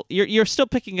a little. You're still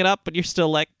picking it up, but you're still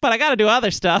like, but I got to do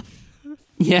other stuff.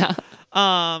 Yeah.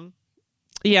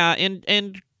 Yeah,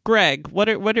 and Greg, what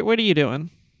are you doing?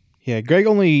 Yeah, Greg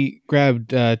only grabbed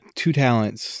 2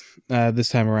 talents this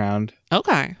time around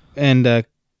Okay. and a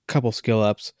couple skill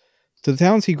ups. So the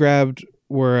talents he grabbed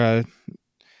were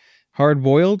Hard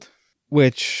Boiled,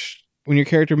 which when your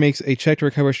character makes a check to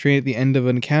recover strain at the end of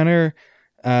an encounter,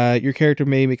 your character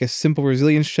may make a simple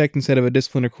resilience check instead of a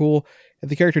discipline or cool. If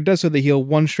the character does so, they heal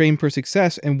 1 strain per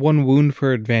success and 1 wound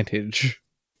per advantage.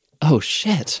 Oh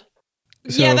shit.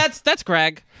 So- Yeah, that's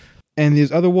Greg. And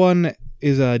this other one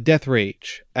is Death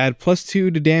Rage. Add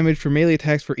 +2 to damage for melee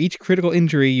attacks for each critical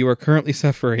injury you are currently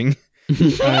suffering.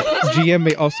 GM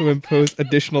may also impose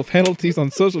additional penalties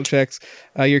on social checks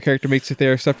your character makes if they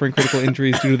are suffering critical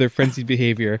injuries due to their frenzied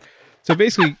behavior. So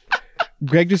basically,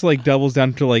 Greg just like doubles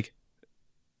down to like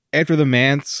after the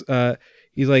manse,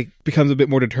 he's like becomes a bit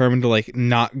more determined to like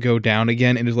not go down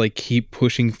again and just like keep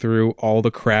pushing through all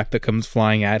the crap that comes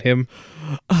flying at him.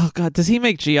 Oh god, does he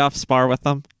make Geoff spar with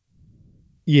them?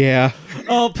 Yeah.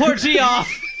 Oh, poor Geoff.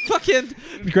 Fucking.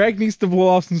 Greg needs to blow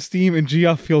off some steam, and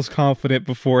Geoff feels confident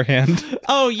beforehand.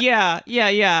 Oh yeah.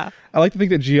 I like to think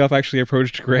that Geoff actually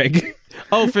approached Greg.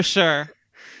 Oh, for sure.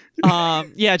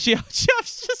 Yeah, Geoff's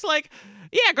just like,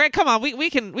 yeah, Greg, come on,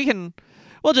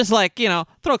 we'll just like,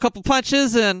 throw a couple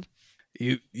punches and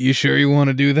You sure you want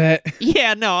to do that?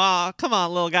 yeah, no, come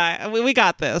on, little guy, we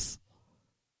got this.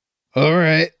 All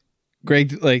right.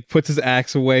 Greg like puts his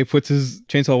axe away, puts his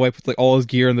chainsaw away, puts like all his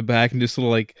gear in the back, and just sort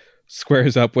of like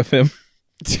squares up with him.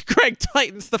 Greg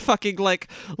tightens the fucking like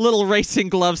little racing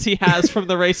gloves he has from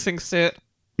the racing suit.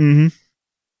 Mm-hmm.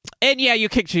 And yeah, you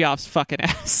kick Geoff's fucking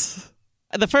ass.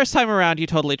 The first time around, you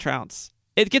totally trounce.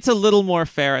 It gets a little more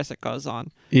fair as it goes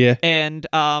on. Yeah. And,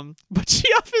 but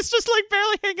Geoff is just like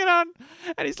barely hanging on.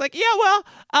 And he's like,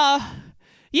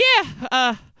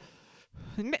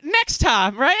 next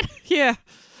time, right? Yeah.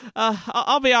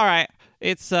 I'll be all right.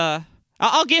 It's,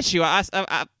 I'll get you.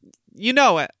 You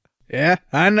know it. Yeah,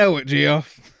 I know it,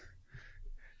 Geoff.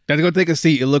 Gotta go take a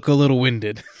seat. You look a little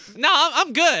winded. No,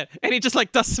 I'm good. And he just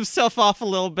like dusts himself off a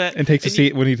little bit. And takes a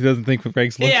seat when he doesn't think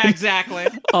Greg's looking. Yeah, exactly.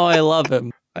 Oh, I love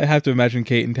him. I have to imagine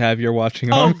Kate and Tabby are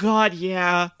watching Oh on. God,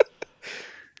 yeah.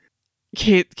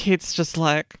 Kate's just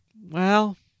like,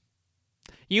 well,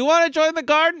 you want to join the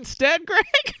guard instead, Greg?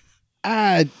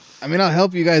 I mean, I'll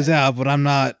help you guys out, but I'm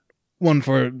not one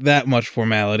for that much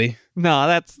formality. No,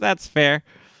 that's fair.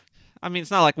 I mean,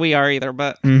 it's not like we are either,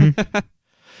 but.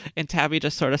 And Tabby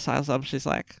just sort of sighs up. She's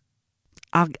like,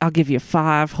 I'll give you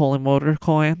 5 holy motor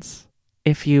coins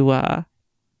if you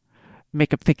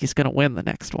make him think he's gonna win the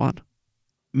next one.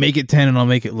 Make it 10 and I'll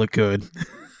make it look good.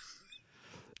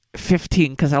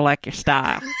 15 because I like your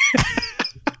style.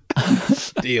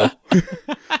 Deal.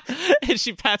 And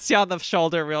she pats you on the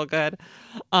shoulder real good.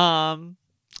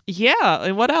 Yeah,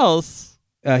 and what else?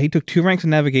 He took 2 ranks in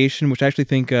navigation, which I actually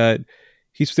think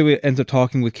he still ends up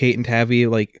talking with Kate and Tabby,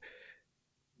 like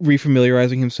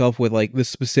refamiliarizing himself with like the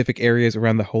specific areas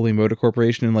around the Holy Motor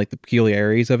Corporation and like the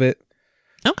peculiarities of it.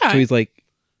 Okay. So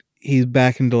he's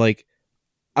back into like,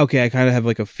 okay, I kind of have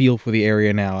like a feel for the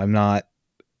area now. I'm not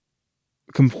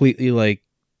completely like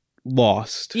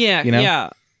lost. Yeah, you know? yeah.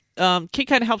 Kate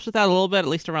kind of helps with that a little bit, at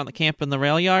least around the camp and the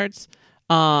rail yards.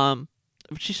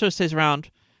 She sort of stays around.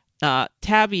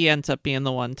 Tabby ends up being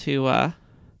the one to.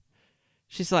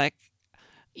 She's like,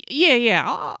 yeah.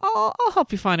 I'll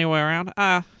help you find your way around.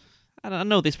 I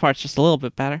know these parts just a little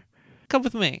bit better. Come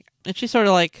with me. And she sort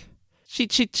of like, she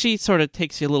sort of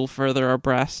takes you a little further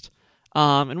abreast.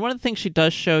 And one of the things she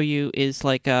does show you is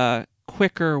like a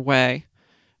quicker way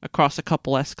across a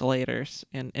couple escalators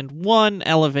and one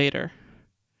elevator.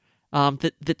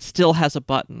 That still has a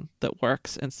button that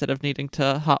works instead of needing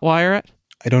to hotwire it.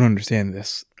 I don't understand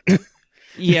this.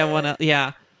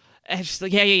 Yeah. And she's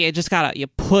like, yeah, just gotta, you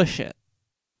push it.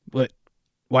 But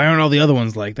why aren't all the other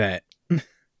ones like that?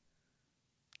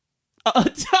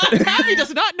 Tabby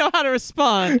does not know how to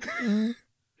respond.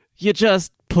 You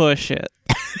just push it.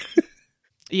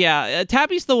 Yeah,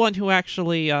 Tabby's the one who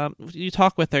actually, you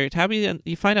talk with her. Tabby, and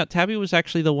you find out Tabby was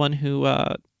actually the one who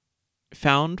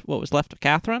found what was left of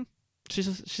Catherine.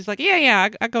 She's like, yeah,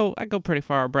 I go pretty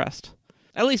far abreast.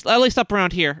 At least up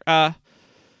around here.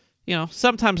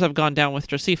 Sometimes I've gone down with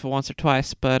Josefa once or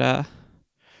twice, but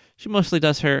she mostly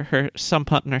does her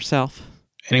sump hunting herself.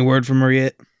 Any word from her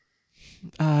yet?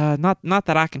 Not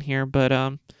that I can hear, but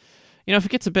if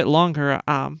it gets a bit longer,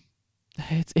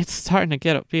 it's starting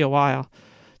to be a while.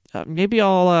 Maybe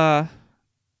I'll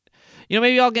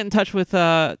get in touch with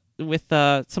some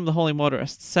of the holy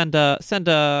motorists. Send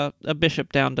a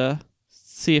bishop down to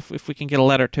see if we can get a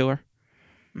letter to her.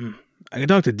 I could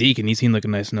talk to Deacon. He seemed like a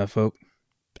nice enough folk.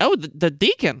 Oh, the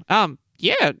deacon.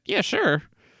 Yeah, sure.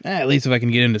 At least if I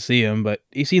can get in to see him, but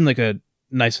he seemed like a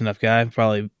nice enough guy.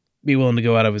 Probably be willing to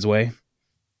go out of his way.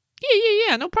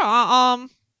 Yeah, no problem.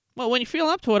 Well, when you're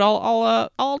feeling up to it,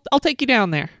 I'll take you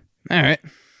down there. All right.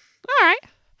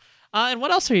 And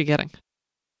what else are you getting?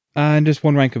 And just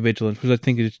 1 rank of vigilance, which I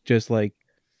think is just like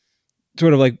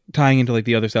sort of like tying into like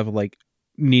the other stuff of like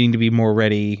needing to be more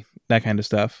ready, that kind of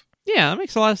stuff. Yeah, that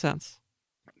makes a lot of sense.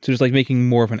 So just like making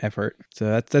more of an effort. So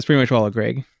that's pretty much all of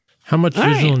Greg. How much All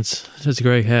right. vigilance does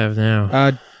Greg have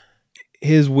now?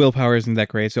 His willpower isn't that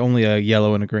great. It's only a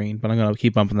yellow and a green, but I'm gonna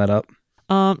keep bumping that up.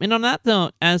 And on that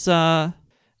note, as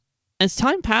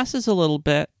time passes a little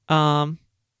bit,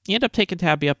 you end up taking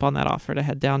Tabby up on that offer to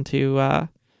head down to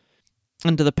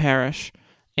into the parish,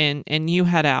 and you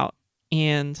head out.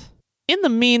 And in the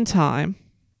meantime,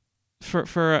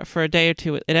 for a day or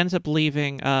two, it ends up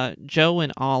leaving Joe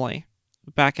and Ollie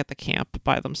back at the camp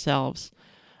by themselves.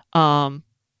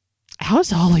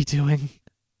 How's Ollie doing?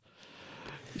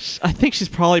 I think she's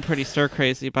probably pretty stir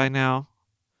crazy by now.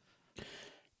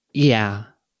 Yeah.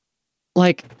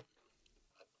 Like,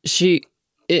 she,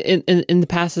 in the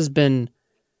past, has been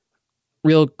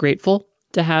real grateful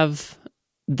to have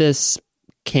this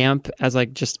camp as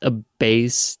like just a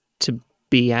base to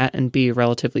be at and be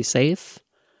relatively safe.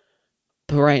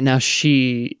 But right now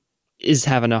she is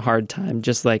having a hard time,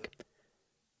 just like,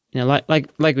 you know,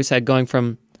 like we said, going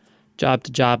from job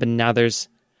to job, and now there's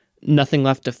nothing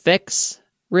left to fix,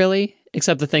 really,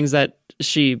 except the things that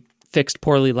she fixed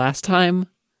poorly last time.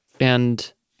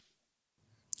 And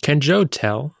Can Joe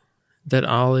tell that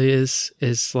Ollie is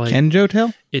like Can Joe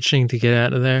tell? itching to get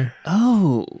out of there?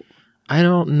 oh, I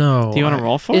don't know. Do you want to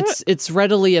roll for it? it's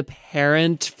readily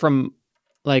apparent from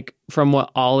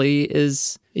what Ollie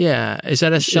is. Yeah, is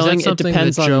that Showing it something that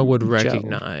depends Joe on would Joe.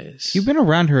 recognize? You've been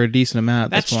around her a decent amount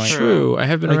at That's this point. True. I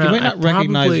have been Like, you around. might not I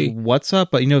recognize probably- what's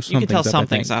up, but you know You something's can tell up, I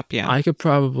something's think. up, yeah. I could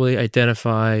probably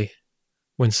identify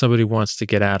when somebody wants to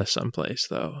get out of someplace,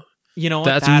 though. You know what?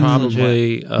 That's legit.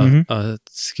 probably Mhm. a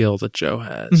skill that Joe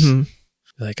has. Mhm.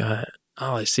 Like,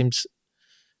 Ollie, seems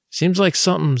like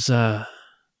something's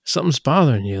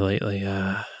bothering you lately.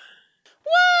 What?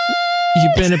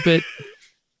 You've been a bit.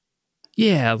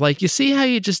 Yeah, like you see how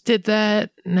you just did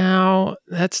that. Now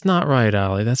that's not right,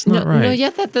 Ollie. That's not right. No, yeah,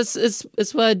 that's it's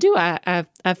what I do. I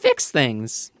fix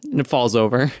things, and it falls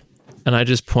over. And I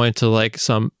just point to like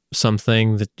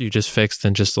something that you just fixed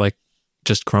and just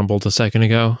crumbled a second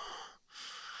ago.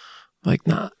 Like,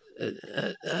 not,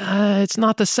 it's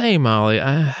not the same, Ollie.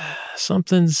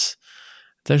 There's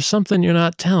something you're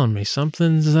not telling me.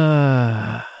 Something's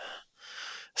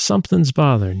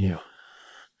bothering you.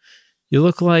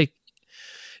 You're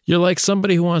like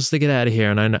somebody who wants to get out of here,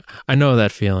 and I know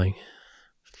that feeling.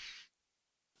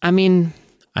 I mean,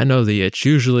 I know the itch.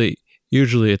 Usually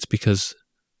it's because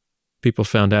people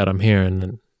found out I'm here and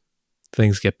then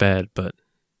things get bad, but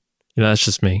you know, that's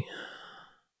just me.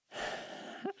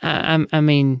 I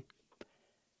mean,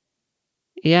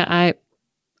 yeah,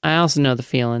 I also know the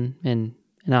feeling in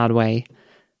an odd way.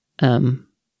 I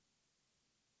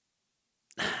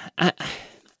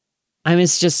mean,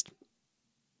 it's just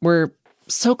we're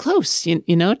so close, you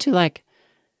know, to like,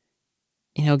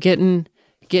 you know, getting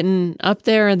up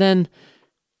there, and then,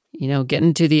 you know,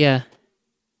 getting to the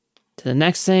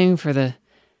next thing for the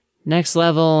next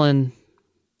level and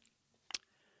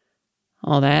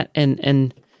all that,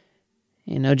 and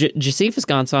you know, Joseph's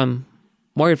gone, so I'm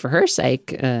worried for her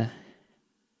sake.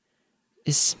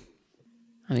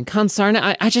 Consarn,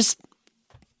 I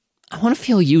want to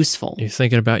feel useful. You're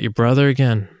thinking about your brother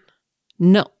again?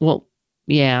 No, well,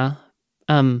 yeah,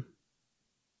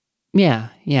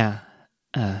 yeah.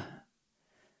 But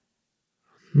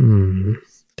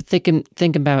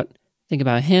think about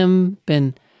him.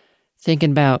 Been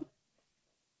thinking about,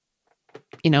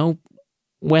 you know,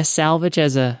 West Salvage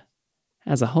as a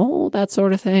whole, that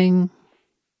sort of thing.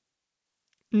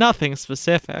 Nothing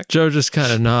specific. Joe just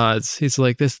kind of nods. He's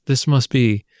like, this must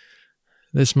be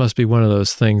one of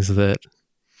those things that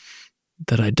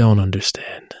I don't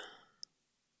understand.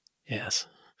 Yes.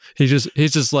 He's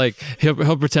just like, he'll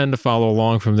pretend to follow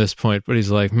along from this point, but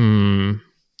he's like, I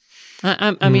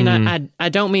mean, I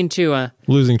don't mean to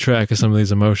losing track of some of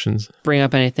these emotions. bring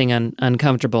up anything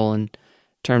uncomfortable in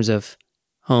terms of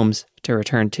homes to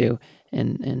return to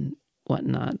and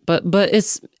whatnot. But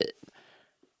it's,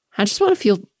 I just want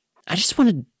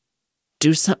to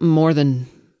do something more than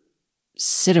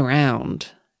sit around,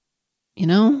 you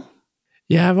know?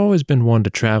 Yeah, I've always been one to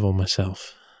travel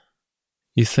myself.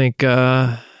 You think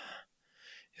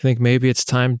maybe it's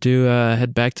time to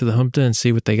head back to the Humpta and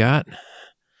see what they got?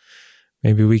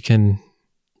 Maybe we can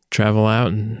travel out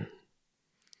and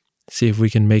see if we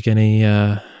can make any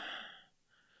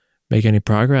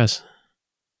progress.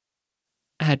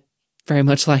 I'd very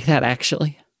much like that,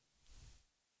 actually.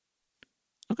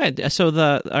 Okay, so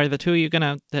are the two of you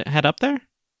gonna head up there?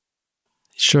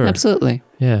 Sure. Absolutely.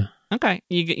 Yeah. Okay,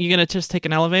 you gonna just take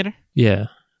an elevator? Yeah.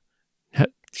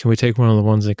 Can we take one of the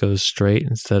ones that goes straight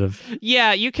instead of?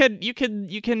 Yeah, you can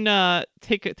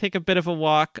take a bit of a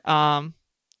walk.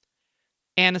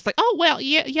 And it's like, oh well,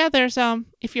 yeah. There's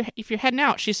if you're heading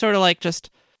out, she's sort of like just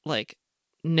like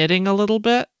knitting a little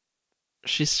bit.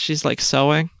 She's like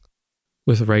sewing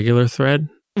With regular thread?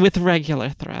 with regular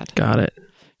thread. Got it.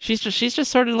 She's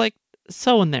just sort of like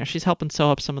sewing there. She's helping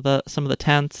sew up some of the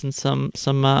tents and some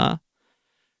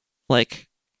like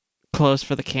clothes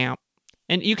for the camp.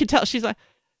 And you can tell she's a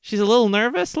little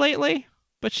nervous lately,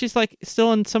 but she's like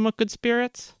still in somewhat good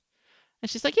spirits. And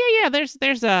she's like, yeah,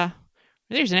 there's an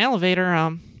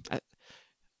elevator.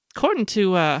 According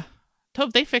to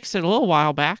Tove, they fixed it a little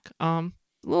while back.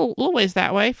 Little ways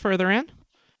that way, further in.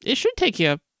 It should take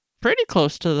you pretty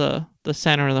close to the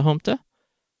center of the Humpta.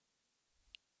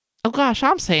 Oh gosh,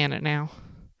 I'm saying it now.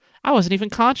 I wasn't even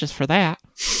conscious for that.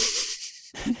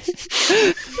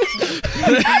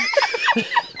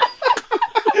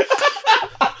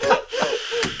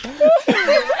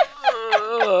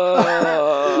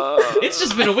 It's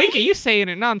just been a week of you saying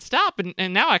it nonstop,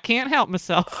 and now I can't help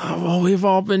myself. Well, we've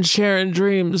all been sharing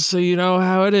dreams, so you know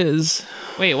how it is.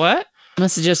 Wait, what?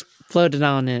 Must have just floated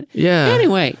on it. Yeah.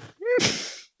 Anyway,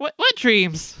 What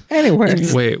dreams?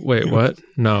 Anyway, Wait, what?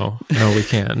 No, we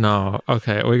can't. No.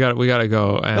 Okay, we gotta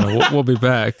go, and we'll be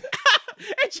back.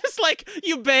 It's just like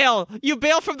you bail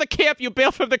from the camp, you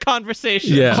bail from the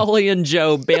conversation. Yeah. Ollie and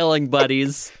Joe bailing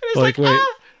buddies. Like, wait,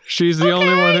 she's the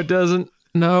only one who doesn't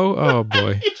know? Oh,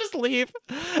 boy. You just leave.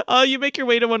 You make your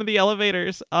way to one of the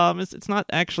elevators. It's not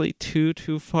actually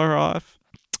too far off,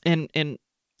 and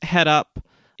head up.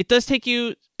 It does take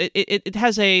you. It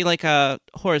has a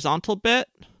horizontal bit,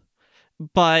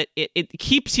 but it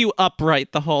keeps you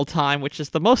upright the whole time, which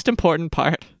is the most important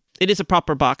part. It is a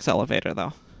proper box elevator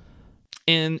though,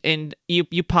 and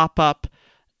you pop up,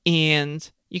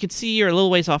 and you can see you're a little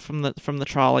ways off from the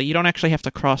trolley. You don't actually have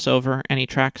to cross over any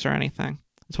tracks or anything.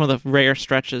 It's one of the rare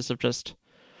stretches of just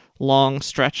long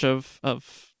stretch of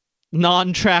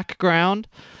non-track ground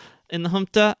in the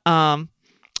Humpta. And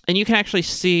you can actually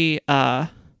see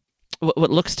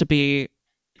what looks to be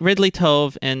Ridley,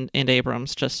 Tove, and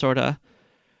Abrams just sort of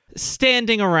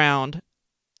standing around.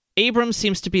 Abrams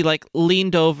seems to be like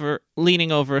leaning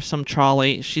over some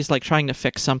trolley. She's like trying to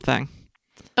fix something.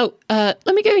 Oh, let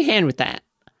me give you a hand with that.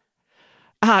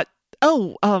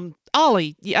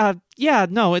 Ollie,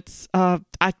 no, it's I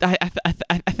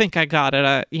think I got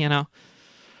it. No,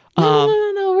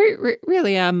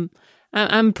 really,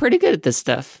 I'm pretty good at this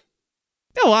stuff.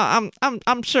 No,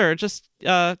 I'm sure. Just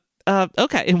okay.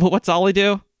 And what's Ollie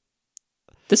do?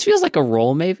 This feels like a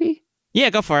roll, maybe, Yeah,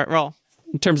 go for it. Roll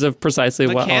in terms of precisely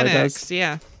what Ollie mechanics. does.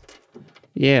 Yeah.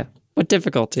 Yeah. What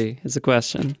difficulty is the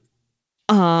question?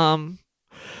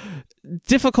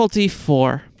 Difficulty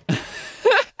 4.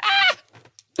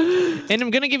 And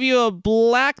I'm gonna give you a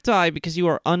black die because you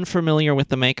are unfamiliar with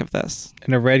the make of this.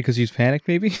 and a red because you panicked,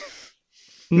 maybe.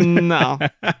 No,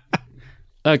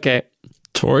 Okay.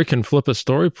 Tori can flip a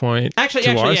story point actually,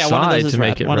 to our yeah. One of side those is to make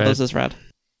red. it One red. of those is red.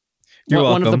 You're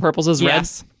One of the welcome. purples is red.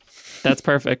 Yes. That's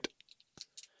perfect.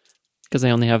 Because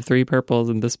I only have 3 purples,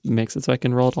 and this makes it so I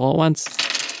can roll it all at once.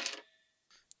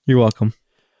 You're welcome.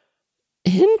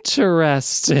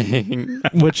 Interesting.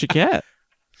 What'd you get?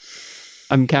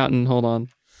 I'm counting. Hold on.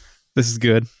 This is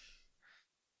good.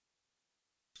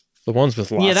 The ones with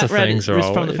lots Yeah, that of red things is are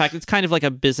from the always... fact it's kind of like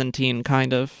a Byzantine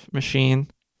kind of machine.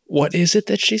 What is it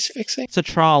that she's fixing? It's a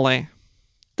trolley.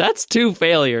 That's 2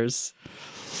 failures.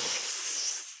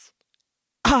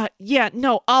 Yeah,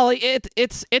 no, Ollie,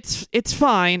 it's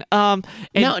fine. And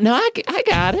No, I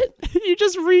got it. you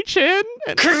just reach in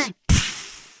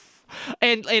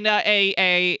and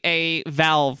a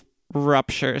valve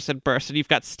ruptures and bursts, and you've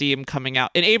got steam coming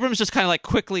out. And Abrams just kind of like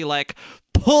quickly like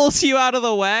pulls you out of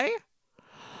the way,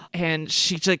 and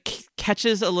she just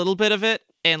catches a little bit of it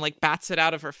and like bats it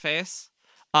out of her face.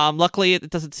 Luckily, it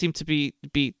doesn't seem to be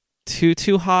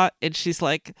too hot, and she's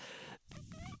like,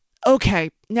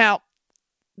 "Okay, now."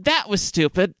 That was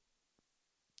stupid.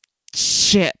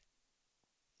 Shit.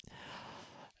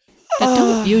 That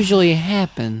don't usually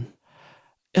happen.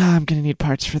 I'm gonna need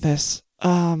parts for this.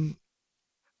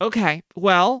 Okay.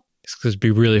 Well, It'd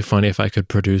be really funny if I could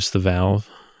produce the valve.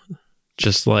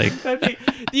 Just like...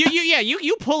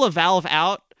 you pull a valve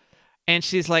out, and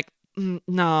she's like,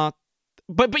 "Nah,"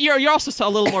 but you're also a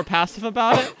little more passive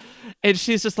about it, and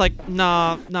she's just like,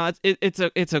 "Nah,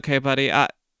 it's okay, buddy.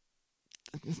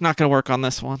 It's not gonna work on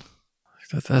this one."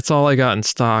 That's all I got in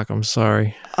stock. I'm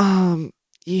sorry.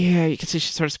 Yeah, you can see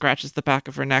she sort of scratches the back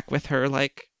of her neck with her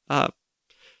like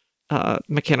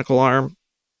mechanical arm.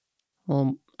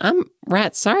 Well, I'm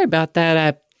right sorry about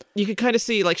that. You can kind of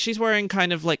see like she's wearing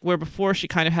kind of like where before she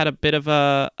kind of had a bit of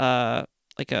a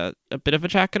bit of a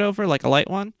jacket over, like a light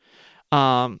one.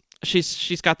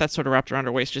 She's got that sort of wrapped around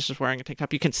her waist, just wearing a tank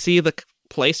top. You can see the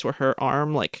place where her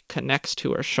arm like connects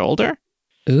to her shoulder.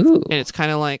 Ooh. And it's kind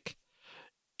of like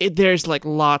there's like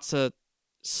lots of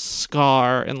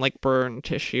scar and like burn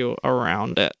tissue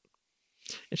around it.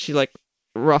 And she like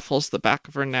ruffles the back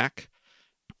of her neck,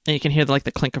 and you can hear like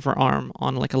the clink of her arm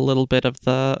on like a little bit of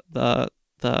the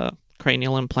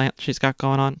cranial implant she's got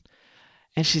going on.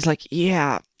 And she's like,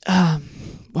 "Yeah,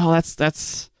 well,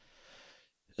 that's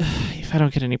if I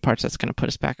don't get any parts, that's gonna put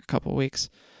us back a couple weeks."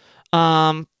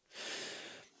 A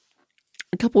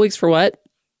couple weeks for what?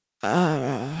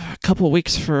 A couple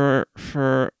weeks for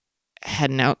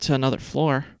heading out to another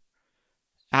floor.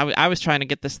 I was trying to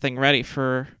get this thing ready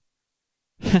for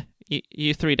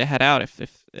you 3 to head out.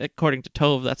 If according to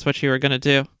Tove, that's what you were gonna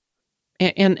do.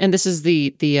 And this is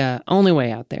the only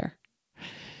way out there.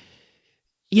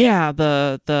 Yeah,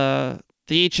 the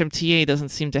HMTA doesn't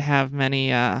seem to have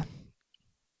many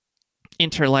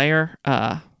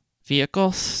interlayer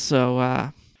vehicles.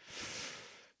 So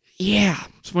yeah,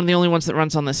 it's one of the only ones that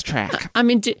runs on this track. I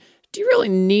mean, do you really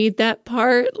need that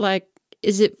part? Like,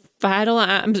 is it vital?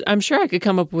 I'm sure I could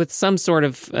come up with some sort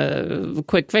of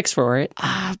quick fix for it.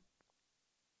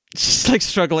 She's like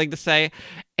struggling to say,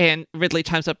 and Ridley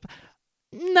chimes up,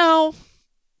 No,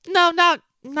 not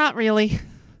really.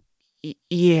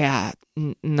 Yeah,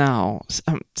 no.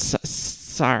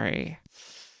 Sorry.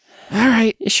 All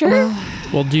right. You sure?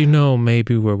 Well, do you know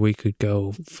maybe where we could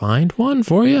go find one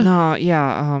for you? No,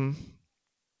 yeah,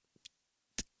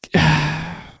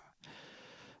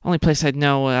 only place I'd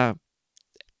know,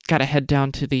 gotta head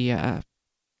down to the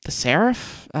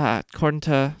Seraph, according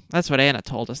to, that's what Anna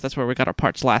told us. That's where we got our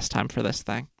parts last time for this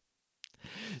thing.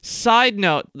 Side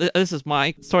note, this is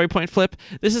my story point flip.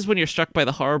 This is when you're struck by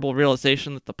the horrible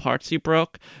realization that the parts you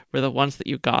broke were the ones that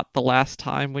you got the last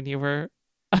time when you were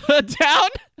down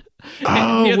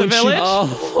near the village.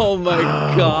 Oh my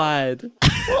god.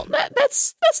 Well,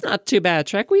 that's not too bad,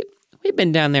 Trek. We've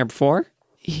been down there before.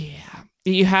 Yeah.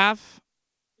 You have?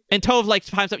 And Tove like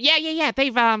chimes up, yeah.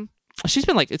 They've she's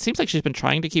been like, it seems like she's been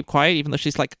trying to keep quiet, even though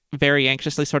she's like very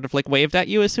anxiously sort of like waved at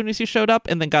you as soon as you showed up,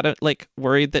 and then got like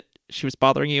worried that she was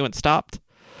bothering you and stopped.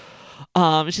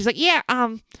 She's like, they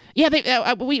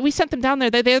we sent them down there.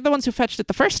 They're the ones who fetched it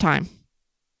the first time.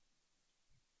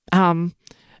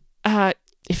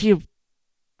 If you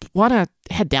want to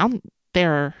head down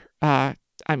there, I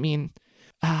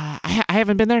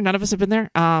haven't been there. None of us have been there.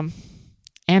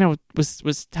 Anna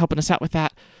was helping us out with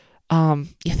that.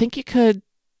 You think you could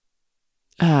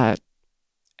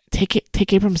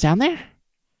take Abrams down there?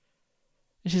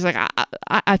 And she's like,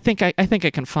 I think I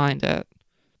can find it.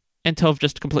 And Tove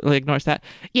just completely ignores that.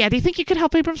 Yeah, do you think you could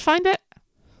help Abrams find it?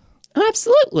 Oh,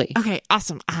 absolutely. Okay,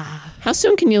 awesome. How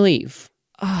soon can you leave?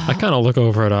 I kind of look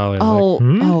over at Ollie.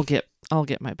 I'll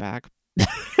get my bag.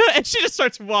 And she just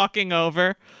starts walking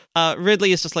over.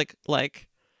 Ridley is just like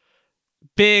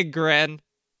big grin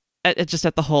just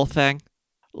at the whole thing.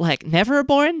 Like, never a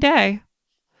boring day.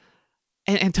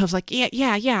 And Tove's like,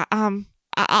 yeah.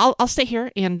 I'll stay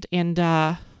here and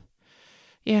yeah.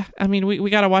 I mean, we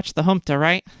gotta watch the Humpta,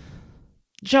 right?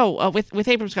 Joe, with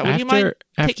Abrams, would you mind?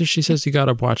 After she says you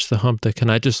gotta watch the Humpta, can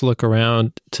I just look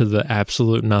around to the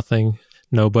absolute nothing,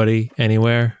 nobody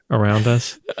anywhere around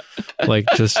us? Like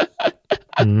just,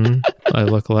 I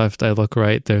look left, I look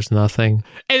right. There's nothing.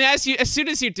 And as soon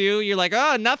as you do, you're like,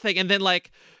 oh, nothing. And then like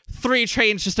 3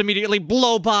 trains just immediately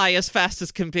blow by as fast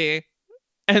as can be,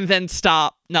 and then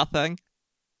stop. Nothing.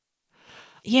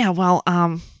 Yeah, well,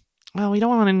 we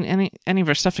don't want any of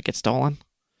our stuff to get stolen.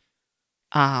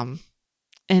 And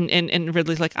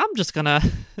Ridley's like, I'm just gonna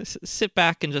sit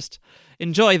back and just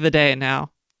enjoy the day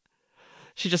now.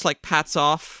 She just like pats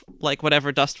off like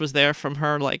whatever dust was there from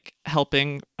her like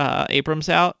helping Abrams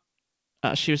out.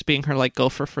 She was being her like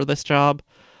gopher for this job,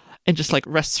 and just like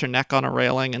rests her neck on a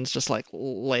railing and just like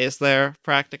lays there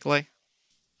practically.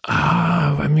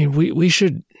 I mean, we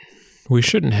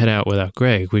shouldn't head out without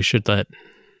Greg. We should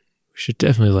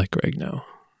definitely let Greg know.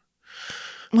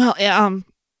 Well,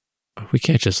 we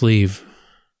can't just leave.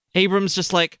 Abrams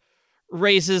just like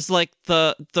raises like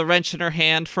the wrench in her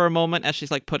hand for a moment as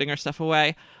she's like putting her stuff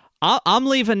away. I'm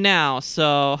leaving now,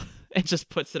 so it just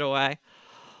puts it away.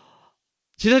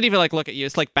 She doesn't even like look at you.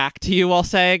 It's like back to you while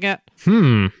saying it.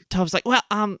 Tove's like, well,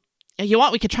 you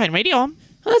want? We could try and radio him.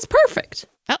 Oh, that's perfect.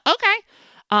 Oh, okay.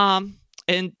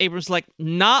 And Abrams like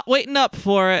not waiting up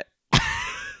for it,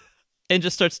 and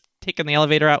just starts taking the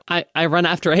elevator out. I run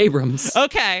after Abrams.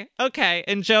 Okay.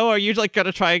 And Joe, are you like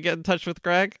gonna try and get in touch with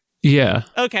Greg? Yeah.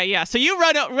 Okay, yeah. So you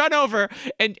run over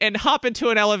and hop into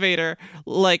an elevator,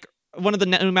 like one of the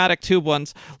pneumatic tube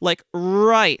ones, like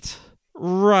right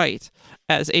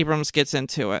as Abrams gets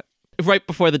into it, right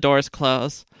before the doors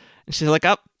close. And she's like,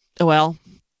 well,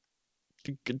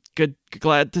 good,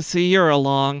 glad to see you're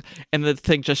along. And the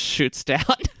thing just shoots down.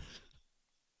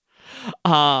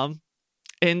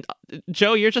 And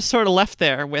Joe, you're just sort of left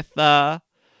there with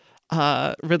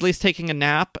Ridley's taking a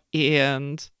nap,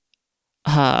 and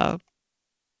Tove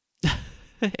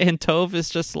is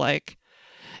just like,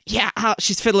 yeah,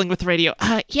 she's fiddling with the radio.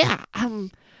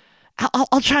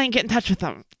 I'll try and get in touch with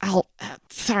them.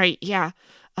 Sorry, yeah.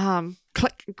 Greg,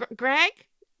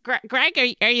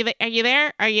 are you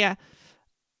there? Are you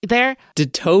there?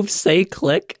 Did Tove say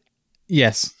click?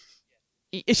 Yes.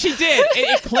 She did.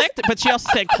 It clicked, but she also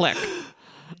said click.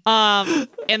 And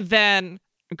then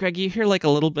Greg, you hear like a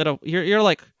little bit of you're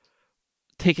like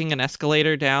taking an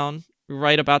escalator down,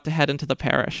 right about to head into the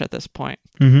parish at this point.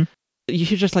 Mm-hmm. You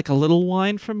hear just like a little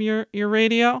whine from your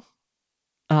radio.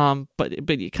 But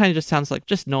it kind of just sounds like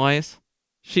just noise.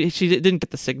 She didn't get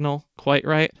the signal quite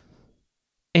right.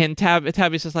 And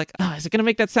Tabby's just like, oh, is it going to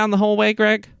make that sound the whole way,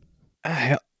 Greg?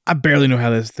 I barely know how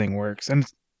this thing works. And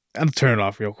I'll turn it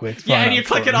off real quick. Yeah, Fine, and you I'm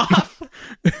click it fine. off.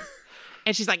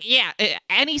 And she's like, yeah,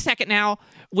 any second now,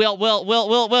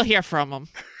 we'll hear from him.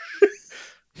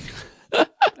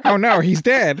 Oh no, he's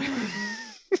dead.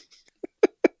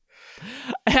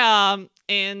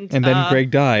 And then Greg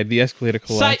died. The escalator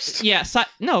collapsed.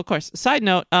 No, of course. Side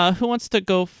note, who wants to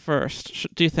go first?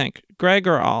 Do you think Greg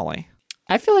or Ollie?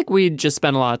 I feel like we just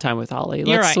spent a lot of time with Ollie. You're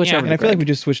Let's right, switch yeah. over And to I feel Greg. like we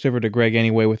just switched over to Greg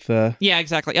anyway with Yeah,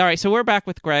 exactly. All right, so we're back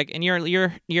with Greg, and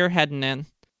you're heading in.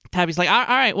 Tabby's like, all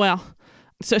right, well,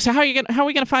 so how are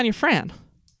we gonna find your friend?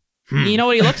 You know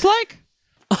what he looks like?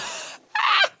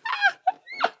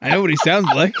 I know what he sounds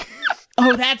like.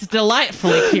 Oh, that's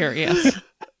delightfully curious.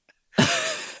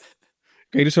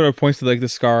 Greg just sort of points to like the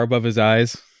scar above his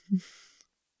eyes.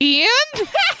 Ian,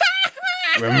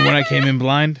 Remember when I came in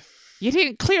blind? you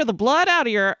didn't clear the blood out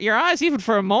of your eyes even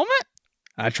for a moment.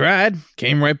 I tried.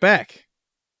 Came right back.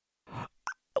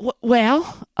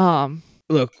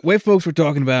 Look, way folks were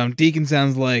talking about him, Deacon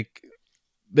sounds like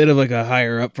a bit of like a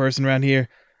higher up person around here.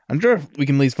 I'm sure we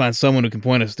can at least find someone who can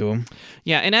point us to him.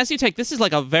 Yeah, and as you take, this is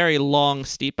like a very long,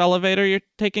 steep elevator you're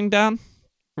taking down.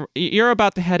 You're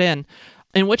about to head in,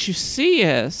 and what you see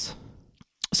is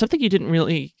something you didn't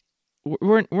really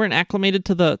weren't acclimated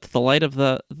to the light of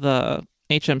the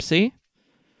HMC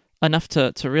enough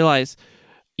to realize.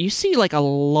 You see like a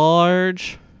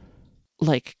large,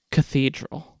 like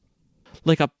cathedral,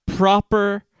 like a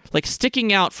proper, like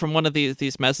sticking out from one of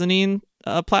these mezzanine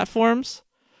platforms.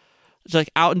 It's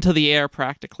like out into the air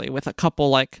practically with a couple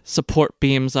like support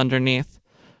beams underneath.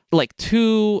 Like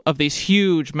two of these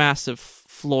huge, massive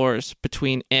floors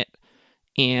between it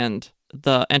and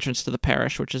the entrance to the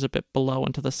parish, which is a bit below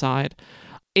and to the side.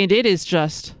 And it is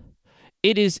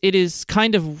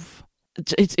kind of,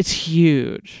 it's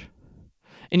huge.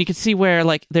 And you can see where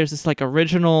like there's this like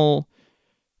original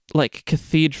like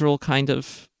cathedral kind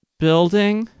of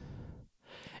building.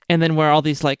 And then where all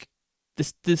these like,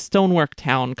 this stonework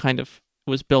town kind of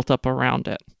was built up around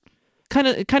it, kind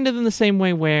of in the same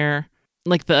way where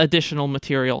like the additional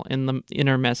material in the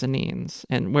inner mezzanines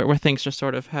and where things just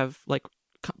sort of have like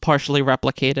partially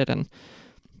replicated and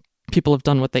people have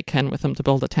done what they can with them to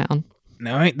build a town.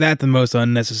 Now, ain't that the most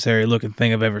unnecessary looking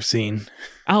thing I've ever seen?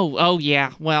 Oh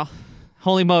yeah. Well,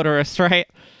 holy motorist, right?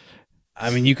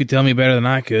 I mean, you could tell me better than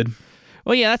I could.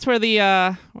 Well, yeah, that's where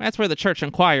the church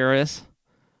and choir is.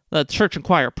 The church and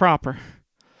choir proper.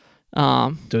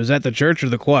 So is that the church or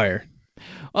the choir?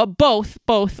 Both.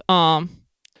 That's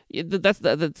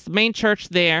the main church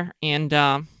there, and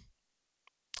I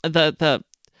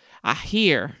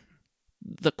hear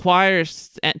the choir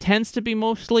tends to be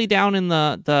mostly down in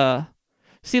the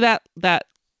see that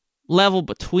level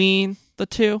between the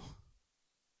two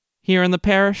here in the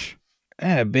parish.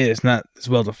 A bit. It's not as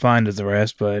well defined as the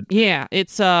rest, but Yeah,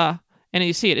 it's and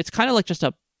you see it. It's kind of like just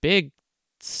a big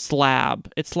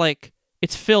slab. It's like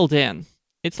it's filled in.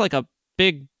 It's like a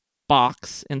big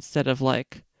box instead of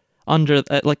like under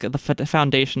like the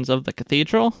foundations of the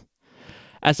cathedral,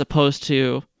 as opposed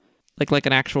to like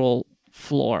an actual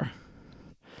floor.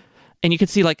 And you can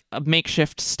see like a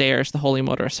makeshift stairs the Holy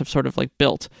Motorists have sort of like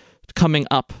built, coming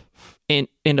up in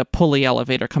a pulley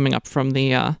elevator coming up from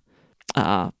the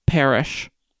parish,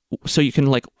 so you can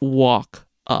like walk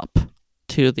up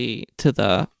to the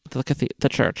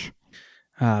church.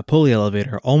 pulley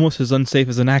elevator, almost as unsafe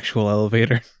as an actual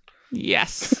elevator.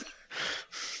 Yes.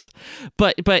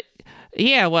 but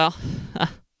yeah, well,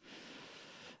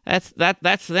 that's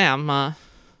them.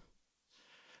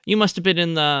 You must have been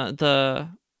in the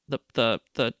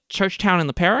church town in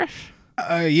the parish.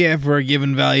 Yeah, for a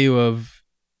given value of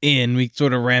inn, we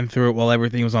sort of ran through it while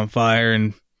everything was on fire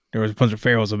and there was a bunch of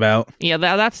pharaohs about. Yeah,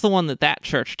 that's the one that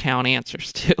church town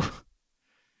answers to.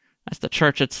 That's the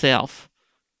church itself.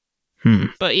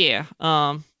 But yeah,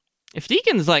 if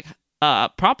Deacon's like a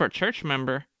proper church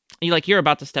member, you're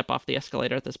about to step off the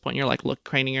escalator at this point. You're like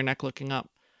craning your neck, looking up.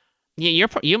 Yeah, you're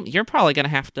probably gonna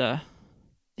have to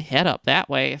head up that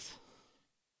way. If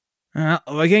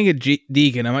I can't get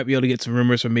Deacon, I might be able to get some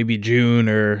rumors from maybe June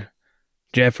or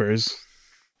Jeffers.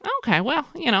 Okay, well,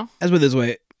 Let's put it this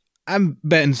way. I'm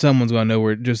betting someone's going to know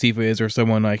where Josefa is, or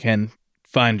someone I can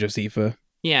find Josefa.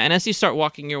 Yeah, and as you start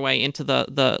walking your way into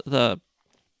the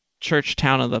church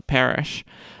town of the parish,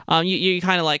 you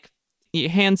kind of like, your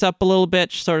hands up a little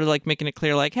bit, sort of like making it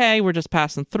clear, like, hey, we're just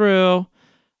passing through.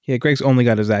 Yeah, Greg's only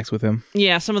got his axe with him.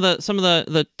 Yeah, some of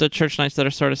the church knights that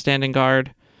are sort of standing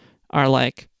guard are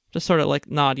like, just sort of like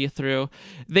nod you through.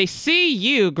 They see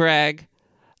you, Greg,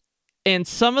 and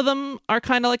some of them are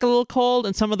kind of like a little cold,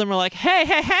 and some of them are like, hey,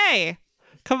 hey, hey,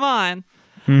 come on.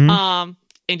 Mhm.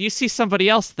 And you see somebody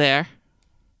else there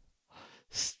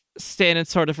standing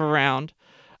sort of around,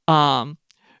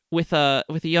 with a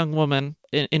young woman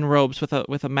in robes with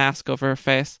a mask over her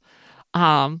face,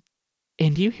 and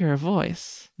you hear a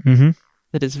voice Mhm.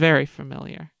 that is very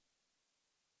familiar.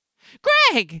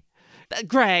 Greg,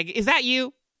 Greg, is that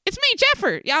you? It's me,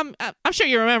 Jeffer. Yeah, I'm sure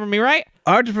you remember me, right?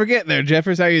 Hard to forget there,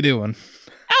 Jeffers. How you doing?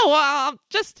 Oh, I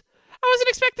wasn't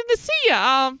expecting to see you.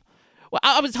 Well,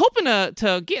 I was hoping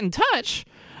to get in touch.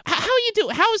 How you do?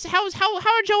 How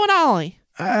are Joe and Ollie?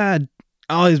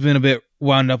 Ollie's been a bit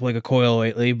wound up like a coil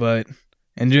lately,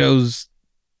 and Joe's,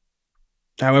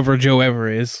 however Joe ever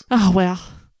is. Oh well,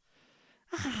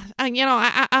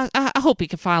 I hope he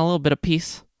can find a little bit of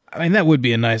peace. I mean, that would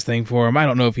be a nice thing for him. I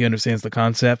don't know if he understands the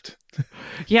concept.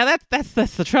 Yeah, that's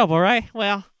the trouble, right?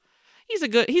 Well, he's a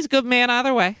good man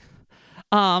either way.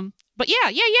 But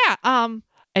yeah.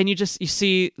 And you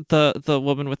see the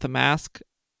woman with the mask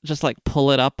just like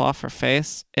pull it up off her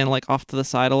face and like off to the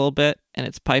side a little bit, and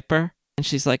it's Piper, and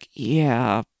she's like,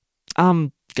 "Yeah,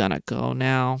 I'm gonna go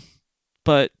now,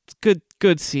 but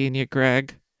good seeing you,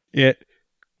 Greg." Yeah.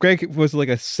 Greg was like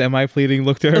a semi-pleading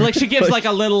look to her. And, like she gives like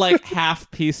a little like half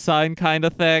peace sign kind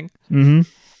of thing, Mm-hmm.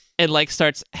 and like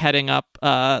starts heading up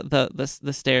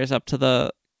the stairs up to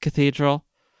the cathedral,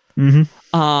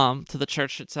 Mm-hmm. to the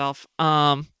church itself.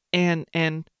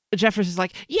 And Jeffers is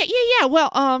like, yeah.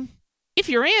 Well, if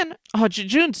you're in,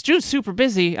 June's super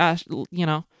busy. Head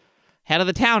of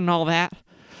the town and all that.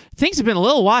 Things have been a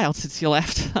little wild since you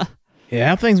left. Yeah,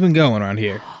 how things been going around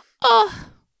here?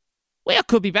 Well,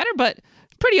 could be better, but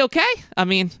pretty okay. I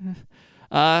mean,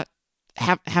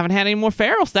 haven't had any more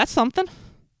ferals. That's something.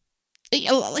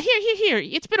 Here.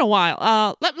 It's been a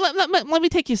while. Let me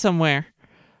take you somewhere.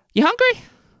 You hungry?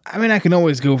 I mean, I can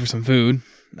always go for some food.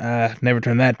 Never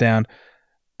turn that down.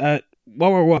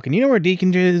 While we're walking, you know where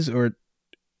Deacon is? Or,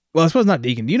 well, I suppose not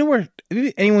Deacon. Do you know where,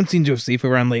 have anyone seen Josepha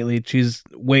around lately? She's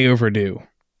way overdue.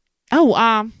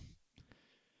 Oh,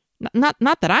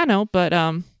 not that I know, but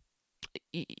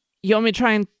you want me to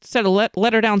try and set a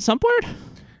letter down somewhere?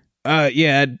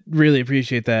 Yeah, I'd really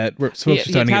appreciate that. We're supposed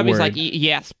to start to get Tabby's word. like,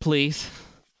 yes, please.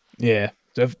 Yeah,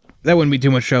 so if that wouldn't be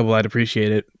too much trouble, I'd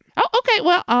appreciate it. Oh, okay.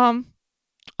 Well,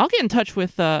 I'll get in touch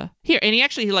with here, and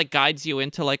he like guides you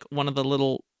into like one of the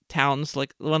little towns,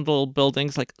 like one of the little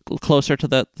buildings, like closer to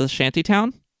the shanty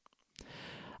town.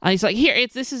 He's like, here,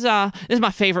 this is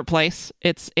my favorite place.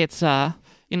 It's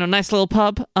nice little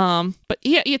pub. But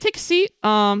yeah, you take a seat.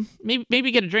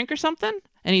 Maybe get a drink or something.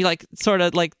 And he like sort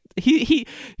of like he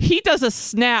does a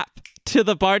snap to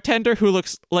the bartender who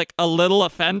looks like a little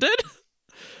offended,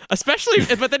 especially.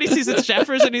 But then he sees it's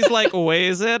Jeffers and he's like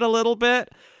weighs it a little bit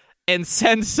and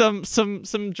sends some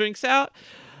drinks out.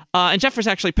 And Jeffers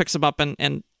actually picks him up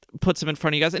and puts him in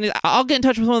front of you guys. And I'll get in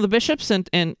touch with one of the bishops and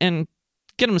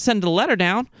get him to send a letter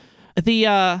down.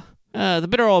 The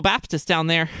Bitter Old Baptist down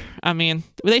there. I mean,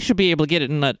 they should be able to get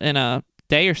it in a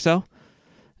day or so.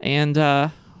 And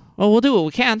we'll do what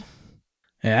we can.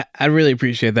 Yeah, I really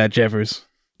appreciate that, Jeffers.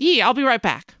 Yeah, I'll be right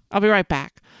back.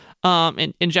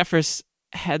 And Jeffers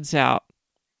heads out,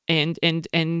 and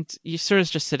you sort of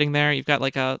just sitting there. You've got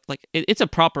it's a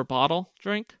proper bottle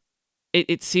drink.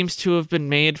 It seems to have been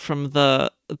made from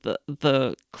the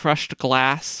crushed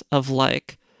glass of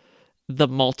like the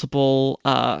multiple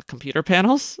computer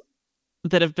panels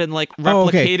that have been like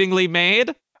replicatingly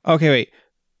made. Okay, wait.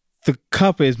 The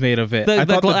cup is made of it. I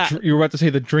thought you were about to say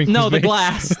the drink. No, was the made.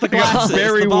 glass. The I glass. got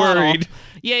very worried.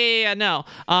 Yeah. No.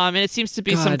 And it seems to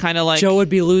be God, some kind of like Joe would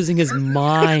be losing his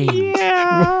mind.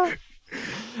 Yeah.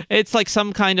 It's like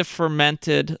some kind of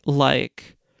fermented,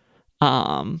 like,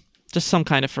 just some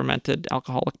kind of fermented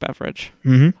alcoholic beverage.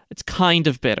 Mm-hmm. It's kind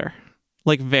of bitter,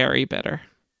 like very bitter.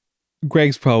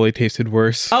 Greg's probably tasted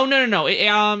worse. Oh no! It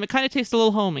kind of tastes a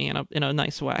little homey in a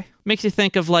nice way. Makes you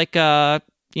think of like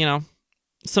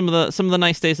some of the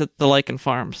nice days at the Lycan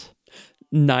Farms.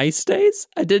 Nice days?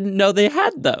 I didn't know they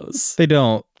had those. They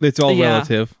don't. It's all Yeah.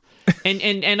 relative.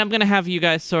 and I'm gonna have you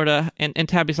guys sort of and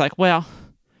Tabby's like, well,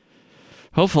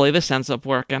 hopefully this ends up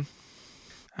working.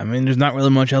 I mean, there's not really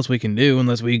much else we can do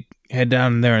unless we head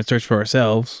down there and search for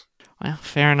ourselves. Well,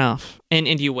 fair enough. And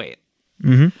you wait.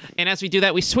 Mm-hmm. And as we do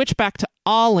that, we switch back to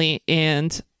Ollie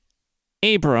and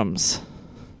Abrams.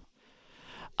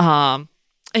 And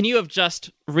you have just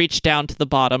reached down to the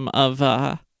bottom of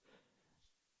the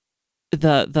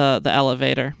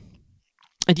elevator.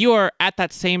 And you are at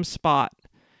that same spot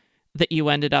that you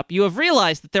ended up. You have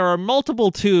realized that there are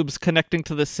multiple tubes connecting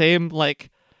to the same like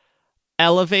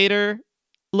elevator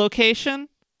location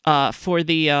for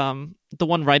the the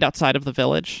one right outside of the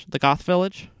village, the Goth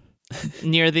village,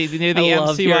 near the I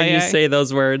love MCYA. hearing you say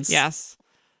those words. Yes.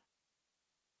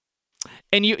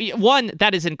 And one,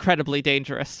 that is incredibly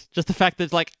dangerous. Just the fact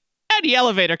that like any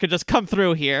elevator could just come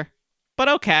through here. But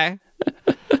okay.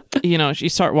 You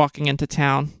start walking into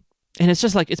town, and it's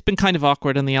just like it's been kind of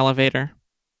awkward in the elevator.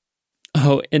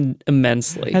 Oh,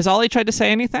 immensely. Has Ollie tried to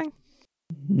say anything?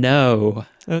 No.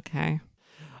 Okay.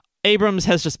 Abrams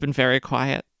has just been very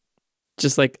quiet.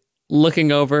 Just like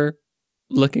looking over,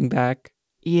 looking back.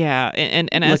 Yeah, and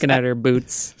looking at her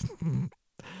boots.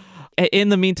 In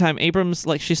the meantime, Abrams,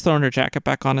 like, she's throwing her jacket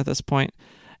back on at this point,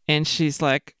 and she's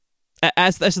like,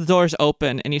 as the doors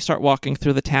open and you start walking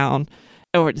through the town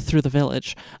or through the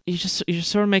village, you're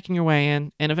just sort of making your way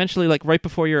in, and eventually, like, right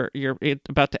before you're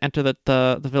about to enter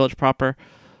the village proper,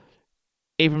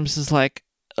 Abrams is like,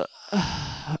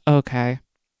 okay,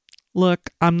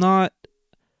 look, I'm not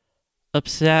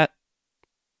upset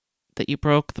that you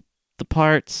broke the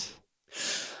parts.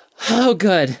 Oh,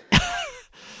 good.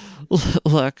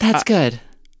 Look, that's good.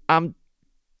 I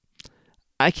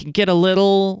can get a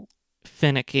little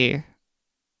finicky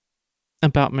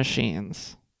about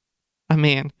machines. I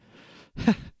mean,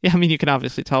 yeah, you can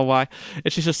obviously tell why.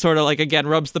 And she's just sort of like, again,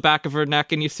 rubs the back of her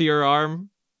neck, and you see her arm,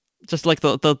 just like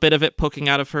the bit of it poking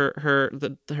out of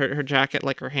her jacket,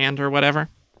 like her hand or whatever.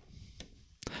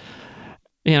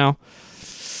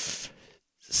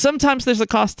 Sometimes there's a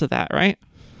cost to that, right?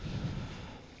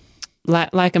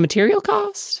 Like a material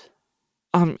cost?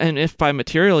 And if by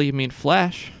material you mean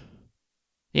flesh,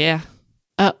 yeah.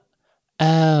 Oh.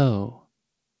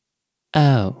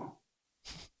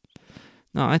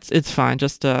 No, it's fine.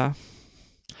 Just got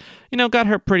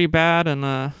hurt pretty bad,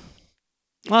 and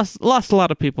lost a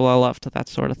lot of people I loved, that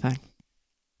sort of thing.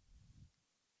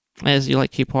 As you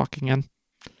keep walking in.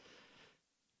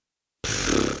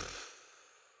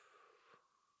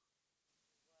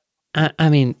 I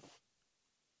mean,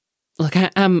 look,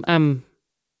 I'm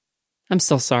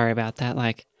still sorry about that.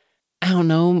 Like, I don't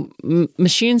know,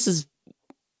 machines is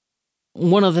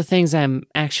one of the things I'm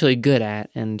actually good at,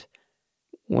 and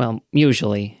well,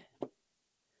 usually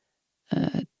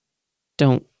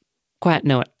don't quite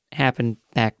know what happened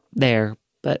back there,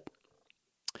 but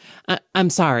I'm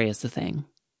sorry is the thing.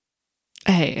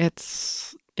 Hey,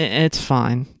 it's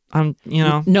fine.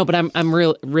 No, but I'm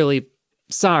really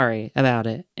sorry about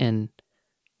it and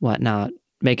whatnot.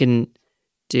 Making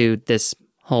do this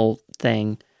whole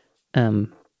thing.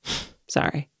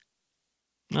 Sorry.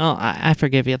 Well, I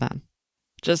forgive you then.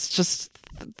 Just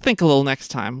think a little next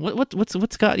time.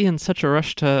 What's got you in such a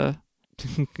rush to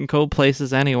go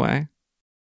places anyway?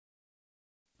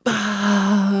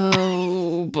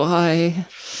 Oh boy.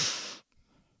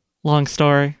 Long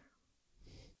story.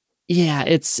 Yeah,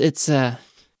 it's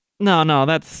No,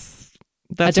 that's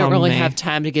I don't on really me. have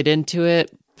time to get into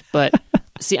it, but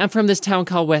see, I'm from this town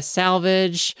called West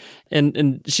Salvage,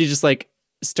 and she just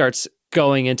starts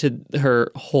going into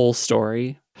her whole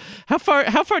story. How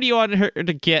far do you want her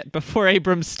to get before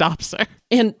Abrams stops her?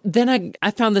 And then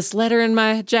I found this letter in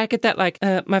my jacket that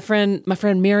my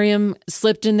friend Miriam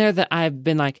slipped in there that I've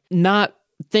been not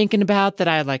thinking about, that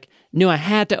I knew I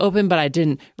had to open, but I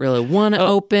didn't really want to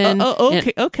open.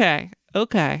 Okay.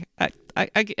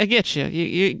 I get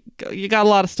you. You got a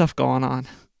lot of stuff going on.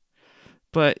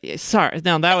 But sorry,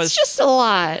 no, that was just a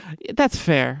lot. That's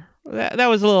fair. That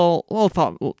was a little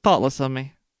thoughtless of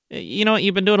me. You know what?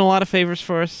 You've been doing a lot of favors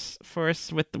for us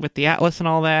with the Atlas and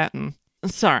all that. And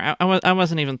sorry, I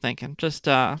wasn't even thinking. Just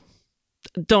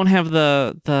don't have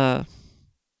the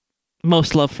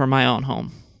most love for my own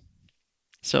home.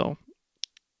 So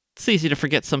it's easy to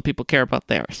forget some people care about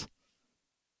theirs.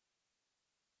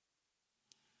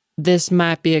 This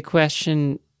might be a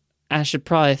question I should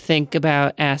probably think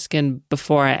about asking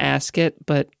before I ask it,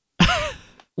 but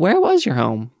where was your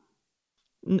home?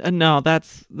 No,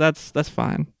 that's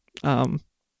fine. A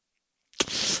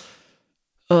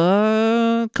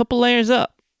couple layers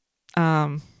up.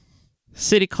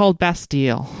 City called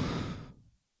Bastille.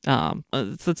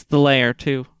 It's the layer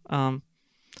too.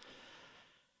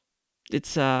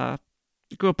 It's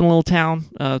grew up in a little town,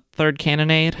 Third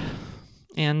Cannonade,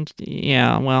 and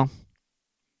yeah, well,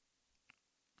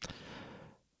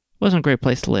 wasn't a great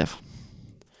place to live.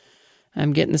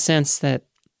 I'm getting the sense that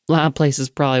a lot of places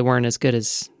probably weren't as good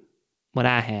as what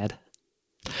I had.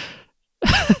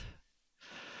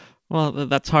 Well,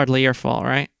 that's hardly your fault,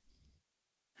 right?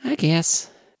 I guess.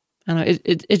 I don't know.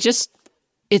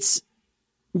 It's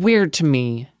weird to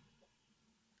me.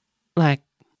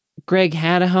 Greg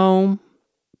had a home,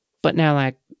 but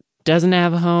now doesn't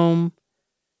have a home.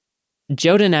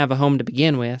 Joe didn't have a home to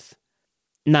begin with.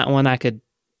 Not one I could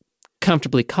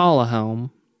comfortably call a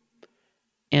home.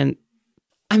 And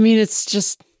I mean, it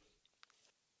still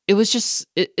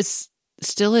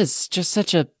is just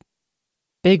such a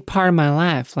big part of my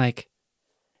life. Like,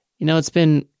 it's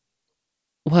been,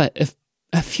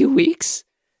 a few weeks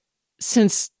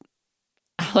since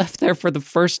I left there for the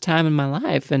first time in my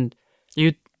life. And,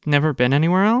 You'd never been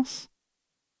anywhere else?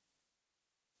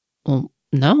 well,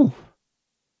 no.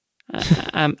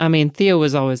 I mean, Theo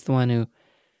was always the one who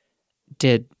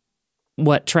did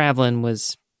what traveling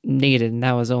was needed, and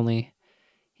that was only,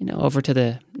 over to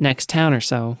the next town or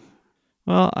so.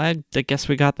 Well, I guess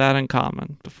we got that in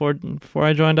common. Before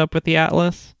I joined up with the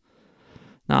Atlas,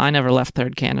 no, I never left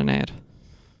Third Cannonade.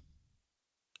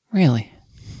 Really?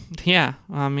 Yeah,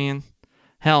 I mean,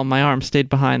 hell, my arm stayed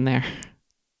behind there.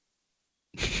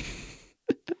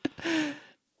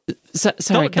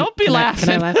 Sorry, don't be laughing.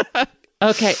 Can I laugh?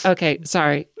 Okay,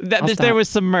 sorry. I'll There stop. was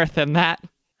some mirth in that.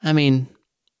 I mean,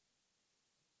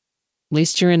 at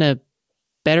least you're in a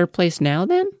better place now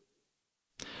then?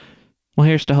 Well,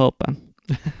 here's to hoping.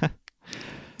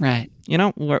 Right.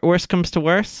 Worst comes to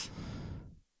worst.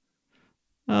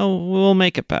 Oh, we'll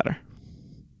make it better.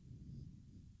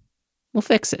 We'll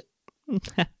fix it.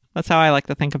 That's how I like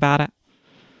to think about it.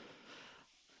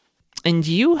 And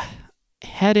you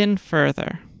head in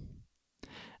further.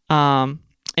 And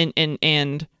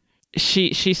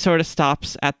she sort of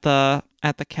stops at the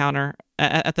counter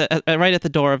right at the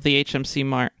door of the HMC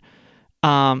Mart.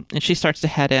 And she starts to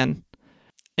head in.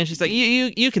 And she's like,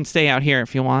 you can stay out here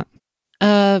if you want.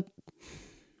 There's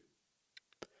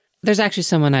actually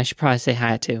someone I should probably say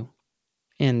hi to.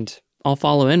 And I'll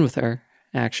follow in with her,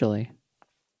 actually.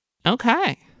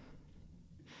 Okay.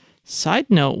 Side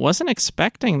note, wasn't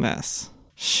expecting this.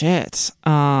 Shit.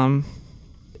 I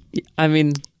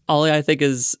mean, all I think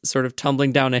is sort of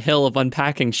tumbling down a hill of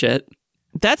unpacking shit.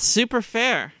 That's super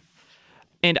fair.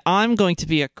 And I'm going to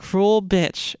be a cruel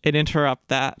bitch and interrupt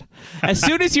that. As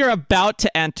soon as you're about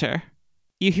to enter,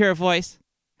 you hear a voice.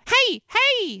 Hey,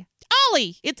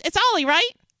 Ollie! It's Ollie,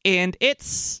 right? And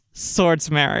it's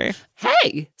Swords Mary.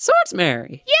 Hey, Swords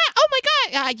Mary. Yeah. Oh my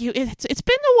God. It's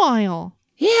been a while.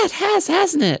 Yeah, it has,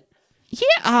 hasn't it?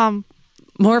 Yeah.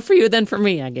 More for you than for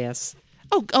me, I guess.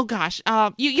 Oh gosh.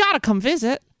 You ought to come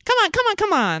visit. Come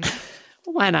on.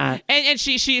 Why not? And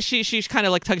she kind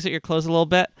of like tugs at your clothes a little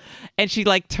bit, and she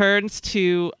like turns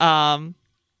to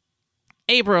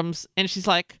Abrams, and she's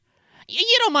like,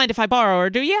 "You don't mind if I borrow her,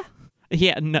 do you?"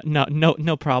 Yeah,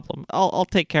 no problem. I'll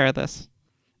take care of this.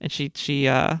 And she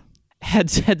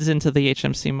heads into the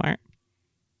HMC Mart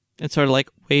and sort of like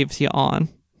waves you on.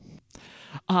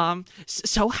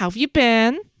 So how have you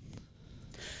been?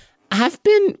 I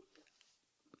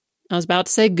was about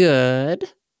to say good.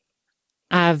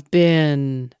 I've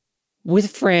been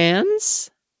with friends.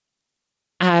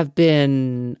 I've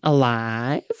been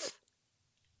alive.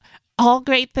 All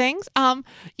great things. Give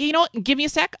me a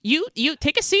sec. You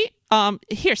take a seat.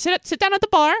 Here, sit down at the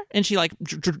bar. And she like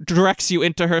directs you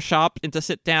into her shop and to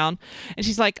sit down. And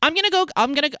she's like, I'm gonna go get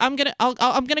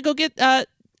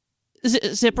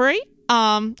Zippery.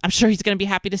 I'm sure he's gonna be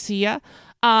happy to see you.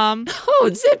 Oh,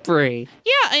 Zippery.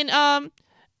 Yeah, and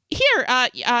here,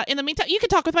 in the meantime, you can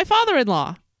talk with my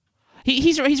father-in-law.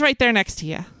 He's right there next to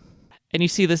you. And you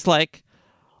see this like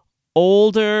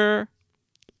older,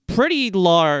 pretty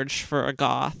large for a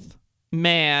goth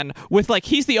man with like,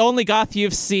 he's the only goth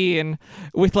you've seen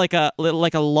with like a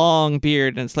long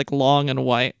beard, and it's like long and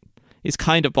white. He's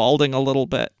kind of balding a little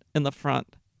bit in the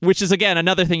front, which is again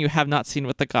another thing you have not seen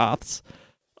with the goths.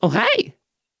 Oh, hey.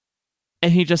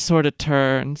 And he just sort of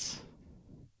turns.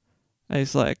 And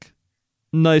he's like,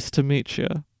 "Nice to meet you.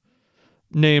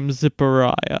 Name's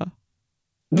Zipperiah."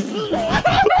 This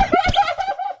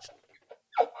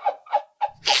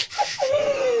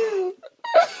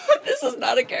is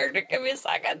not a character. Give me a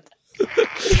second.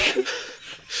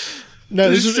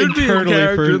 No, this is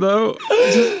internally for though.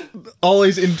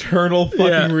 Ollie's internal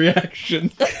fucking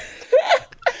reaction.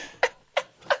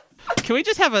 Can we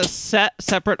just have a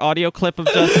separate audio clip of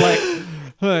just like,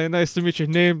 "Hi, nice to meet you.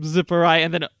 Name's Zipperiah,"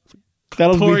 and then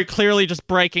That'll Corey be clearly just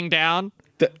breaking down?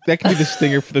 that can be the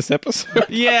stinger for this episode.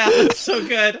 Yeah, that's so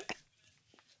good.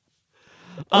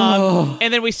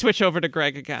 And then we switch over to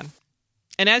Greg again.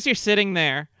 And as you're sitting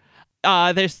there,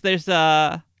 there's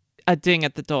a ding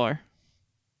at the door.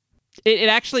 It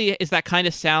actually is that kind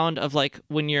of sound of like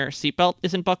when your seatbelt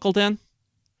isn't buckled in,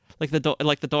 like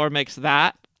the door makes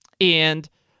that, and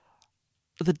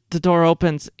the door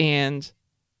opens and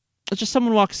just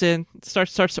someone walks in,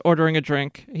 starts ordering a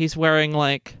drink. He's wearing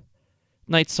like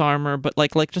knight's armor, but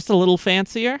like just a little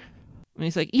fancier. And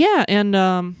he's like, "Yeah, and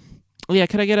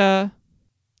could I get a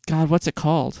God? What's it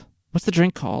called? What's the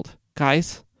drink called,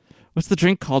 guys? What's the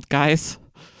drink called, guys?"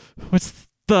 What's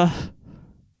the...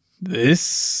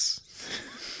 This?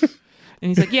 And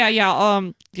he's like, yeah,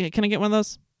 can I get one of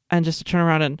those? And just to turn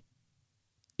around and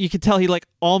you can tell he like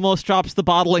almost drops the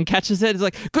bottle and catches it. He's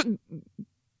like, Greg,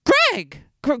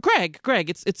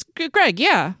 it's Greg,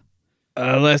 yeah.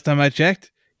 Last time I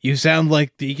checked, you sound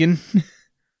like Deacon.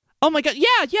 Oh my God,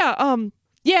 yeah,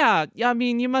 I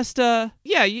mean, you must,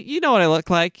 you know what I look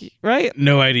like, right?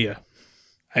 No idea.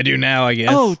 I do now, I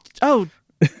guess. Oh,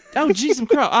 jeez, I'm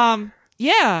crow.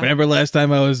 Yeah. Remember last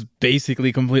time I was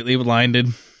basically completely blinded?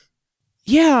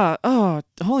 Yeah. Oh,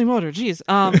 holy motor. Jeez.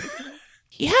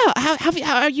 Yeah. How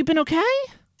have you been okay?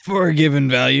 For a given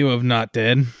value of not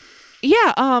dead.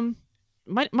 Yeah.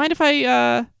 Mind if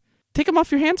I take him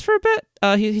off your hands for a bit?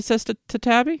 He says to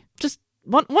Tabby. Just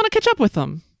want to catch up with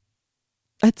him.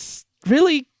 It's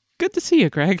really good to see you,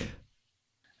 Greg.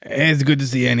 It's good to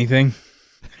see anything.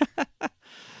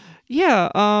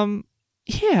 Yeah.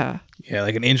 Yeah. Yeah,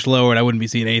 like an inch lower and I wouldn't be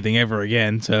seeing anything ever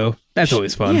again, so that's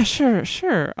always fun. Yeah, sure.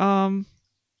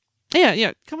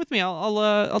 Yeah. Come with me.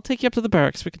 I'll take you up to the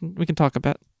barracks. We can talk a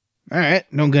bit. All right,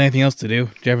 don't got anything else to do.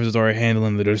 Jefferson's already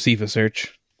handling the Josefa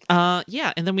search.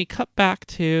 Yeah, and then we cut back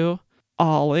to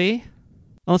Ollie.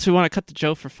 Unless we want to cut to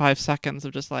Joe for 5 seconds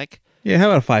of just like... Yeah,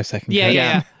 how about a 5-second cut?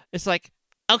 Yeah. It's like,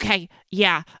 okay,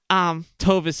 yeah.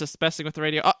 Tove is just messing with the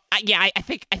radio. Oh, yeah, I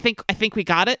think we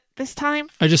got it this time.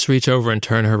 I just reach over and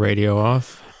turn her radio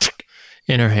off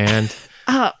in her hand.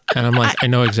 And I'm like, I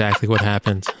know exactly what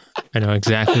happened. You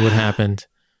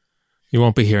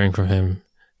won't be hearing from him.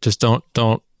 Just don't.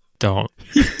 You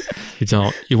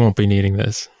won't be needing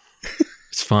this.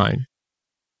 It's fine.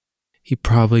 He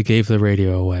probably gave the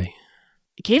radio away.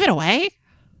 Gave it away?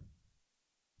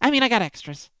 I mean, I got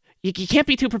extras. You can't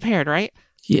be too prepared, right?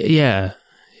 Yeah,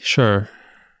 sure.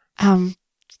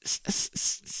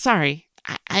 Sorry.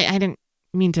 I didn't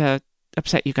mean to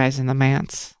upset you guys in the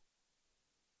manse.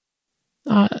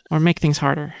 Or make things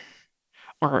harder.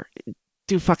 Or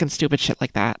do fucking stupid shit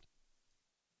like that.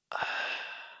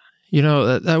 You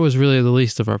know, that was really the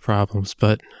least of our problems,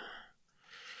 but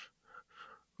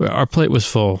our plate was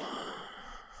full.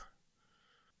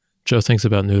 Joe thinks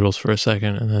about noodles for a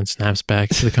second and then snaps back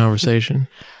to the conversation.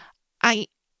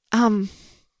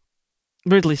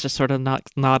 Ridley's just sort of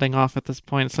nodding off at this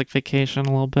point. It's like vacation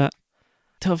a little bit.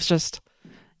 Tove's just,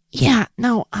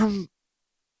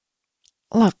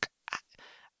 look,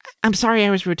 I'm sorry I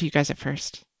was rude to you guys at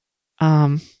first.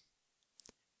 I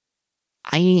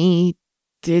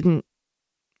didn't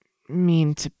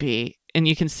mean to be. And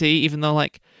you can see, even though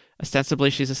like ostensibly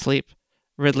she's asleep,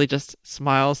 Ridley just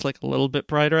smiles like a little bit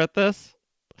brighter at this.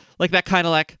 Like that kind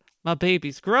of like, my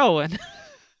baby's growing.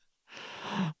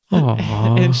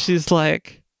 And she's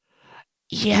like,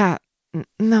 I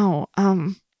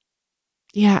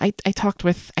talked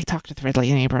with Ridley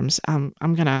and Abrams. I'm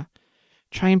gonna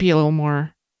try and be a little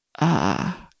more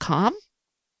calm.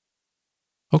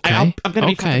 Okay. I'm gonna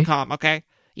be fucking calm, okay?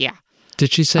 Yeah.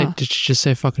 Did she just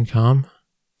say fucking calm?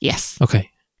 Yes. Okay.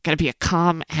 Gotta be a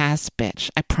calm ass bitch,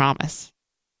 I promise.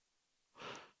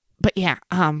 But yeah,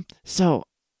 so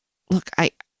look,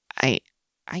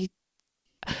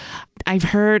 I've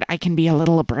heard I can be a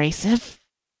little abrasive,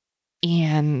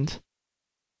 and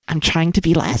I'm trying to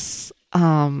be less.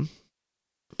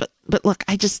 But look,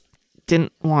 I just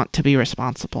didn't want to be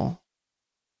responsible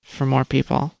for more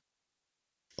people.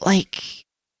 Like,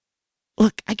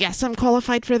 look, I guess I'm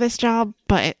qualified for this job,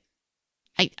 but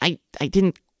I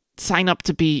didn't sign up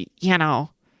to be,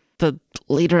 the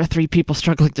leader of 3 people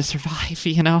struggling to survive,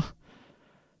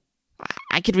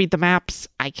 I could read the maps.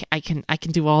 I can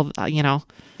do all, I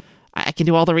can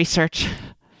do all the research,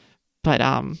 but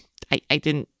I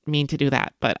didn't mean to do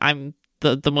that. But I'm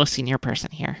the most senior person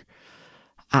here.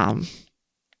 I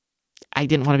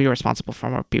didn't want to be responsible for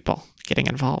more people getting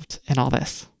involved in all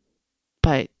this.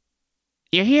 But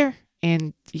you're here,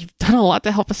 and you've done a lot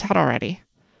to help us out already.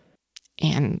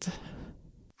 And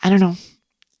I don't know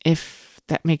if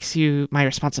that makes you my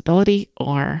responsibility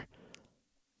or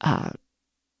my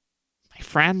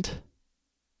friend.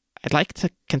 I'd like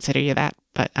to consider you that,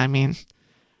 but I mean,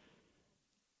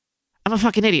 I'm a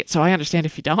fucking idiot, so I understand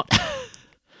if you don't.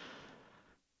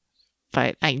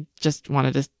 But I just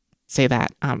wanted to say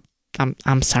that I'm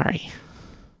sorry.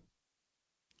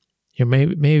 Yeah,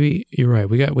 maybe you're right.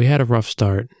 We had a rough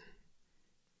start,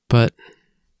 but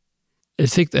I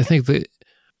think that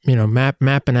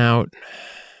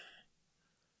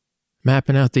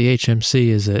mapping out the HMC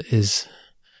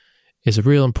is a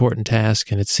real important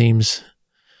task, and it seems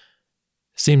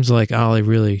like Ollie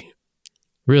really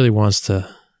wants to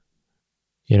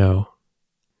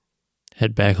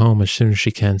head back home as soon as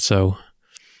she can. So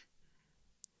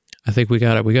I think we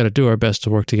got to do our best to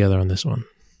work together on this one.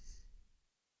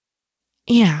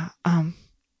 Yeah,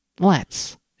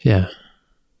 let's. Yeah.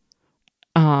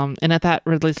 And at that,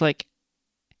 Ridley's like,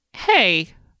 hey.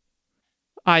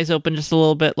 Eyes open just a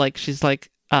little bit, like she's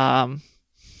like,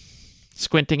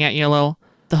 squinting at you a little.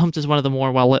 The Humpt is one of the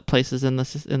more well-lit places in the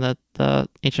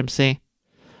HMC.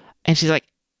 And she's like,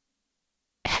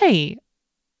 hey,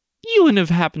 you wouldn't have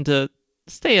happened to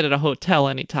stay at a hotel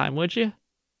anytime, would you?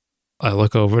 I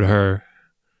look over to her,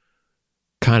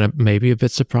 kind of maybe a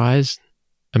bit surprised,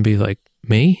 and be like,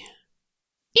 me?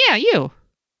 Yeah, you.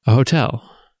 A hotel?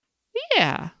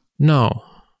 Yeah. No.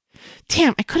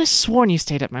 Damn, I could have sworn you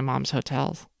stayed at my mom's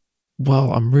hotels.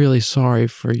 Well, I'm really sorry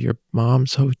for your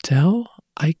mom's hotel,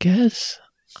 I guess.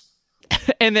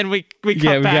 And then we cut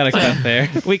Yeah, we back gotta cut there.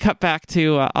 we cut back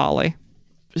to Ollie.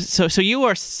 So you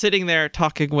are sitting there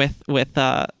talking with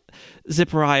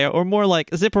Zipporah, or more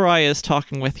like Zipporah is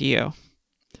talking with you.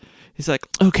 He's like,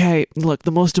 okay, look,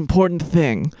 the most important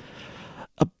thing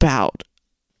about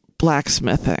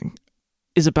blacksmithing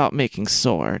is about making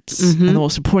swords. Mhm. And the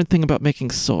most important thing about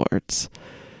making swords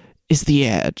is the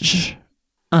edge.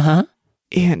 Uh-huh.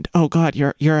 And, oh God,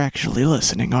 you're actually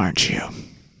listening, aren't you?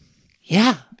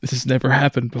 Yeah. This has never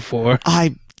happened before.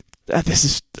 This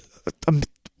is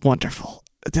wonderful.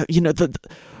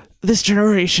 This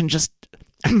generation just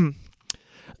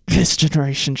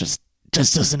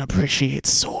doesn't appreciate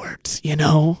swords, you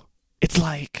know? It's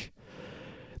like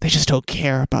they just don't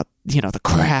care about, the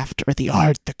craft or the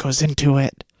art that goes into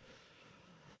it.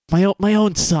 My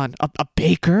own son, a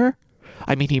baker.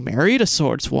 I mean, he married a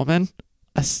swordswoman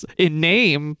in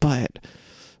name, but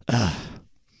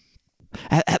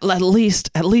at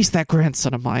least that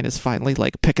grandson of mine is finally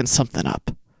like picking something up.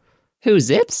 Who,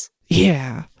 Zips?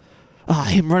 Yeah.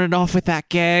 Him running off with that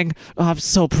gang. Oh, I'm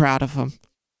so proud of him.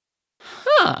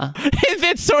 Huh. And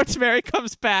then Swords Mary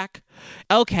comes back.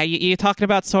 Okay, you talking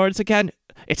about swords again?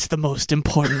 It's the most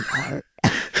important part.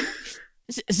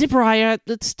 Zipporah,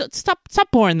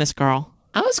 stop boring this girl.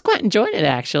 I was quite enjoying it,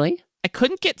 actually. I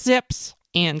couldn't get Zips,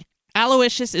 and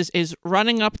Aloysius is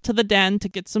running up to the den to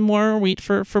get some more wheat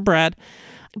for bread.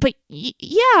 But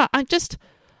yeah, I'm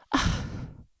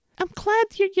glad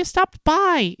you stopped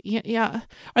by. Yeah.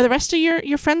 Are the rest of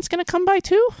your friends gonna come by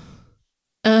too?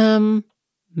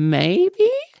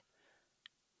 Maybe?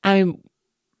 I mean,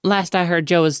 last I heard,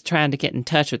 Joe was trying to get in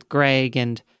touch with Greg,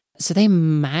 and so they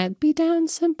might be down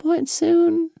some point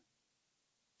soon.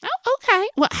 Oh, okay.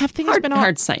 Well, have things been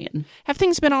Hard saying. Have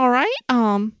things been all right?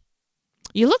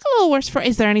 You look a little worse for.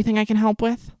 Is there anything I can help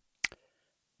with?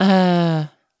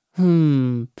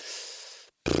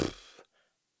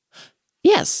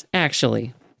 Yes,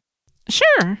 actually.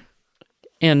 Sure.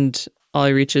 And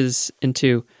Ollie reaches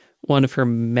into one of her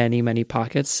many, many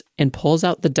pockets and pulls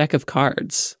out the deck of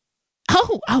cards.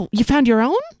 Oh, you found your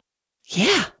own?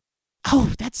 Yeah.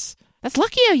 Oh, that's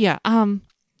lucky of you.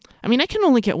 I mean, I can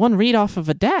only get one read off of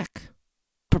a deck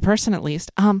per person at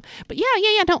least. But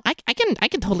yeah. No, I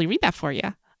can totally read that for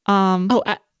you.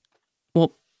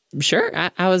 Well, sure.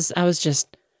 I was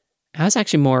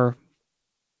actually more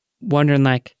wondering,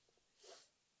 like,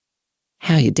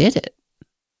 how you did it.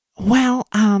 Well,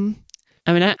 I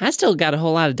mean, I still got a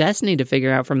whole lot of Destiny to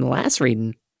figure out from the last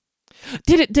reading.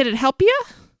 did it help you?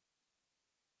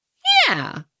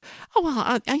 Yeah. Oh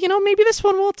well, maybe this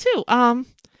one will too.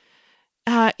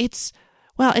 It's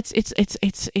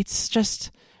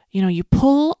just you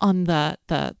pull on the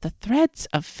threads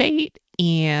of fate,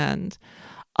 and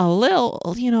a little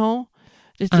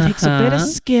it takes a bit of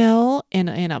skill and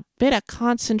a bit of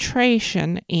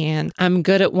concentration, and I'm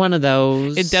good at one of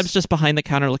those. Deb's just behind the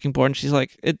counter looking bored, and she's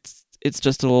like, it's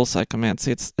just a little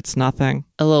psychomancy. It's nothing.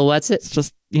 A little what's it? It's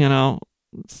just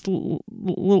it's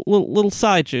little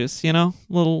side juice,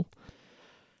 little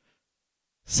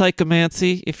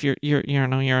psychomancy. If you're a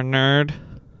nerd.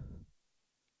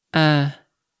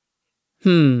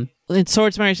 And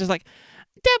Swords Mary's just like,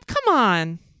 Deb, come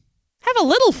on, have a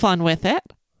little fun with it.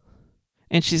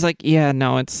 And she's like, yeah,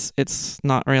 no, it's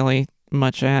not really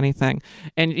much of anything.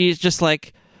 And he's just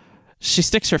like, she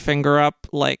sticks her finger up,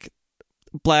 like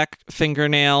black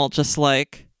fingernail, just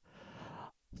like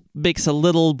makes a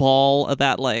little ball of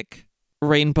that like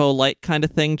rainbow light kind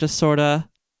of thing, just sort of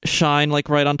shine like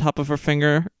right on top of her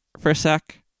finger for a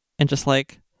sec, and just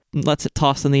like lets it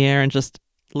toss in the air and just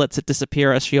lets it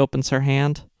disappear as she opens her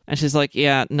hand. And she's like,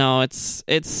 yeah, no, it's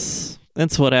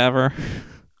whatever.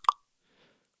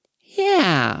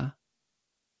 Yeah.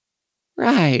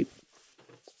 Right.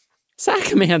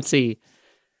 Psychomancy.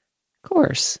 Of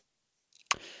course.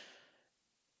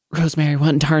 Rosemary, what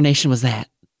in tarnation was that?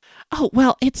 Oh,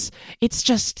 well, it's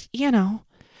just,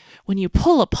 when you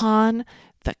pull upon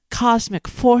the cosmic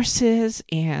forces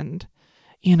and,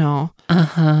 you know,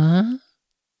 Uh-huh.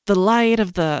 the light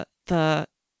of the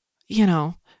you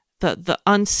know, the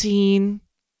unseen.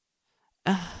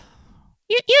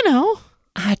 You know,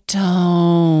 I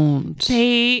don't.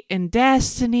 fate and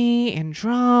destiny and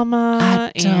drama.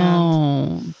 I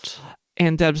don't.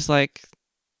 And Deb's like,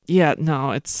 yeah,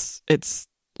 no, it's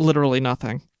literally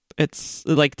nothing. It's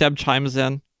like Deb chimes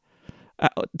in,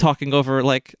 talking over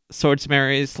like Swords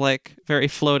Mary's like very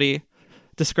floaty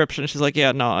description. She's like,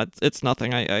 yeah, no, it's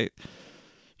nothing. I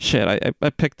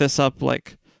picked this up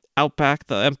like out back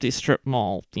the empty strip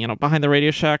mall, you know, behind the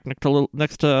Radio Shack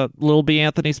next to Little B.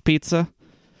 Anthony's Pizza.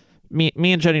 Me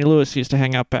and Jenny Lewis used to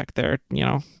hang out back there, you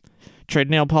know, trade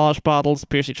nail polish bottles,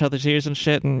 pierce each other's ears and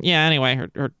shit. And yeah, anyway,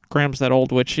 her Graham's that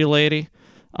old witchy lady.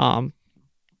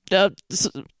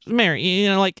 Mary, you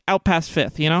know, like out past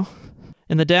Fifth, you know,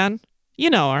 in the den, you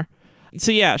know her.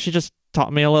 So yeah, she just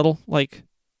taught me a little. Like,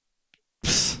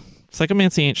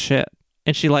 psychomancy ain't shit.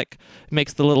 And she like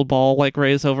makes the little ball like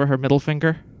raise over her middle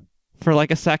finger for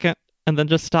like a second, and then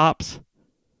just stops.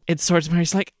 And Swords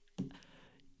Mary's like,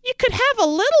 you could have a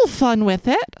little fun with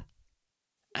it.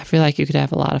 I feel like you could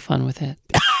have a lot of fun with it.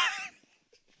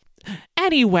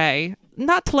 Anyway,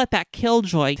 not to let that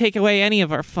killjoy take away any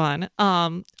of our fun,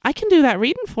 I can do that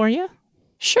reading for you.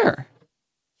 Sure.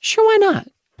 Sure, why not?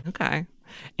 Okay.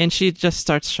 And she just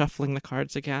starts shuffling the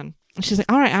cards again. She's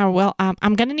like, all right, well,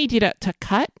 I'm going to need you to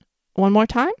cut one more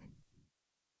time.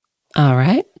 All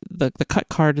right. The cut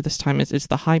card this time is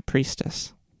the High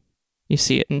Priestess. You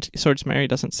see it, and Swords Mary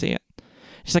doesn't see it.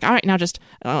 She's like, all right, now just,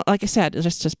 like I said,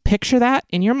 just picture that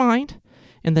in your mind,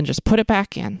 and then just put it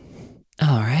back in.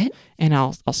 All right. And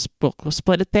we'll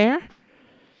split it there.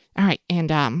 All right,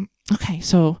 and okay,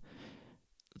 so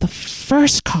the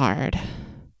first card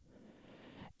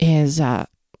is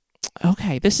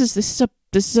okay. This is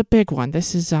a big one.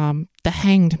 This is the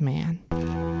Hanged Man,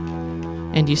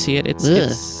 and you see it. It's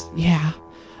yeah.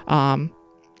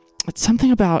 It's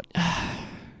something about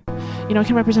you know, it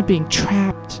can represent being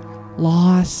trapped,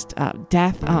 lost,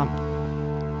 death.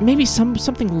 Maybe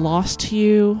something lost to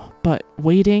you, but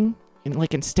waiting.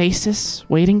 In stasis,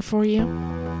 waiting for you.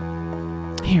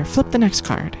 Here, flip the next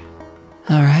card.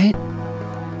 All right.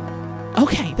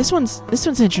 Okay, this one's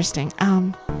interesting.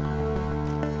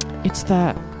 It's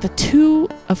the Two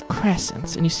of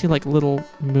Crescents, and you see like little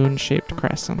moon-shaped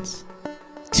crescents.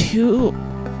 Two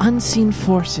unseen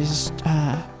forces.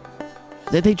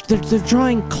 They're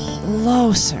drawing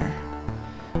closer.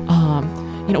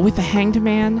 You know, with the Hanged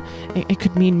Man, it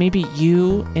could mean maybe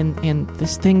you and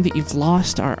this thing that you've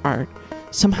lost are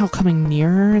somehow coming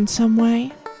nearer in some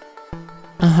way.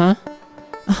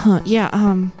 Yeah,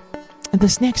 and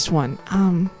this next one,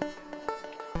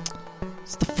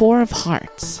 it's the Four of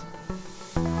Hearts.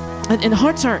 And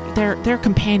hearts are their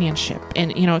companionship,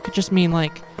 and you know, it could just mean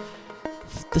like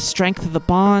the strength of the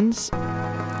bonds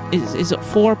is at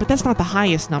 4, but that's not the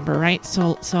highest number, right?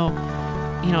 So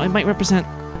you know, it might represent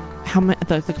how many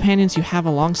the companions you have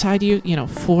alongside you. You know,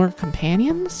 4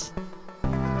 companions.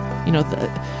 You know,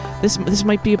 this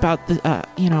might be about the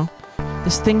you know,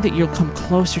 this thing that you'll come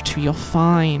closer to, you'll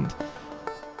find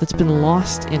that's been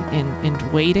lost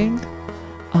in waiting.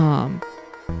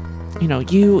 You know,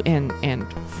 you and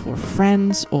 4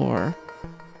 friends, or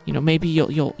you know, maybe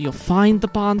you'll find the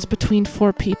bonds between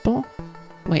 4 people.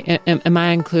 Wait, am I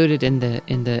included in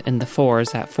the 4?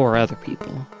 Is that 4 other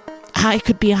people? It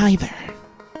could be either.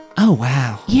 Oh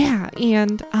wow. Yeah,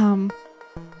 and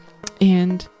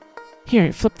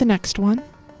here, flip the next one.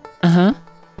 And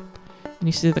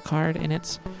you see the card, and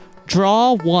it's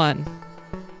draw 1.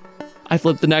 I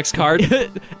flipped the next card.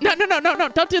 No,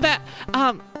 don't do that.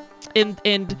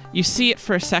 And you see it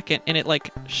for a second, and it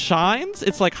like shines.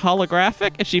 It's like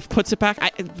holographic, and she puts it back.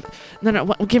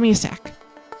 No, give me a sec.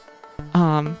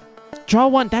 Draw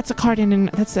 1. That's a card, and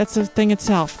that's the thing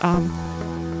itself.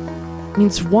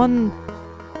 Means 1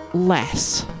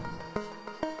 less.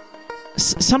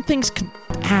 Something's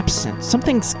absent.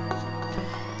 Something's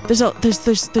there's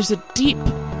a deep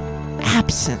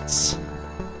absence.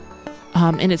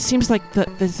 And it seems like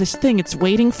there's this thing. It's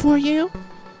waiting for you.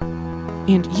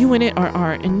 And you and it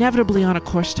are inevitably on a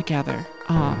course together.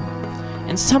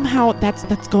 And somehow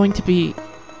that's going to be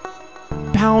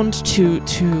bound to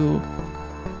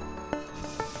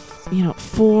you know,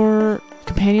 4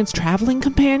 companions, traveling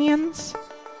companions.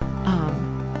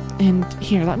 And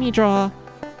here, let me draw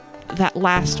that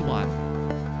last one.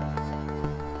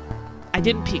 I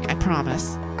didn't peek, I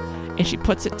promise. And she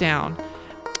puts it down.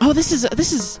 Oh, this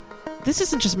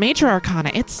isn't just major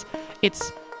arcana. It's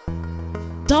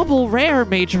double rare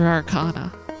major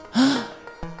arcana.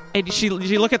 And she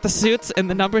look at the suits and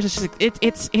the numbers, and she's like,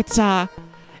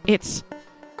 it's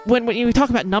when you talk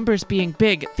about numbers being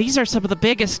big, these are some of the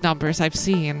biggest numbers I've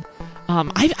seen.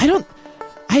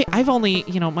 I've only,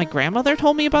 my grandmother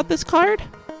told me about this card,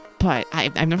 but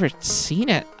I've never seen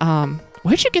it.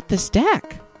 Where'd you get this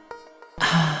deck?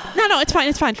 No, it's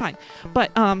fine.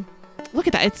 But look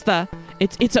at that.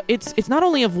 It's not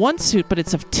only of one suit, but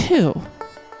it's of two.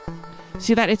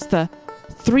 See that? It's the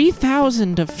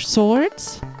 3,000 of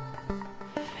swords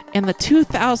and the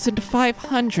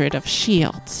 2,500 of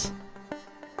shields.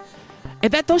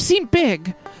 And that those seem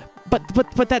big, but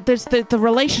that there's the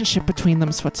relationship between them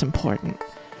is what's important.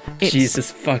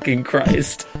 Jesus fucking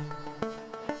Christ.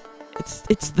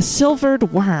 It's the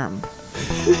silvered worm.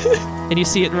 And you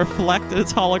see it reflected,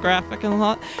 it's holographic and a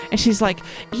lot. And she's like,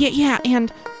 yeah,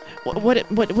 and what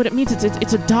it means is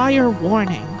it's a dire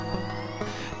warning.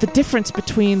 The difference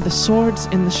between the swords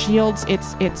and the shields,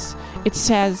 it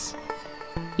says,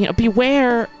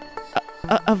 beware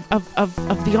of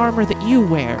the armor that you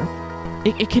wear.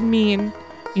 It can mean,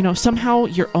 somehow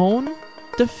your own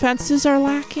defenses are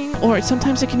lacking, or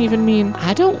sometimes it can even mean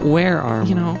I don't wear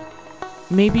armor.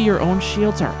 Maybe your own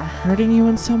shields are hurting you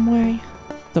in some way.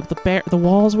 The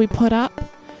walls we put up,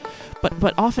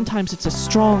 but oftentimes it's a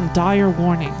strong, dire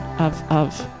warning of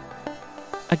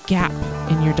a gap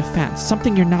in your defense,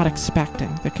 something you're not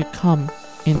expecting that could come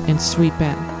and sweep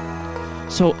in.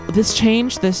 So this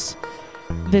change, this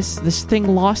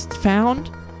thing lost, found.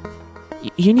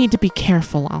 You need to be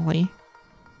careful, Ollie.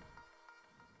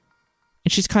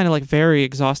 And she's kind of like very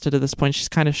exhausted at this point. She's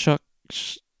kind of shook.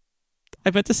 I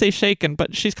meant to say shaken,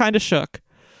 but she's kind of shook.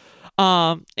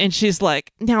 And she's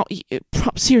like, now,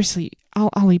 seriously,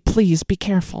 Ollie, please be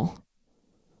careful.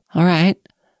 All right.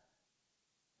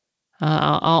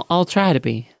 I'll try to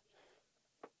be.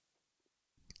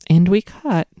 And we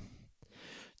cut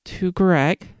to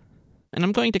Greg. And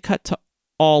I'm going to cut to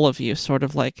all of you sort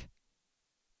of like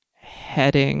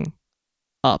heading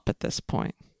up at this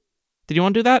point. Did you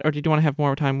want to do that, or did you want to have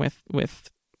more time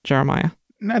with Jeremiah?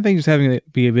 I think just having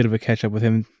it be a bit of a catch up with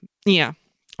him. Yeah.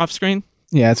 Off screen?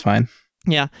 Yeah, that's fine.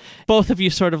 Yeah. Both of you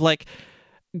sort of like...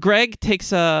 Greg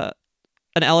takes an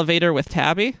elevator with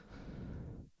Tabby.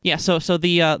 Yeah, so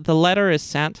the letter is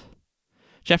sent.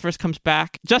 Jeffers comes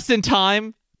back just in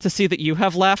time to see that you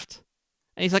have left.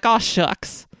 And he's like, "Oh,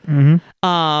 shucks." Mm-hmm.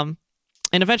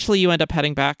 And eventually you end up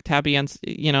heading back. Tabby ends,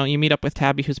 you meet up with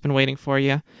Tabby, who's been waiting for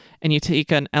you, and you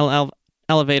take an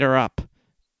elevator up,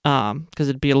 because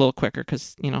it'd be a little quicker,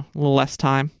 because, a little less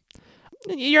time.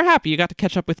 You're happy. You got to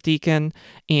catch up with Deacon,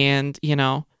 and,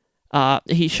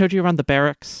 he showed you around the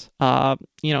barracks.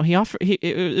 He offered,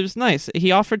 it was nice.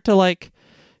 He offered to, like,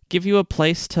 give you a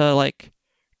place to, like,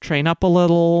 train up a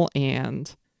little,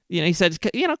 and, he said,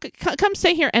 come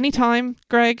stay here anytime,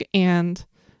 Greg, and,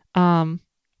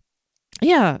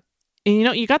 yeah,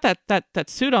 and, you got that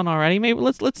suit on already. Maybe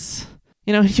let's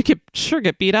you could sure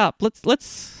get beat up.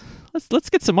 Let's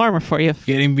get some armor for you.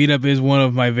 Getting beat up is one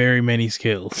of my very many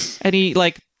skills. And he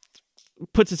like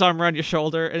puts his arm around your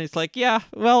shoulder, and he's like, "Yeah,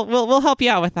 well, we'll help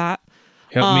you out with that.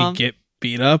 Help me get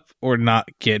beat up or not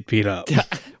get beat up.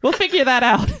 We'll figure that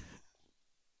out."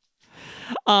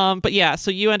 But yeah,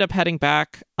 so you end up heading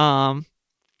back, and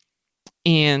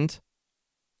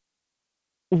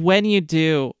when you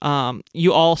do,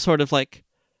 you all sort of like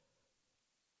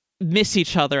miss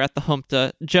each other at the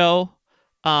Humpta. Joe,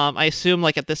 I assume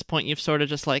like at this point you've sort of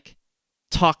just like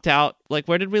talked out. Like,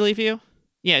 where did we leave you?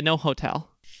 Yeah, no hotel.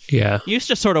 Yeah. You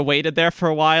just sort of waited there for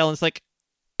a while, and it's like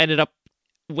ended up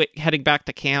heading back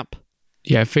to camp.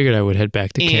 Yeah, I figured I would head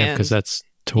back to camp because that's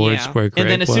towards where Greg was. And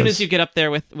then as soon as you get up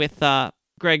there with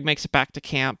Greg makes it back to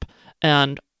camp,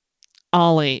 and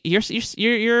Ollie, you're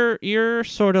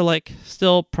sort of like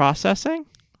still processing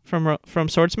from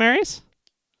Swords Mary's.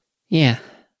 Yeah.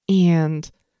 And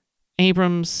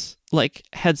Abrams like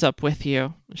heads up with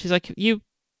you. She's like, "You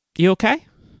okay?"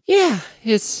 Yeah,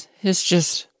 it's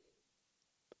just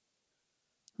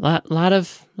lot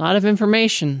of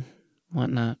information,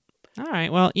 whatnot. All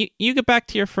right. Well, you get back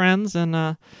to your friends, and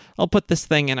I'll put this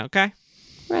thing in. Okay.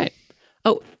 Right.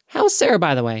 Oh, how's Sarah,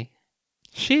 by the way?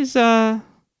 She's doing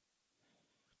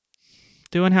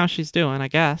how she's doing, I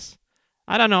guess.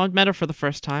 I don't know. I met her for the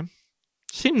first time.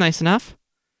 She seemed nice enough.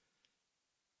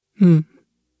 She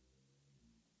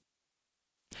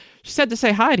said to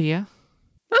say hi to you.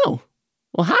 Oh,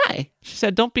 well, hi. She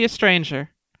said, "Don't be a stranger."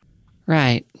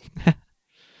 Right.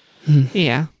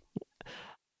 Yeah.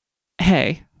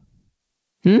 Hey.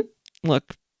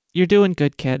 Look, you're doing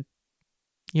good, kid.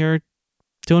 You're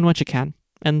doing what you can,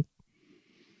 and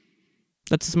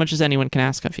that's as much as anyone can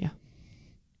ask of you.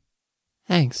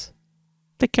 Thanks.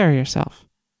 Take care of yourself.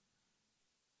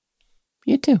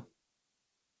 You too.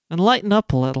 And lighten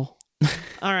up a little.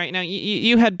 All right, now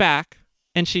you head back,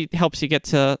 and she helps you get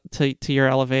to your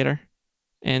elevator,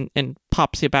 and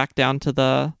pops you back down to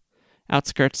the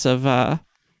outskirts of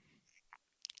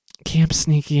Camp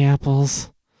Sneaky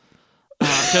Apples.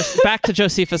 Just back to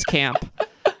Josephus Camp,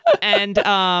 and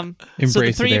so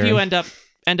the three of you end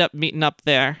up meeting up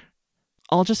there,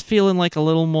 all just feeling like a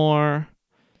little more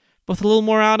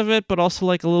out of it, but also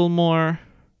like a little more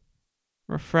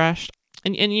refreshed.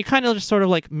 And you kind of just sort of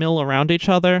like mill around each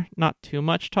other, not too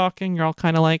much talking. You're all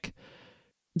kind of like,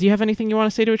 do you have anything you want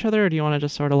to say to each other, or do you want to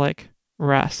just sort of like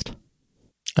rest?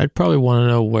 I'd probably want to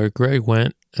know where Greg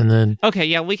went, and then... Okay,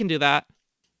 yeah, we can do that.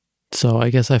 So I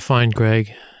guess I find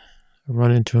Greg, run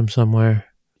into him somewhere.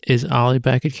 Is Ollie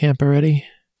back at camp already?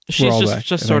 She's all back,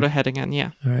 just I sort think. of heading in,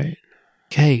 yeah. All right.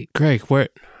 Okay, Greg,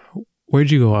 where'd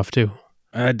you go off to?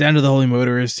 Down to the Holy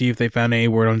Motorist, see if they found any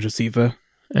word on Josepha.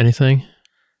 Anything?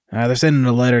 They're sending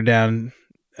a letter down.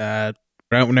 I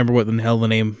don't remember what the hell the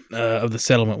name of the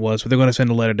settlement was, but they're going to send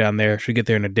a letter down there. Should get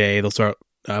there in a day. They'll start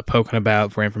poking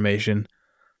about for information.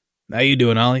 How you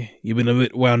doing, Ollie? You've been a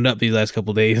bit wound up these last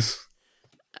couple days.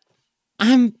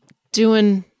 I'm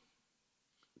doing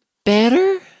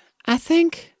better, I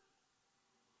think.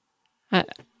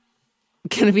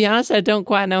 Gonna be honest, I don't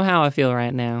quite know how I feel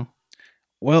right now.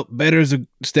 Well, better's a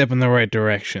step in the right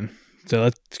direction. So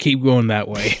let's keep going that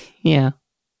way. Yeah.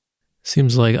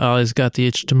 Seems like Ollie's got the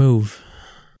itch to move.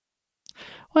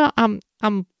 Well, I'm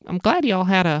glad you all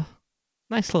had a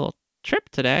nice little trip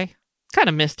today. Kind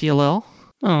of missed you a little,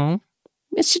 Oh,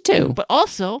 missed you too. but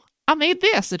also I made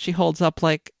this that she holds up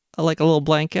like a little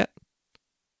blanket.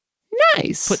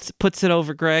 Nice. Puts it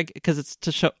over Greg because it's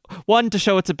to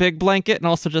show it's a big blanket, and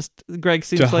also just Greg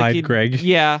seems To like hide he'd- Greg.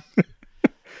 Yeah.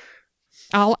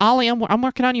 Ollie, I'm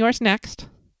working on yours next,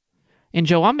 and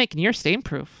Joe, I'm making yours stain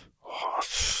proof.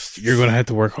 You're going to have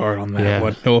to work hard on that Yeah.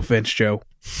 one. No offense, Joe.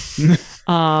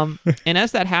 And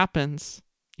as that happens,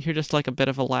 you hear just like a bit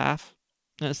of a laugh,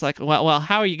 and it's like, well,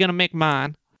 how are you gonna make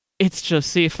mine? It's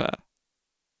Josepha.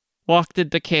 Walked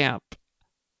into camp.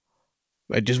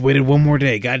 I just waited one more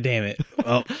day. God damn it.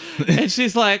 Well, And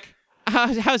she's like,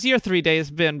 how's your 3 days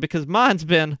been? Because mine's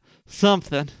been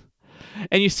something.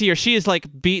 And you see her, she is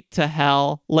like beat to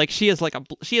hell. Like she has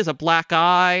a black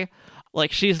eye.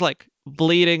 Like she's like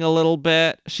bleeding a little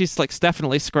bit. She's like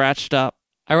definitely scratched up.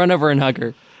 I run over and hug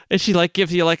her. And she like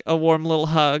gives you like a warm little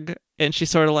hug. And she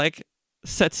sort of like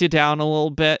sets you down a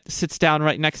little bit, sits down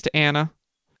right next to Anna,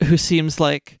 who seems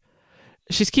like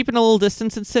she's keeping a little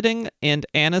distance and sitting, and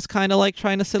Anna's kind of like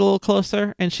trying to sit a little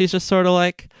closer, and she's just sort of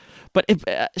like, but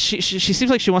she seems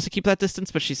like she wants to keep that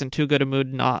distance, but she's in too good a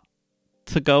mood not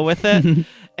to go with it.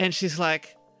 And she's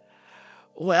like,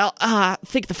 well, I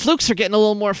think the flukes are getting a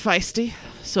little more feisty,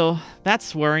 so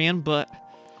that's worrying, but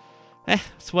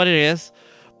it's what it is.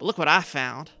 But look what I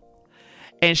found.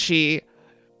 And she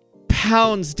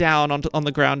pounds down on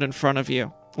the ground in front of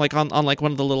you, like on like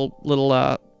one of the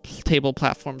little table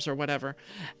platforms or whatever,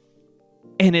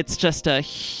 and it's just a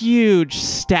huge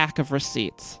stack of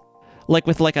receipts, like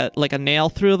with like a nail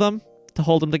through them to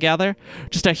hold them together.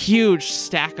 Just a huge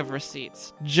stack of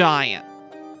receipts, giant,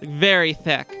 very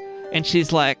thick. And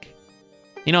she's like,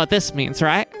 you know what this means,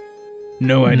 right?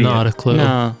 no idea. Not a clue.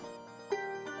 No.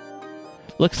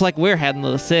 Looks like we're heading to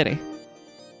the city.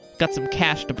 Got some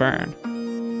cash to burn.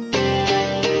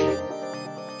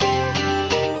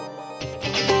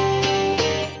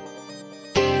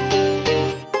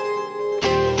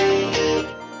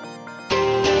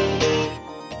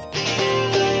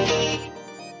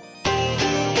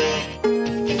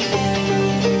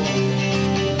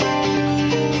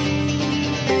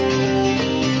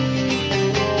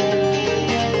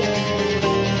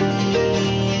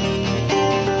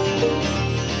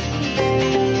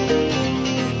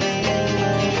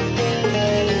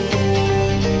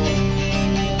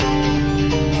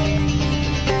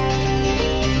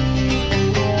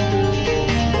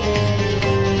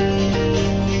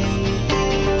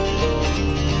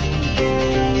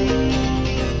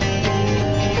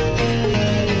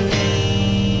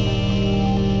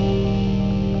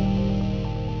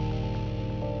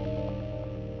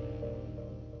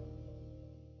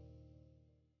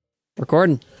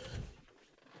 Recording.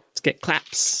 Let's get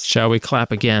claps. Shall we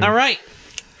clap again? All right.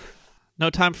 No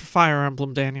time for Fire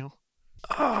Emblem, Daniel.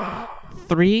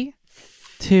 3,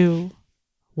 2,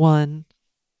 1.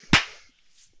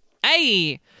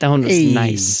 Hey! That one was Hey.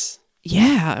 nice.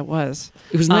 Yeah, it was.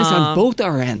 It was nice on Um, both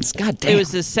our ends. God damn. It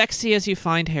was as sexy as you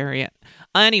find Harriet.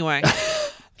 Anyway.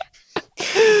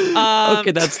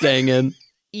 okay, that's staying in.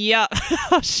 Yeah.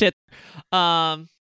 Oh, shit.